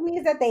bothers me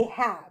is that they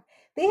have.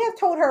 They have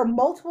told her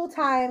multiple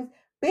times,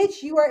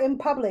 bitch, you are in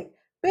public.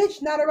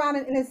 Bitch, not around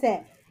an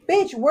innocent.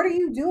 Bitch, what are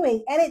you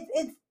doing? And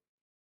it's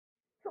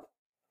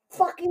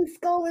fucking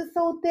skull is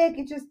so thick.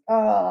 It just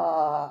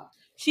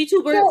she's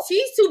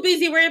too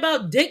busy worried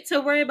about dick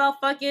to worry about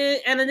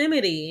fucking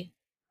anonymity.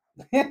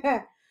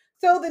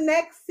 So the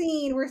next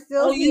scene, we're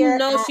still Oh, you here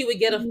know at she would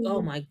get a.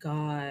 Oh the my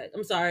god!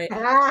 I'm sorry.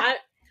 ah, I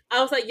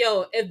I was like,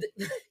 yo, if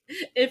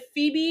if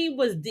Phoebe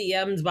was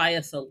DM'd by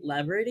a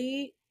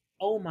celebrity,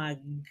 oh my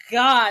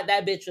god,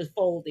 that bitch would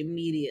fold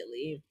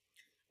immediately.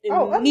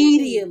 oh,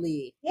 immediately.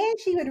 Immediately. And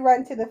she would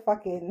run to the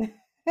fucking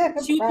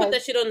She would put press.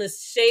 that shit on the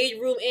Shade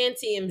Room and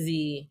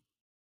TMZ.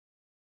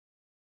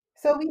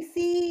 So we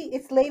see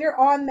it's later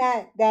on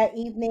that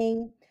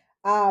evening.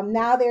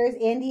 Now there's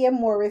Andy and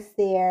Morris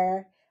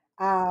there.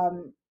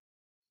 Um,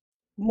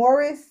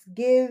 Morris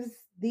gives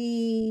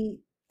the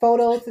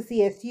photos to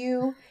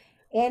CSU,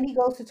 and he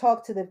goes to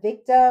talk to the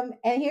victim.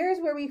 And here's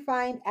where we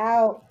find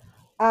out,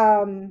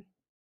 um,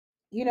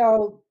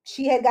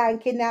 she had gotten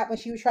kidnapped when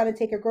she was trying to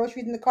take her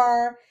groceries in the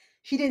car.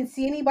 She didn't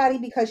see anybody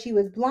because she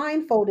was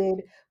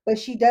blindfolded, but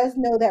she does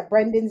know that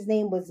Brendan's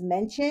name was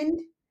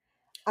mentioned.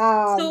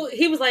 So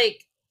he was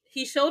like,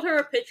 he showed her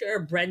a picture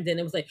of Brendan.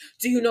 It was like,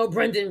 do you know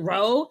Brendan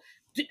Rowe?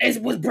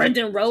 Was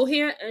Brendan Rowe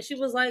here? And she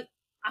was like,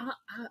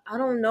 I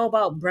don't know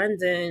about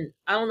Brendan.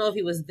 I don't know if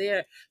he was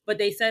there, but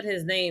they said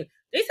his name.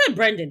 They said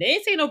Brendan. They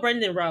didn't say no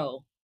Brendan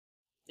Rowe.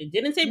 They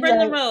didn't say You're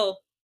Brendan right. Rowe.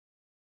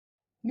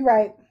 You're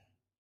right.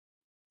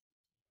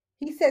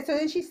 He said, so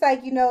then she's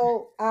like,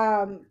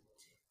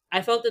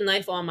 I felt the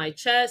knife on my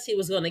chest. He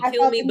was going to I kill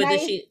felt me, the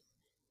knife.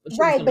 but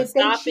she was Right, going to but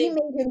then stop she it.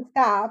 made him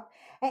stop.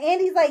 And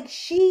Andy's like,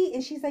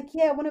 and she's like,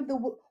 yeah, one of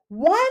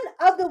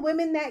the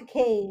women that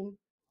came.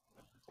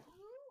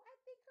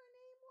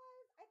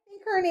 I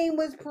think her name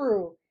was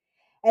Prue.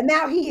 And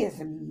now he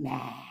is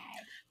mad.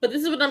 But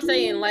this is what I'm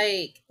saying. He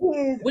Like,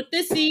 is with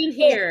this scene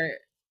pissed. here,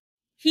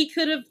 he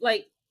could have,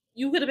 like,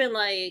 you could have been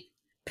like,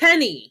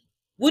 Penny,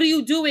 what are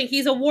you doing?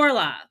 He's a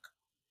warlock.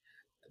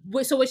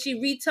 So when she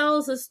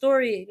retells the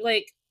story,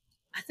 like,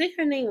 I think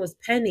her name was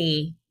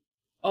Penny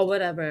or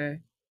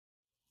whatever,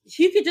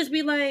 you could just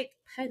be like,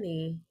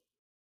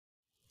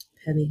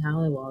 Penny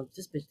Halliwell,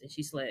 this bitch thinks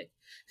she's slick.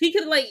 He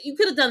could, like, you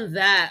could have done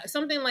that.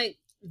 Something like,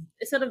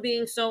 instead of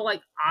being so,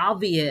 like,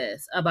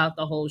 obvious about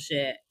the whole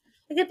shit.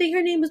 Like, I think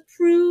her name was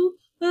Prue.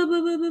 Blah,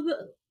 blah, blah, blah,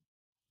 blah.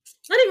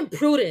 Not even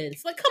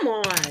Prudence. Like, come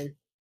on.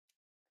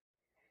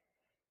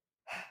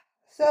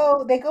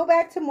 So they go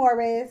back to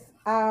Morris.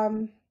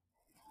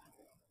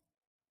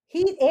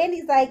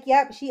 Andy's like,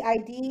 yep, she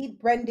ID'd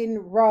Brendan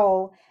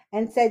Rowe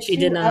and said She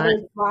did two not.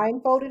 others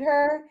blindfolded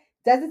her.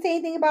 Doesn't say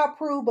anything about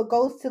Prue, but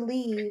goes to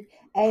leave,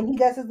 and he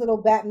does his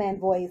little Batman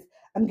voice.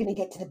 I'm gonna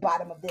get to the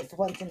bottom of this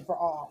once and for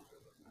all.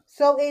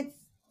 So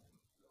it's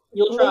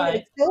You'll later. try.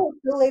 It's still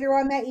later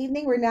on that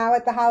evening. We're now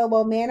at the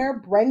Hollowell Manor.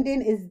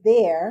 Brendan is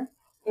there.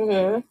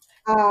 Mm-hmm.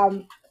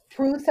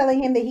 Prue's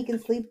telling him that he can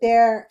sleep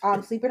there,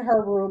 sleep in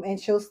her room, and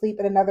she'll sleep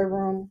in another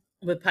room.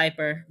 With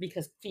Piper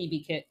because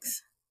Phoebe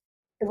kicks.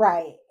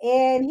 Right.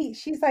 And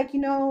she's like,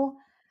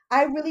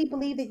 I really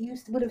believe that you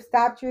would have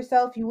stopped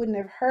yourself. You wouldn't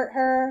have hurt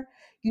her.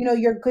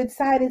 Your good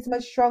side is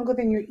much stronger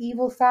than your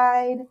evil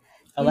side.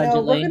 We're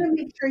going Allegedly. to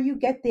make sure you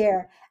get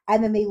there.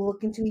 And then they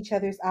look into each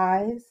other's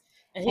eyes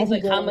And and he's he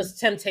like, how goes, much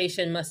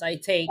temptation must I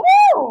take?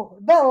 "Woo!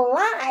 The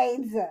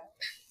lines."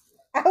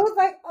 I was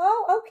like,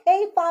 "Oh,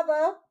 okay,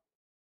 father."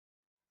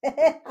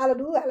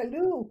 Hallelujah,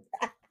 hallelujah.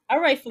 All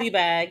right,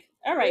 Fleabag.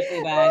 All right,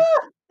 Fleabag.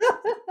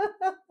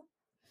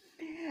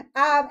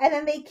 And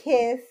then they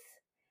kiss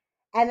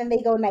and then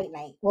they go night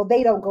night. Well,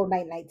 they don't go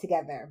night night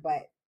together,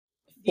 but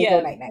they go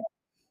Yeah. night night.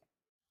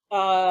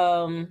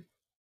 Um,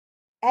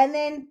 And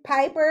then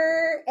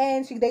Piper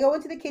and they go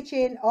into the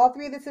kitchen. All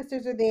three of the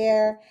sisters are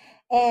there,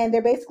 and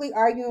they're basically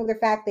arguing over the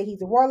fact that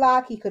he's a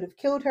warlock. He could have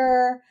killed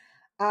her,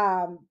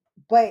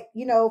 but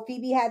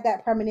Phoebe had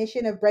that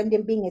premonition of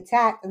Brendan being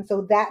attacked, and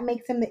so that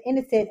makes him the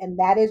innocent, and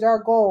that is our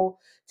goal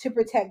to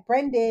protect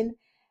Brendan.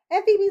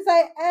 And Phoebe's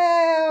like,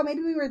 "Oh,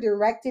 maybe we were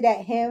directed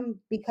at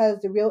him because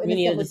the real we innocent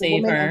needed to was the save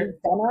woman, and her.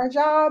 we've done our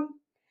job."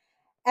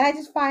 And I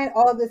just find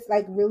all of this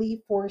like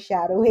really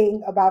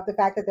foreshadowing about the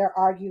fact that they're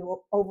arguing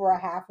over a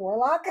half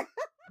warlock.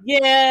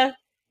 Yeah.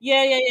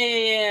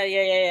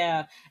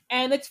 Yeah.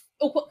 And it's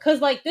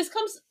because like this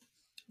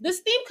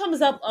theme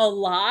comes up a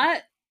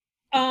lot.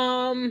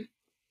 Um,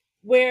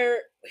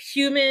 where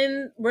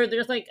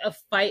there's like a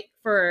fight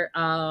for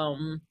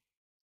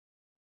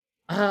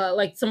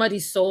like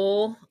somebody's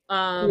soul.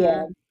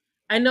 Yeah,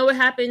 I know it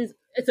happens.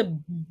 It's a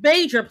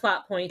major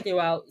plot point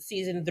throughout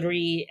season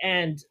 3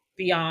 and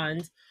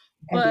beyond,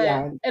 and but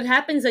beyond. it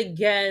happens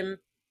again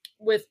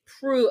with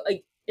Prue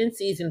in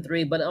season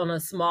 3, but on a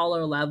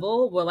smaller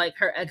level, where like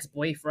her ex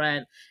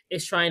boyfriend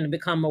is trying to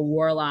become a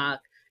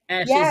warlock,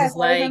 and she's Yes, just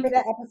I remember like,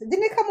 that episode.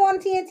 Didn't it come on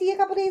TNT a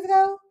couple days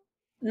ago?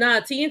 nah.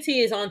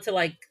 TNT is on to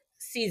like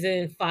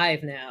season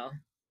 5 now.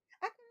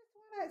 I could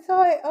have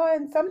sworn I saw it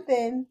on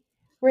something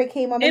where it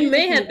came on. It Maybe it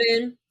may was have me.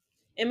 been.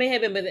 It may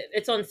have been, but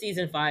it's on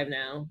season 5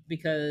 now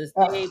because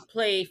they Ugh,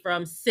 play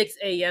from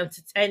 6 a.m.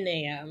 to 10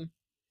 a.m.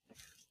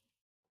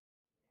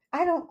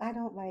 I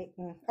don't like.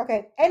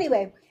 Okay.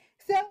 Anyway,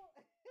 so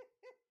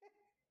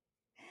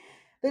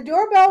the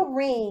doorbell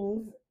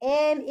rings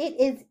and it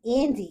is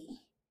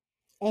Andy,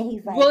 and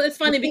he's Well, like, it's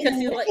 "You funny because came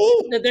he's to like,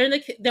 see?" they're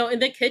in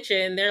the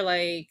kitchen. They're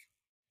like,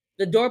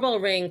 the doorbell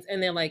rings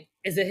and they're like,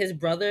 is it his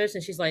brothers?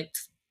 And she's like,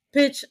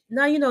 bitch,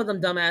 now you know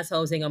them dumb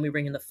assholes ain't gonna be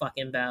ringing the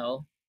fucking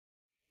bell.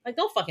 Like,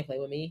 don't fucking play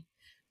with me.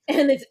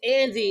 And it's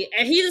Andy,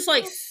 and he just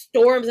like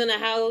storms in the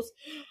house.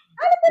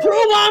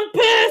 Prove I'm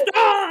pissed.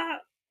 Ah!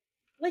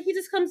 Like he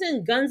just comes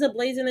in guns a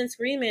blazing and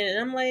screaming, and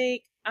I'm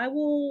like, I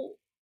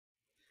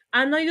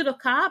know you're the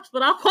cops,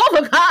 but I'll call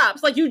the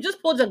cops. Like you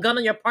just pulled a gun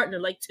on your partner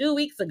like 2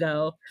 weeks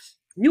ago.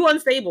 You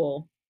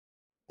unstable.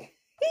 He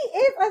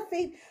is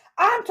unstable.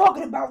 I'm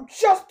talking about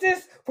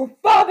justice for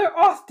Father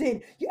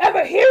Austin. You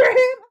ever hear him?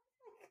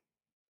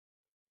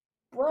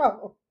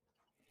 Bro,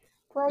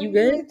 You you're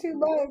good? doing too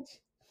much.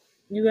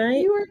 You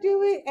right? You were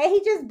doing, and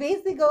he just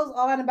basically goes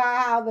on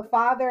about how the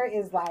father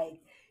is like,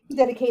 he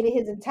dedicated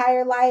his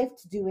entire life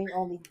to doing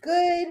only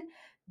good.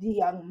 The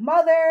young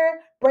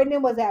mother,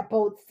 Brendan was at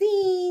both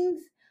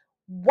scenes.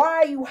 Why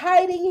are you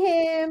hiding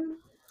him?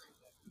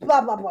 Blah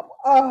blah blah. Blah.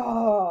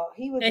 Oh,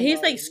 he was. And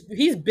he's like,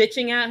 he's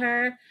bitching at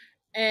her,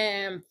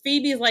 and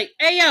Phoebe's like,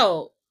 "Hey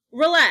yo,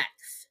 relax."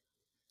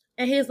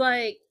 And he's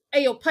like,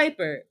 "Hey yo,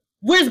 Piper,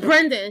 where's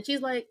Brendan?" And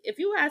she's like, "If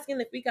you asking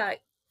if we got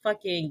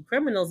fucking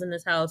criminals in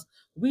this house,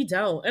 we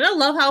don't." And I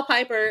love how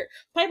Piper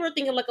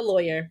thinking like a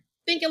lawyer,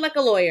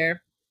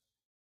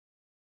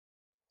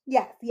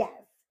 Yes, yes.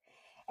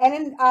 And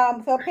then,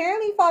 so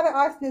apparently Father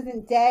Austin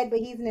isn't dead, but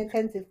he's in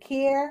intensive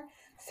care.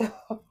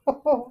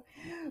 So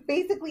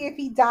basically, if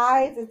he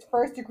dies, it's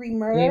first degree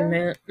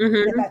murder.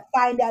 Mm-hmm. If I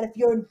find out if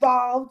you're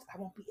involved, I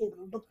won't be able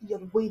to look the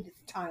other way this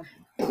time.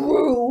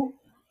 Prue.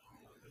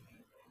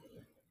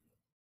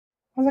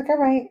 I was like, all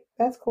right,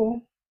 that's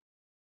cool.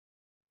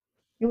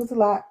 It was a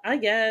lot. I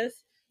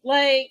guess.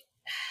 Like,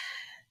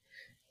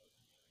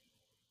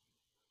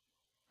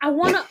 I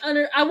want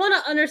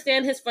to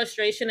understand his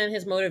frustration and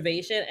his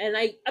motivation, and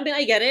I mean,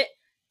 I get it.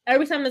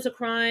 Every time there's a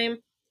crime,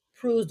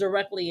 Prue's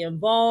directly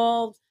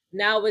involved.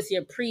 Now it's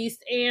your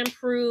priest and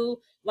Prue.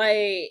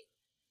 Like,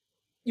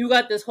 you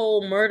got this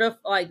whole murder,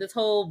 like this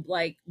whole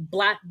like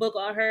black book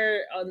on her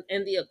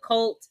in the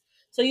occult.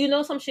 So you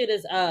know some shit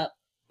is up,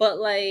 but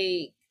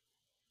like,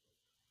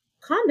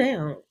 calm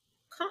down.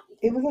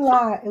 It was a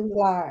lot. It was a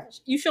lot.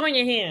 You showing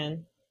your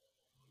hand.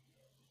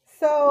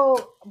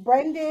 So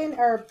Brendan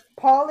or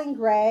Paul and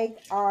Greg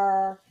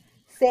are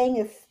saying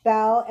a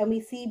spell, and we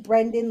see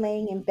Brendan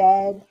laying in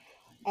bed,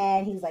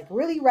 and he's like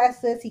really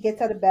restless. He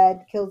gets out of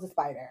bed, kills the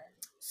spider.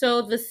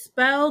 So the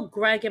spell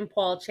Greg and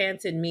Paul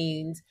chanted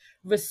means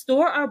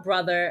restore our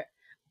brother,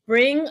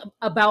 bring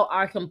about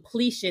our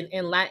completion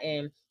in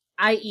Latin,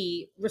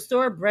 i.e.,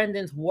 restore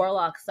Brendan's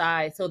warlock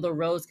side so the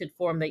rose could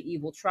form the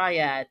evil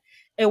triad.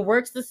 It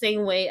works the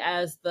same way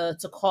as the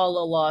To Call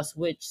a Lost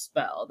Witch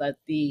spell that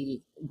the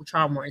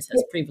Charmwords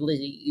has previously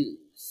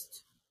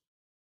used.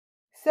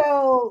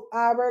 So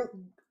we're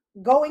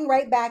going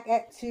right back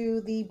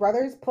to the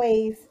brothers'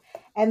 place,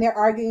 and they're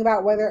arguing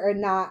about whether or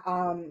not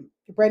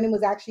Brendan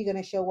was actually going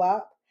to show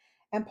up.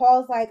 And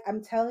Paul's like,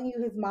 I'm telling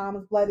you, his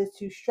mom's blood is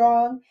too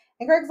strong.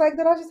 And Greg's like,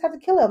 then I'll just have to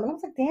kill him. And I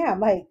was like, damn,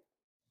 like,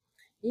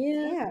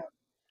 yeah. Damn.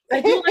 I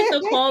do like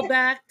the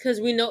callback because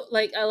we know,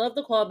 like, I love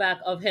the callback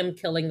of him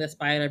killing the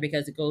spider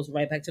because it goes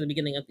right back to the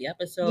beginning of the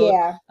episode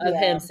of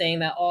him saying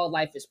that all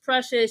life is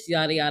precious,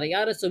 yada yada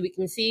yada. So we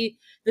can see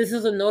this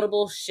is a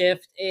notable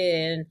shift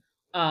in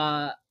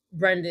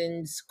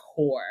Brendan's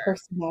core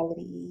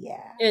personality.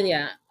 Yeah, and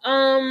yeah.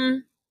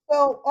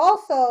 So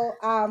also,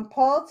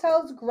 Paul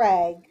tells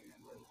Greg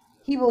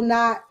he will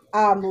not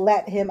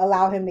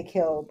allow him to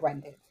kill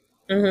Brendan.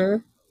 Mm-hmm.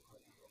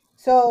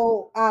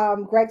 So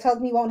Greg tells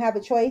me he won't have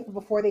a choice, but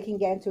before they can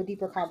get into a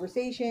deeper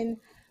conversation,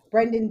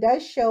 Brendan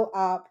does show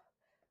up.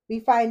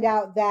 We find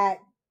out that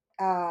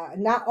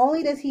not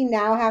only does he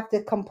now have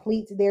to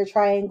complete their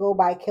triangle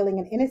by killing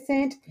an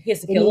innocent, he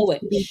has to kill a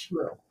witch.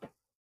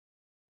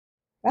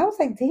 I was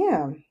like,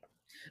 damn.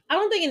 I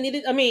don't think it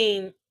needed. I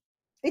mean,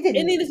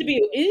 it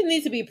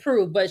needs to be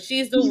proved, but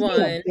she's the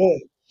one.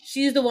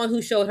 She's the one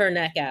who showed her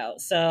neck out.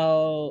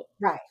 So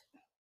right.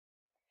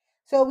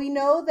 So we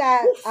know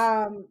that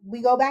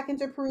we go back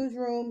into Prue's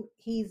room.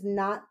 He's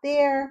not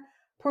there.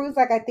 Prue's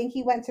like, I think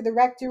he went to the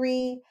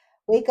rectory.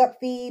 Wake up,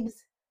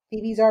 Phoebes.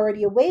 Phoebe's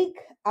already awake.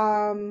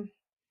 And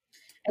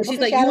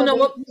she's like, you know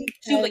what?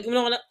 She was like, you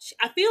know what?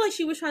 I feel like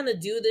she was trying to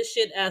do this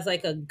shit as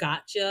like a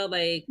gotcha,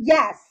 like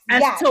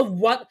as to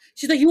what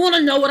she's like. You want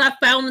to know what I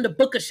found in the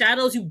Book of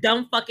Shadows? You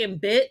dumb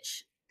fucking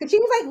bitch. Because she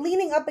was like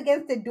leaning up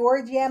against the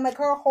door jam, like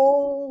her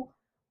whole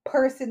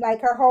person, like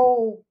her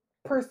whole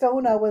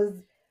persona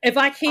was. If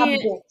I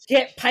can't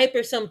get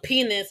Piper some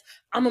penis,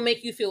 I'm gonna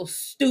make you feel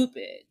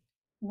stupid.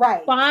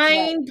 Right.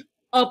 Find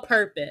a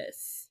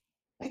purpose.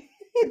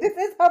 This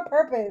is her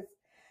purpose.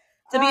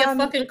 To be a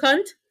fucking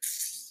cunt.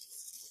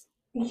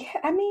 Yeah,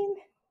 I mean,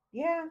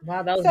 yeah.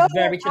 Wow, that was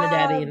very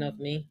Trinidadian of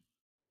me.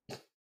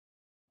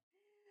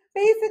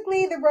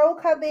 Basically, the Roe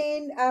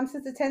Coven,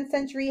 since the 10th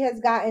century, has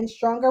gotten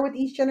stronger with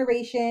each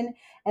generation,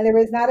 and there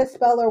is not a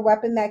spell or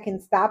weapon that can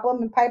stop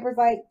them. And Piper's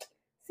like,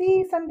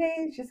 see, some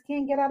days just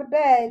can't get out of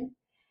bed.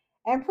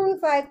 And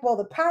Prue's like, well,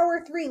 the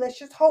Power 3, let's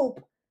just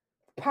hope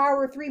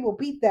Power 3 will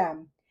beat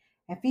them.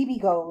 And Phoebe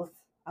goes,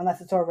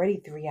 unless it's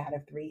already 3 out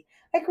of 3.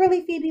 Like,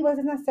 really, Phoebe, was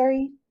it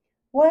necessary?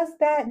 Was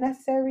that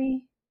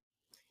necessary?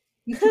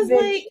 You Because,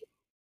 stupid bitch. like,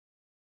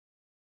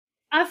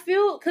 I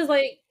feel, because,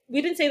 like,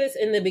 we didn't say this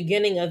in the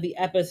beginning of the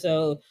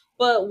episode,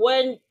 but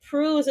when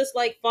Prue was just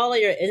like, follow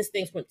your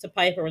instincts went to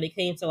Piper when it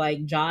came to,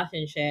 like, Josh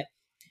and shit,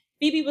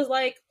 Phoebe was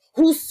like,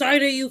 whose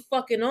side are you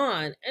fucking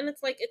on? And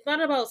it's like, it's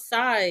not about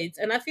sides.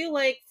 And I feel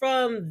like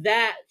from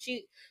that,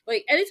 she,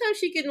 like, anytime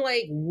she can,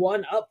 like,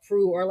 one up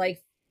Prue or,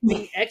 like,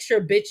 be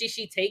extra bitchy,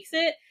 she takes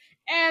it.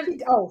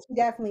 And she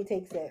definitely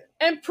takes it.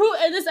 And Prue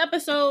in this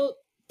episode,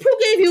 Prue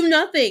gave you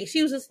nothing.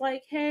 She was just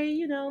like,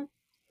 hey,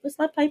 let's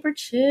let Piper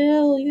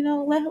chill,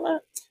 let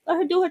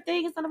her do her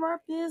thing. It's none of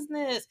our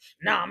business.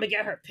 Nah, I'm gonna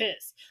get her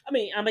pissed. I'm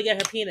gonna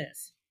get her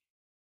penis.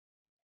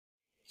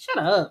 Shut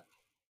up.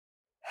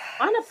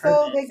 Find a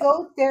So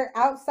purpose. they're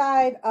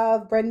outside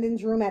of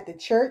Brendan's room at the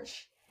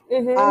church.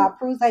 Mm-hmm.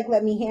 Prue's like,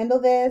 let me handle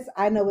this.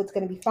 I know it's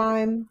going to be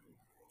fine.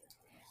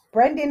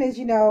 Brendan is,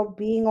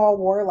 being all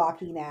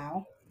warlocky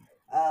now.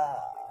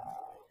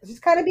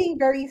 Just kind of being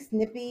very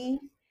snippy.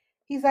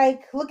 He's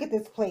like, look at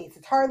this place.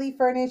 It's hardly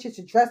furnished. It's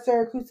a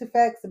dresser, a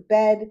crucifix, a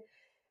bed.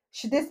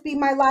 Should this be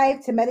my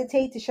life to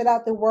meditate, to shut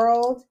out the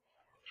world?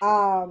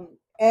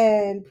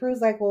 And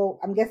Prue's like, well,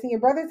 I'm guessing your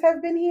brothers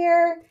have been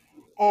here.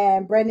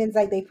 And Brendan's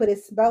like, they put a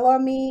spell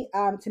on me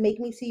to make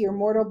me see your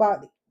mortal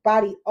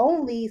body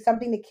only,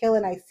 something to kill,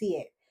 and I see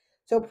it.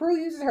 So Prue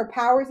uses her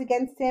powers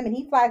against him, and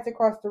he flies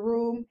across the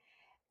room.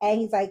 And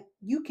he's like,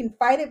 you can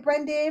fight it,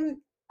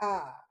 Brendan.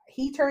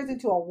 He turns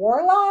into a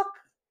warlock.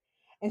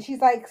 And she's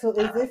like, so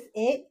is this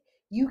it?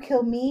 You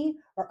kill me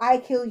or I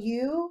kill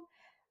you?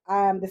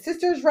 The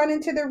sisters run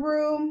into the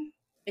room.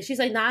 And she's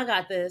like, nah, I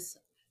got this.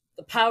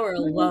 The power of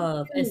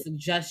love and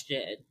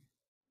suggestion.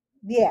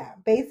 Yeah,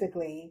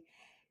 basically.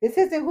 This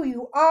isn't who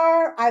you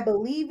are. I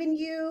believe in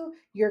you.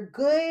 You're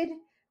good.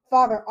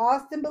 Father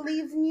Austin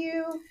believes in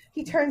you.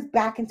 He turns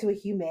back into a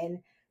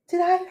human.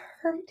 Did I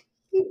hurt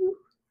you?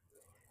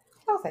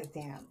 I was like,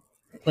 damn.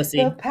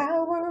 Pussy. The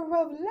power of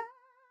love.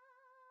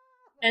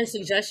 And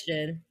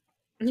suggestion.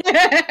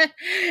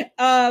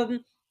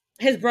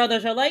 His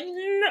brothers are like,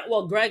 no.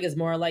 Well, Greg is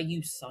more like,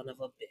 you son of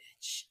a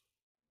bitch.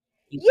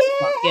 You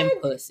fucking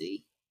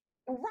pussy.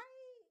 Right?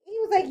 He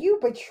was like, you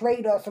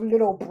betrayed us,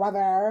 little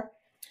brother.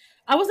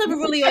 I was never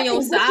really on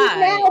your side.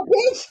 Now,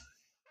 bitch.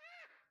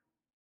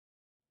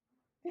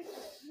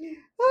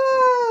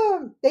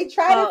 They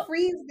try to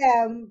freeze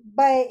them,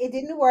 but it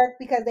didn't work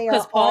because they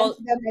are on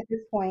to them at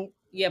this point.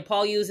 Yeah,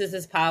 Paul uses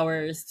his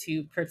powers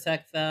to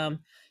protect them.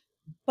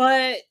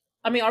 But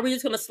I mean, are we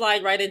just gonna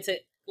slide right into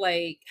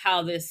like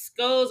how this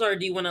goes, or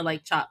do you want to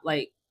like chop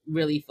like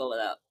really fill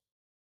it up?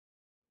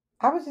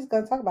 I was just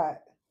gonna talk about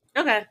it.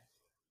 Okay.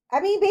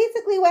 I mean,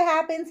 basically, what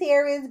happens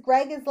here is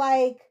Greg is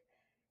like,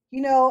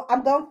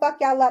 I'm gonna fuck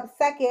y'all up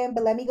second,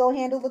 but let me go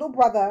handle little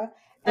brother.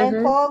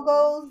 And Paul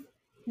goes,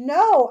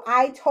 no,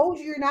 I told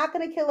you you're not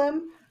gonna kill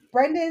him.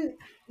 Brendan,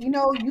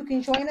 you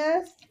can join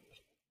us.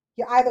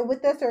 You're either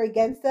with us or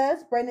against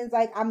us. Brendan's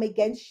like, I'm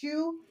against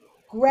you.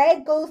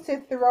 Greg goes to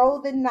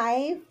throw the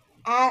knife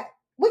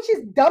which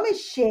is dumb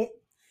as shit.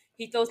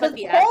 He throws like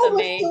the Paul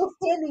was still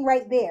standing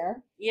right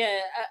there.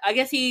 Yeah, I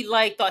guess he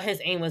like thought his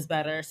aim was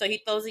better, so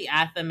he throws the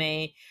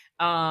athame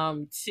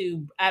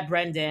at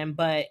Brendan,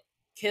 but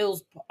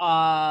kills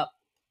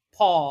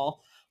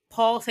Paul.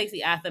 Paul takes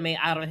the athame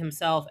out of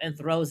himself and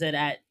throws it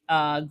at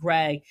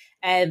Greg,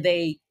 and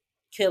they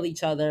kill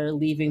each other,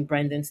 leaving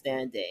Brendan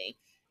standing.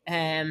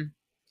 And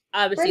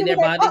obviously their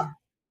body. Like,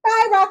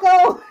 bye,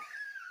 Rocco.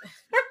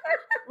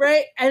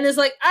 Right, and it's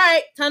like, all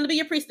right, time to be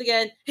your priest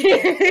again. Yeah,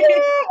 it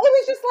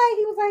was just like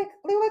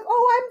they were like,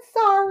 oh, I'm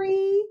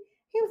sorry.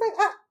 He was like,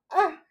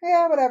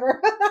 yeah,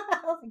 whatever. I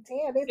was like,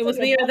 damn, it was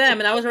me or them,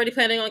 and I was already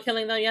planning on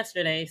killing them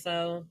yesterday.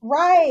 So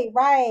right.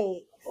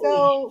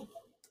 So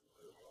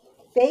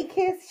they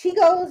kiss. She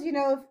goes,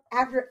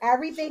 after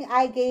everything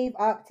I gave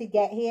up to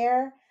get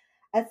here,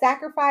 a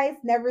sacrifice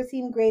never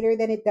seemed greater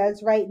than it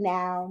does right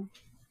now.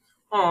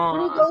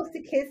 Prue goes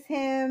to kiss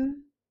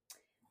him.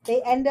 They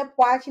end up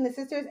watching. The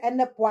sisters end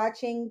up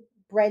watching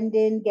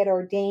Brendan get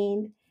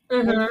ordained.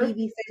 And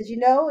Phoebe says,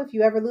 if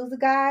you ever lose a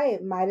guy,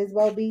 it might as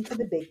well be to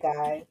the big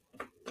guy.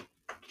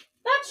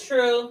 That's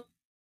true.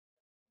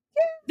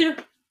 Yeah.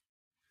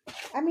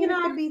 I mean,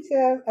 it could be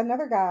to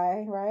another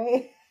guy,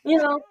 right?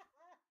 It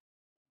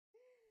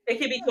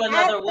could be to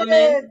another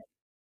woman.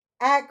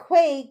 At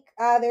Quake,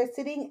 they're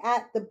sitting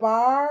at the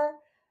bar.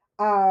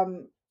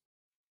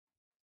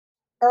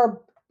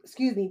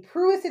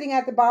 Prue is sitting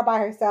at the bar by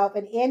herself,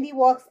 and Andy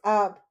walks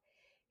up.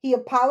 He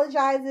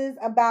apologizes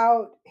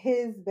about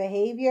his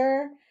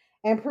behavior,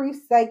 and Prue's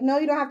like, no,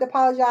 you don't have to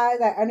apologize.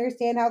 I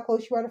understand how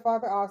close you are to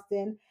Father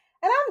Austin.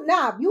 And I'm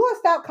not. You will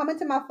stop coming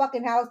to my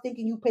fucking house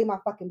thinking you pay my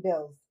fucking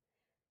bills.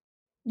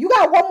 You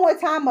got one more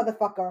time,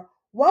 motherfucker.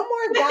 One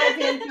more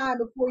goddamn time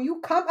before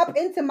you come up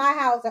into my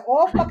house at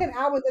all fucking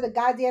hours of the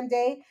goddamn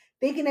day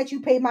thinking that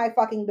you pay my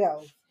fucking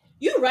bills.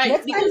 You're right.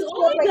 Next time you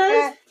talk like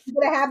that, you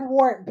better have a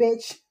warrant,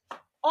 bitch.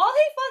 All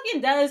he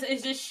fucking does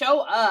is just show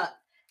up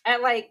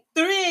at like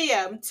 3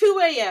 a.m., 2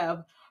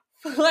 a.m.,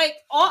 like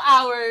all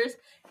hours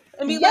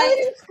and be yelling like,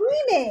 and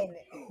screaming.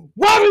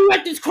 "Why were you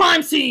at this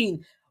crime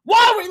scene?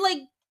 Why were like?"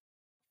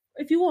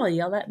 If you want to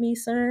yell at me,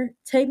 sir,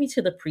 take me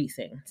to the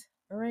precinct.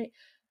 All right.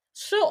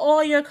 Show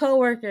all your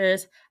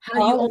coworkers how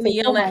Oh, I you was only gonna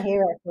say pull yell my at.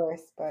 hair at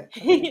first, but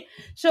okay.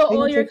 Show Take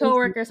all me to your the precinct.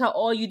 coworkers how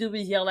all you do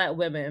is yell at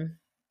women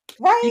because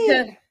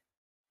Right.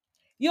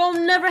 you'll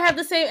never have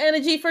the same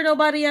energy for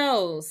nobody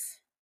else.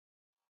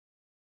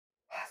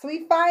 So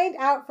we find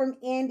out from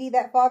Andy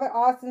that Father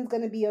Austin's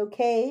gonna be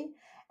okay,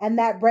 and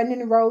that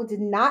Brendan Rowe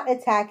did not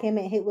attack him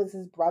and it was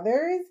his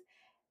brothers.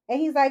 And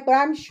he's like, but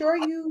I'm sure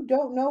you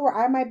don't know where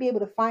I might be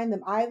able to find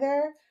them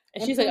either.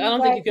 And And she's like, I Prue's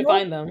don't think you like, can nope,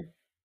 find them.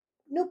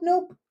 nope,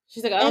 nope.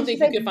 She's like, I don't And she's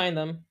think you like, can find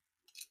them.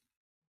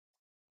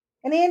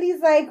 and Andy's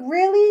like,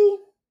 really?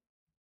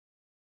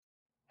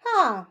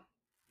 Huh.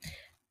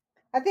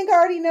 I think I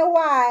already know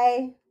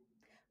why.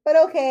 But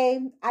okay,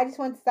 I just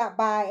want to stop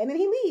by. And then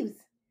he leaves.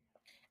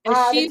 And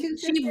The two she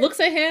sisters. looks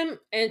at him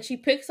and she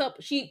picks up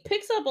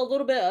a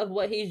little bit of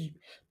what he's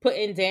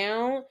putting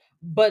down,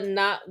 but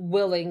not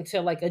willing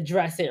to like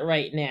address it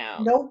right now.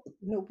 Nope,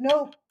 nope,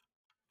 nope.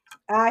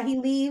 He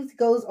leaves,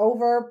 goes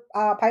over.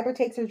 Piper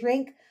takes her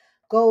drink,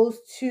 goes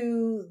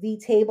to the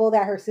table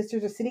that her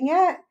sisters are sitting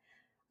at.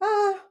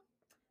 Uh,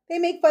 they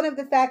make fun of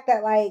the fact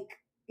that, like,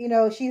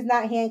 she's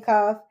not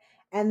handcuffed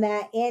and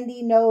that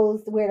Andy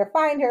knows where to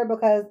find her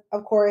because,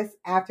 of course,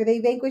 after they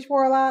vanquish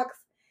warlocks,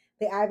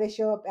 they either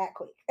show up at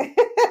Quake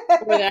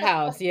For the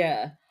house,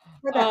 yeah.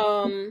 for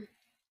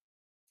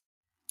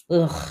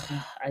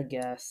that. I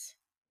guess.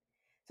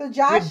 So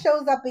Josh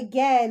shows up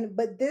again,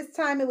 but this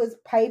time it was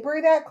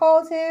Piper that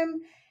called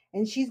him,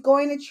 and she's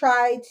going to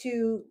try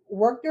to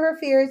work through her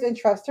fears and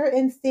trust her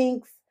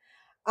instincts.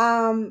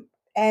 And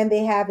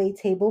they have a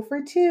table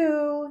for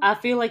two. I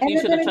feel like And you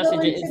they're should have gonna go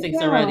trusted your and sit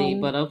instincts already,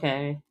 down. but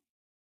okay.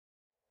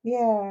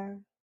 Yeah.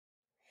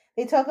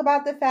 They talk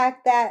about the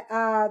fact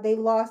that they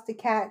lost to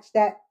catch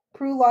that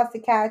Prue lost to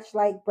catch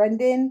like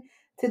Brendan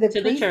to the To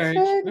the church.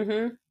 priesthood,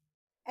 Mm-hmm.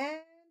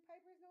 and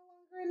Piper's no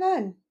longer a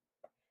nun,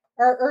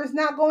 or is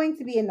not going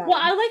to be a nun. Well,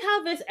 I like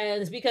how this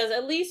ends because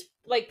at least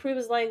like Prue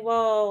is like,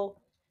 well,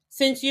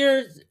 since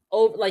you're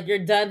over, like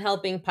you're done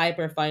helping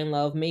Piper find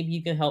love, maybe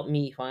you can help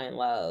me find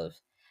love.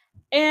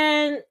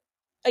 And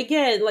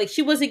again, like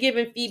she wasn't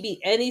giving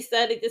Phoebe any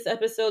static this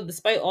episode,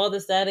 despite all the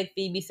static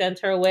Phoebe sent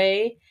her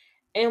way.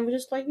 And we're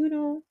just like,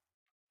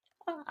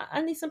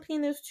 I need some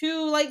penis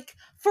too. Like,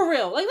 for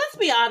real. Like, let's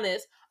be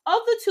honest. Of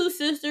the two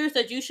sisters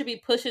that you should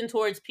be pushing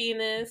towards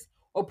penis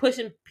or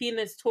pushing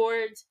penis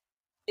towards,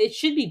 it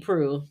should be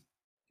Prue.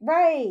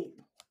 Right.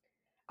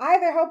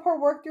 Either help her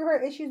work through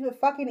her issues with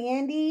fucking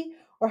Andy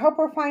or help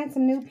her find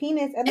some new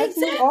penis and let's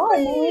move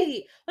on, man.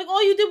 Like,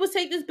 all you did was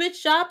take this bitch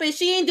shopping.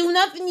 She ain't do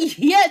nothing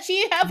yet.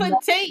 She ain't have a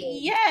date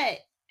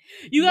yet.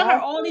 You got her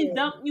all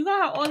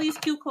these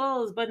cute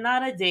clothes, but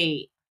not a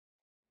date.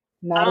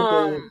 Not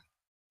a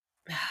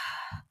date.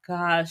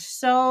 Gosh.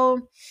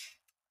 So,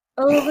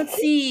 let's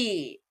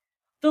see.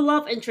 The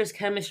love interest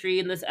chemistry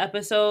in this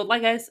episode,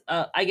 like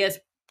I guess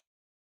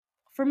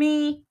for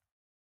me,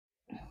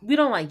 we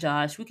don't like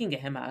Josh. We can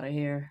get him out of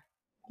here.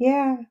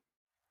 Yeah.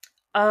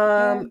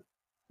 Fuck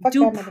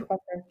Do that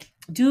motherfucker.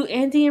 do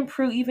Andy and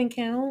Prue even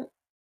count?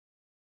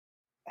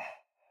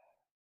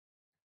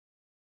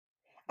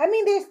 I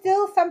mean, there's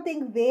still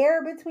something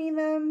there between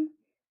them,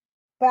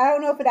 but I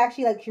don't know if it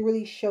actually like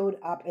really showed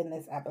up in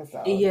this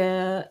episode.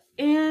 Yeah,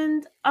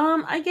 and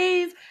I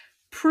gave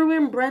Prue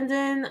and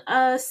Brendan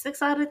a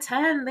 6 out of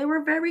 10. They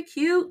were very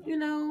cute.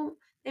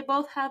 They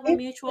both have a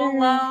mutual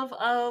love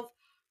of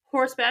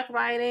horseback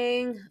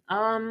riding.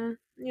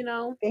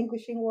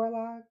 Vanquishing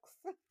warlocks.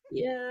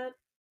 Yeah.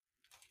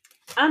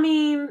 I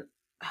mean,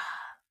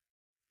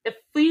 if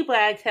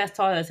Fleabag has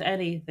taught us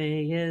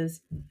anything, is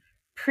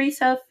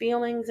priests have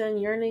feelings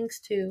and yearnings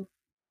too.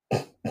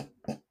 Hey,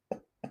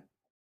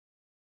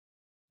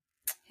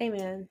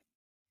 man.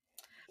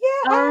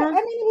 Yeah, I mean,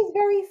 it was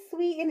very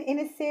sweet and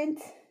innocent.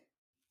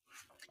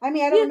 I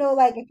mean, I don't know,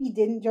 like, if he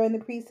didn't join the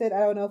priesthood,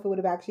 I don't know if it would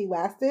have actually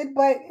lasted,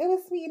 but it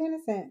was sweet and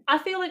innocent. I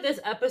feel like this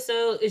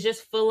episode is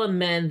just full of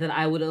men that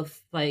I would have,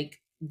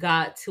 like,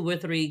 got 2 or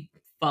 3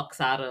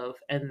 fucks out of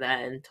and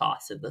then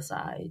tossed to the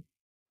side.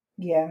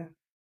 Yeah.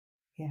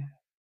 Yeah.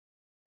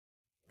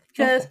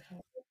 Because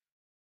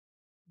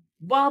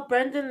while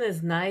Brendan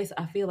is nice,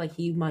 I feel like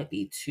he might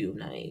be too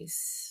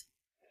nice.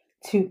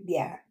 Too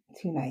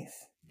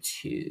nice.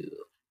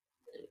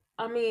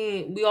 I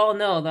mean, we all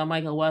know that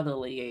Michael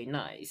Weatherly ain't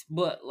nice,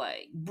 but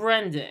like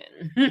Brendan,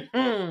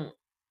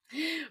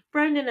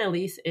 Brendan at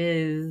least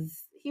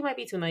he might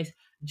be too nice.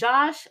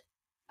 Josh,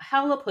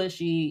 hella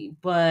pushy,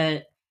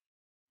 but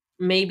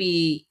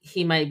maybe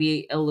he might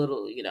be a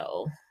little,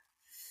 a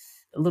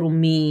little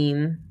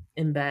mean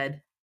in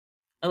bed,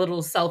 a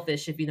little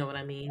selfish, if you know what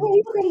I mean. Well,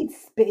 you could he'd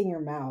spit in your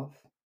mouth.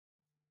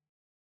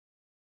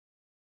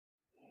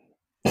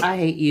 I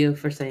hate you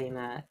for saying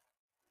that.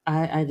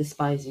 I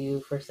despise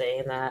you for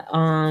saying that.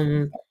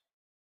 Don't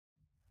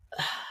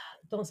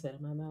spit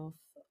in my mouth.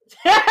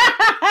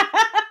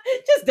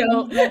 Just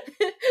don't.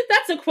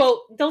 That's a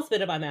quote. Don't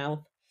spit in my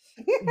mouth.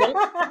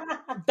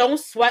 Don't don't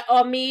sweat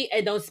on me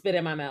and don't spit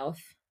in my mouth.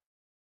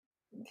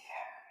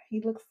 He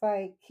looks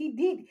like he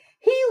did.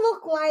 He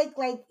looked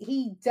like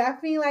he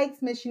definitely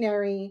likes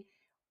missionary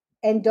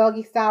and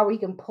doggy style where he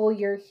can pull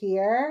your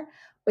hair,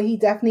 but he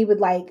definitely would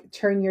like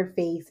turn your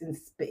face and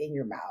spit in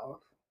your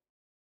mouth.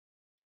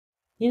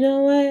 You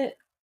know what?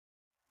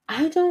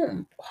 I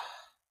don't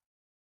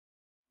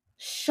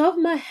shove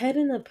my head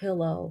in a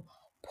pillow,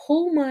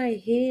 pull my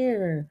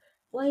hair,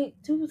 like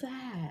do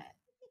that.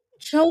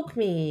 Choke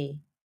me.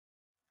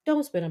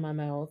 Don't spit in my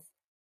mouth.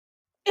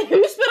 If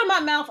you spit in my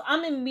mouth,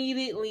 I'm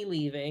immediately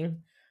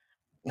leaving.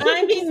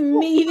 I'm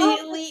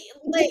immediately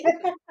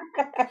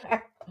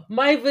like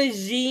my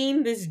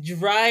vagine just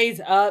dries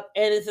up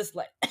and it's just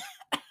like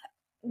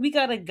we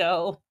gotta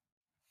go.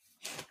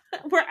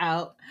 We're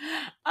out.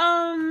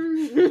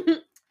 Um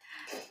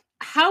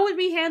how would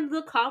we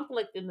handle the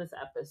conflict in this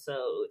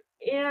episode?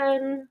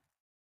 And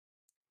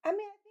I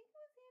mean, I think it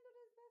was handled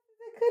as best as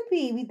it could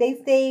be.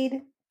 They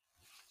stayed,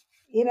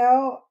 you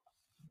know,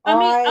 I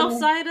mean, on.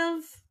 outside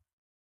of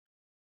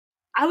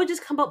I would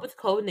just come up with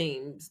code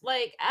names.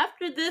 Like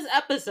after this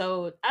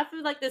episode, after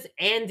like this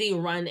Andy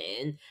run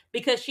in,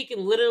 because she can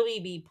literally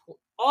be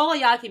all of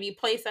y'all can be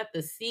placed at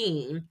the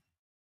scene.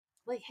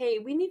 Like, hey,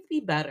 we need to be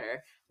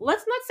better.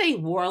 Let's not say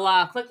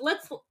warlock. Like,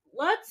 let's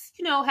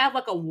have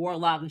like a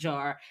warlock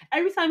jar.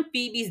 Every time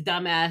Phoebe's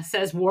dumbass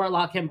says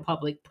warlock in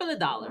public, put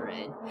 $1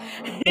 in,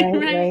 Right,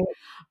 right? right.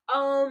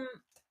 Um,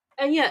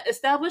 and yeah,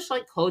 establish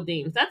like code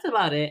names. That's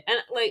about it. And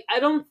like, I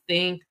don't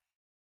think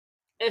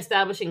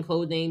establishing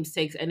code names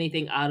takes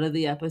anything out of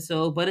the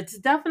episode, but it's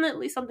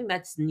definitely something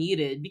that's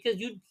needed because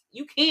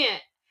you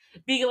can't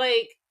be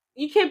like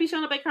you can't be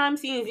showing up at crime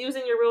scenes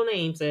using your real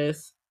name,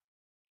 sis.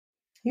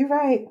 You're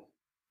right.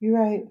 You're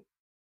right.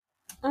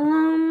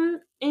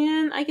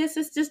 And I guess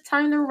it's just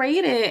time to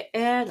rate it,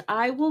 and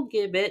I will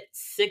give it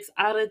 6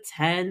 out of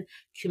 10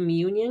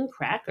 communion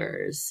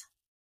crackers.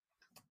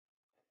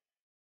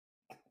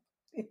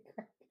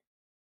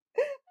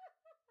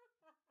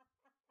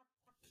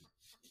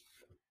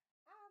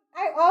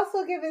 I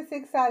also give it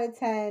 6 out of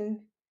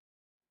 10,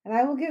 and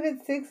I will give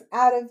it 6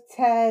 out of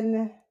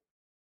 10.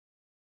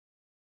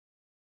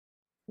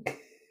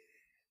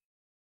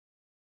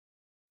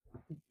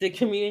 The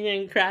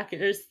communion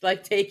crackers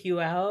like take you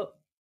out.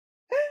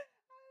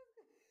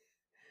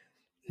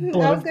 I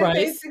Blood was gonna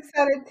say price. 6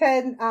 out of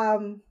 10.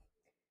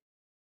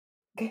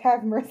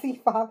 Have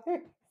mercy,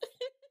 Father.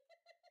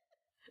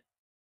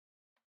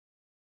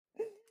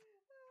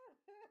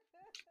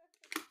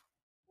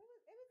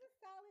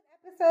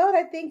 Episode.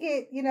 I think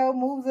it,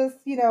 moves us,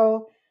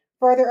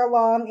 further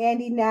along.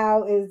 Andy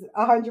now is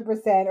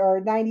 100%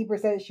 or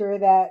 90% sure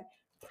that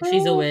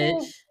She's a Prue is.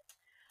 witch.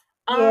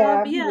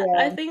 Yeah, But yeah,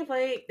 I yeah. think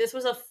like this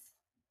was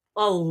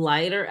a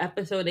lighter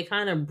episode. They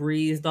kind of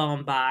breezed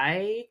on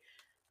by.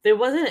 There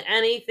wasn't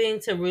anything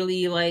to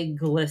really like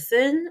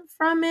glisten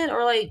from it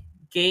or like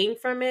gain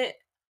from it,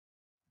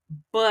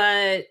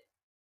 but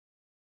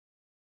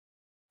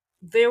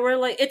there were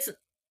like it's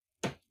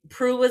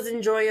Prue was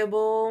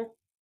enjoyable.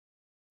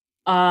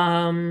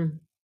 Um,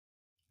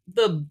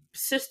 the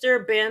sister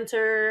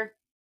banter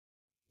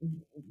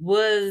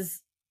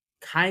was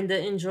kind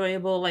of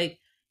enjoyable. Like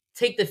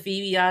take the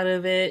Phoebe out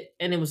of it,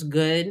 and it was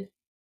good.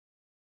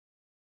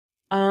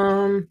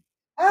 Um,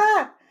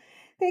 Ah,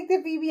 take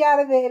the Phoebe out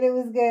of it, and it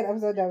was good. I'm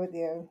so done with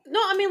you. no,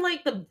 I mean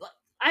like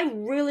I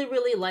really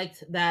really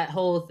liked that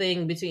whole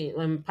thing between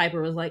when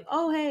Piper was like,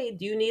 "Oh hey,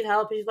 do you need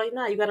help?" And she's like,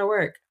 "Nah, you gotta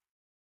work."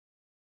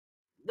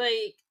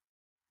 Like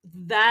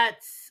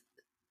that's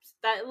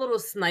that little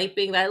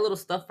sniping, that little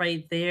stuff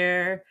right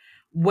there.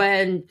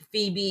 When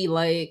Phoebe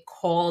like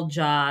called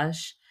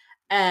Josh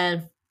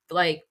and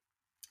like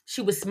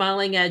she was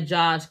smiling at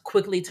Josh,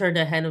 quickly turned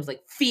her head and was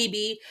like,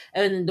 Phoebe.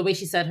 And the way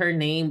she said her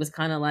name was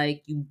kind of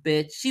like, you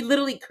bitch. She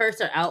literally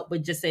cursed her out by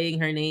just saying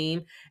her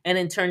name and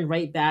then turned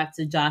right back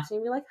to Josh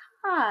and be like,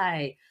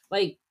 hi.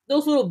 Like,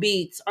 those little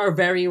beats are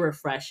very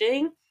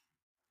refreshing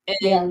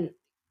Yeah. and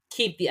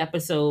keep the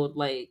episode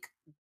like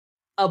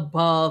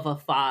above a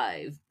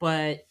 5,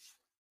 but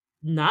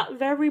not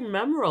very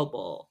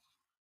memorable.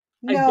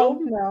 I No,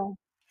 don't no.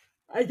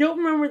 I don't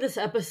remember this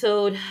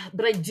episode,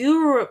 but I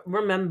do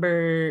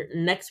remember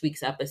next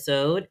week's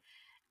episode,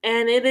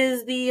 and it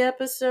is the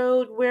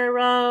episode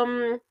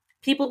where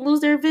people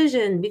lose their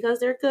vision because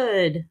they're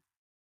good.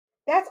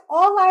 That's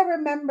all I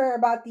remember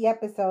about the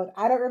episode.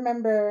 I don't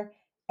remember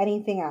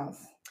anything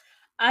else.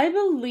 I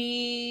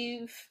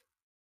believe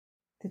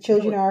The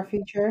children are our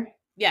future.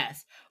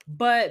 yes,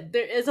 but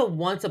there is a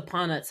once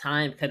upon a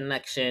time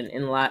connection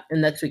in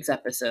next week's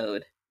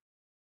episode.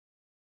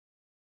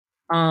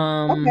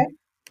 Okay. Um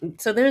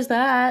so there's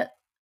that.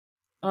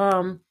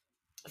 Um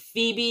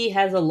Phoebe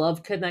has a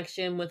love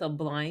connection with a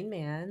blind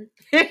man.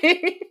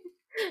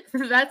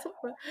 that's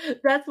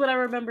that's what I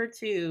remember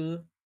too.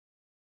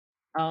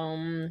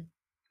 Um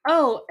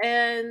oh,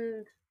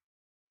 and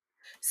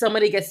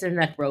somebody gets their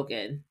neck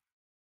broken.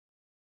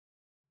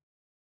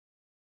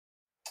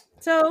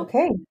 So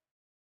Okay.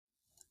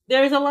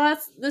 there's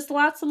lots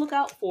to look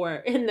out for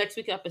in next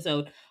week's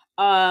episode.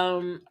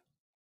 Um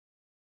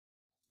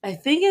I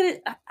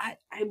think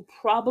I'm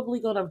probably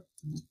gonna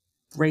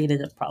rate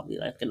it at probably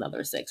like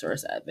another 6 or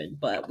 7,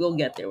 but we'll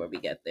get there when we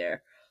get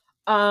there.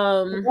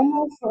 We're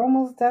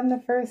almost done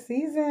the first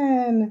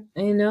season.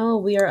 I know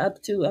we are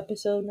up to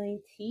episode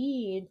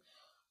 19.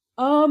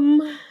 Um,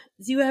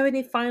 do you have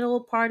any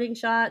final parting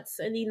shots?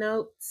 Any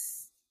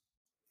notes?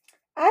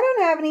 I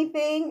don't have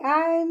anything.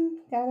 I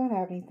don't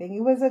have anything.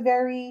 It was a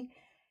very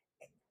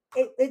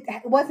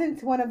it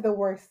wasn't one of the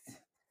worst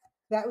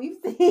that we've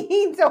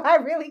seen, so I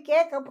really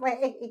can't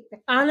complain.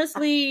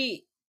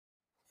 Honestly,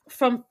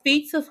 from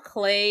Feats of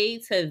Clay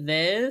to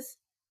this,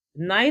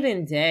 night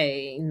and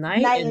day,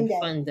 night Night and and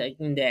day.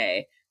 fun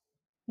day.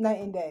 Night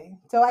and day.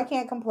 So I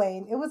can't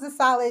complain. It was a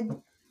solid,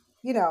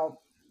 you know,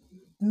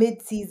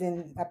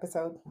 mid-season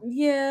episode.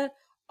 Yeah.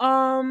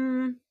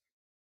 Um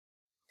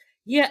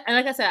yeah, and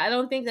like I said, I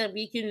don't think that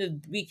we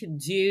could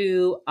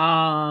do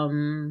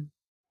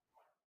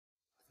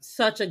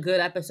such a good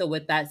episode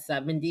with that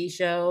 70s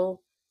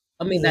show.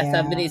 I mean that Yeah.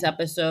 70s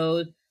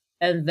episode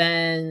and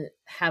then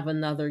have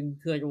another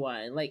good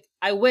one. Like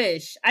I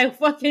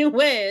fucking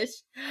wish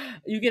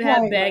you could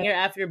have Right. banger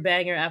after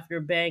banger after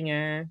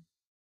banger.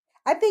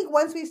 I think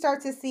once we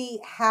start to see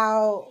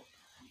how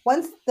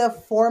once the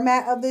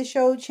format of the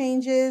show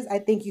changes, I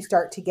think you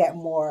start to get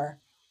more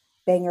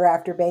banger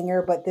after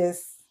banger, but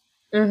this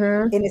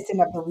Mhm.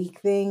 innocent of the week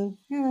thing,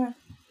 yeah,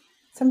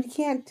 some you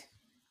can't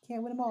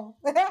win them all.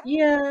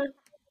 Yeah.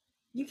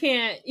 You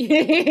can't.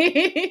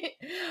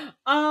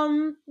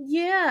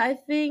 Yeah, I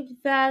think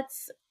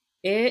that's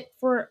it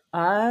for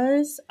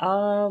us.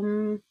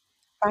 Find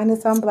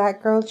us on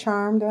Black Girl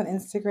Charmed on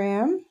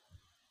Instagram.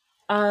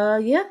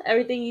 Yeah,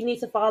 everything you need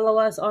to follow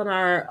us on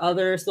our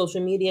other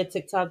social media,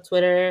 TikTok,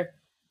 Twitter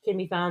can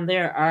be found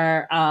there.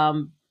 Our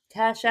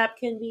Cash App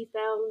can be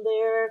found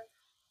there.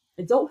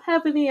 I don't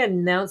have any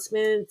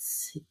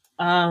announcements.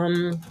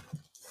 Um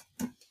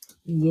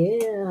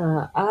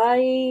yeah, I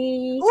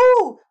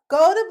Ooh,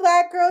 go to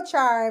Black Girl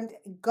Charmed.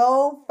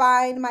 Go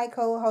find my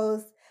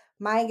co-host,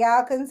 My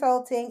Gal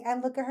Consulting,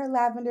 and look at her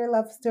lavender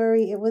love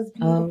story. It was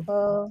oh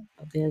beautiful.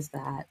 there's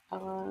that.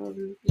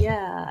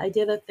 Yeah, I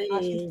did a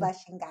Oh, she's thing.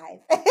 blushing, guys.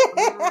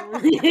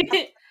 Um,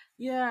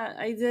 yeah,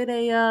 I did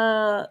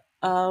a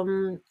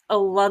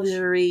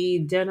luxury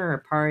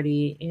dinner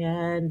party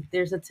and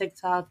there's a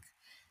TikTok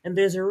and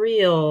there's a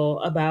reel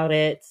about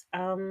it.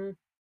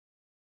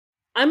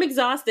 I'm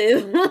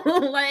exhausted.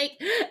 Like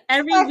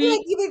every I feel like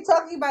week you've been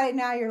talking about it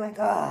now. You're like,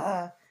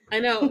 ah. I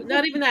know,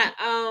 not even that.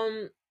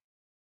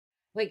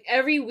 Like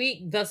every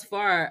week thus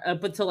far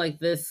up until like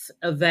this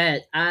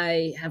event,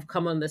 I have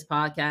come on this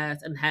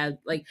podcast and had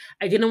like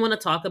I didn't want to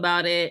talk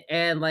about it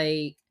and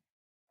like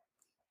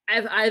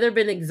I've either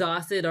been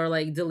exhausted or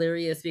like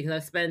delirious because I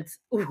spent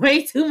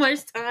way too much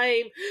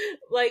time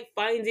like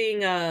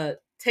finding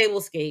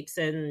tablescapes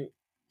and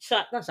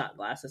not shot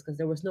glasses because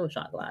there was no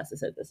shot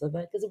glasses at this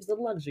event because it was a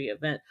luxury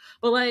event,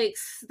 but like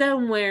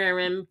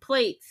stemware and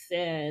plates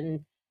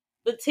and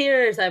the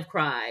tears I've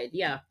cried.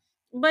 Yeah.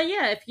 But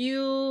yeah, if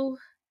you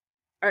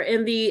are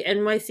in the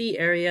NYC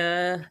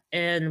area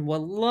and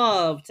would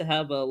love to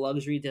have a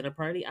luxury dinner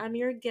party, I'm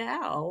your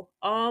gal.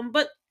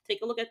 But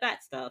take a look at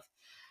that stuff.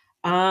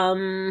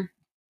 Um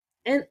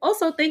and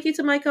also, thank you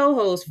to my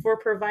co-host for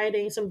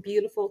providing some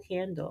beautiful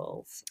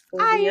candles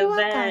for Ah, the you're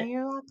welcome. event.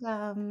 You're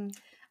welcome.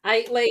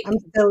 I like I'm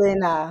still in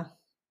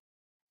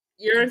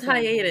you're I'm in still in hiatus,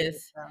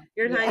 hiatus. so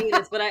You're in yeah.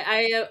 hiatus, but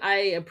I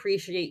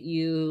appreciate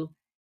you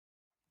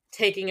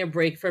taking a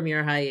break from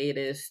your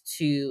hiatus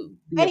to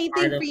be a part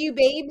Anything for of. you,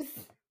 babes.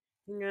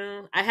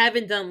 No, I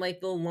haven't done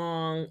like the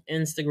long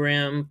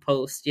Instagram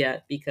post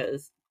yet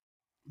because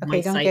my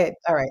Okay, don't site. get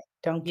all right.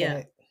 Don't Yeah,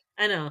 get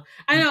I know.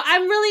 I know.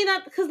 I'm really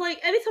not because like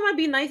anytime I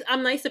be nice,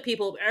 I'm nice to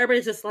people.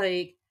 Everybody's just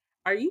like,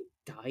 "Are you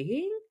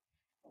dying?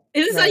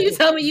 Is this how you right.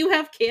 tell me you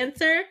have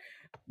cancer?"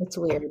 It's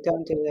weird.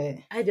 Don't do it.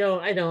 I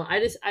don't. I don't.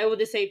 I will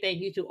just say thank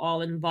you to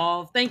all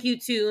involved. Thank you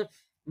to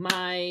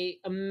my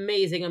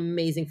amazing,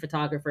 amazing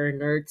photographer,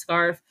 Nerd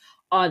Scarf,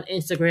 on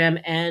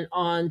Instagram and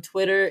on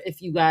Twitter.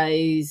 If you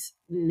guys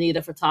need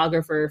a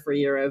photographer for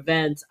your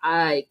event,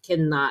 I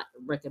cannot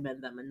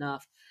recommend them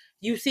enough.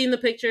 You've seen the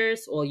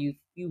pictures. Well, you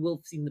will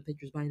have seen the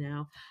pictures by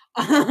now.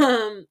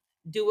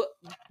 Do it.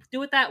 Do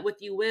with that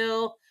what you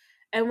will.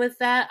 And with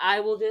that, I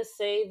will just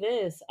say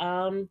this.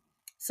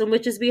 Some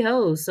witches be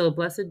hoes, so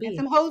blessed And be.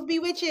 some hoes be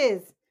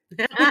witches.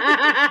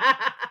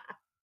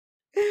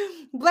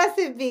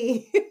 Blessed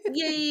be.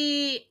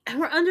 Yay!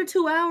 We're under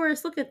 2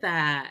 hours. Look at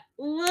that.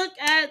 Look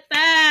at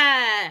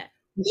that.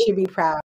 You should be proud.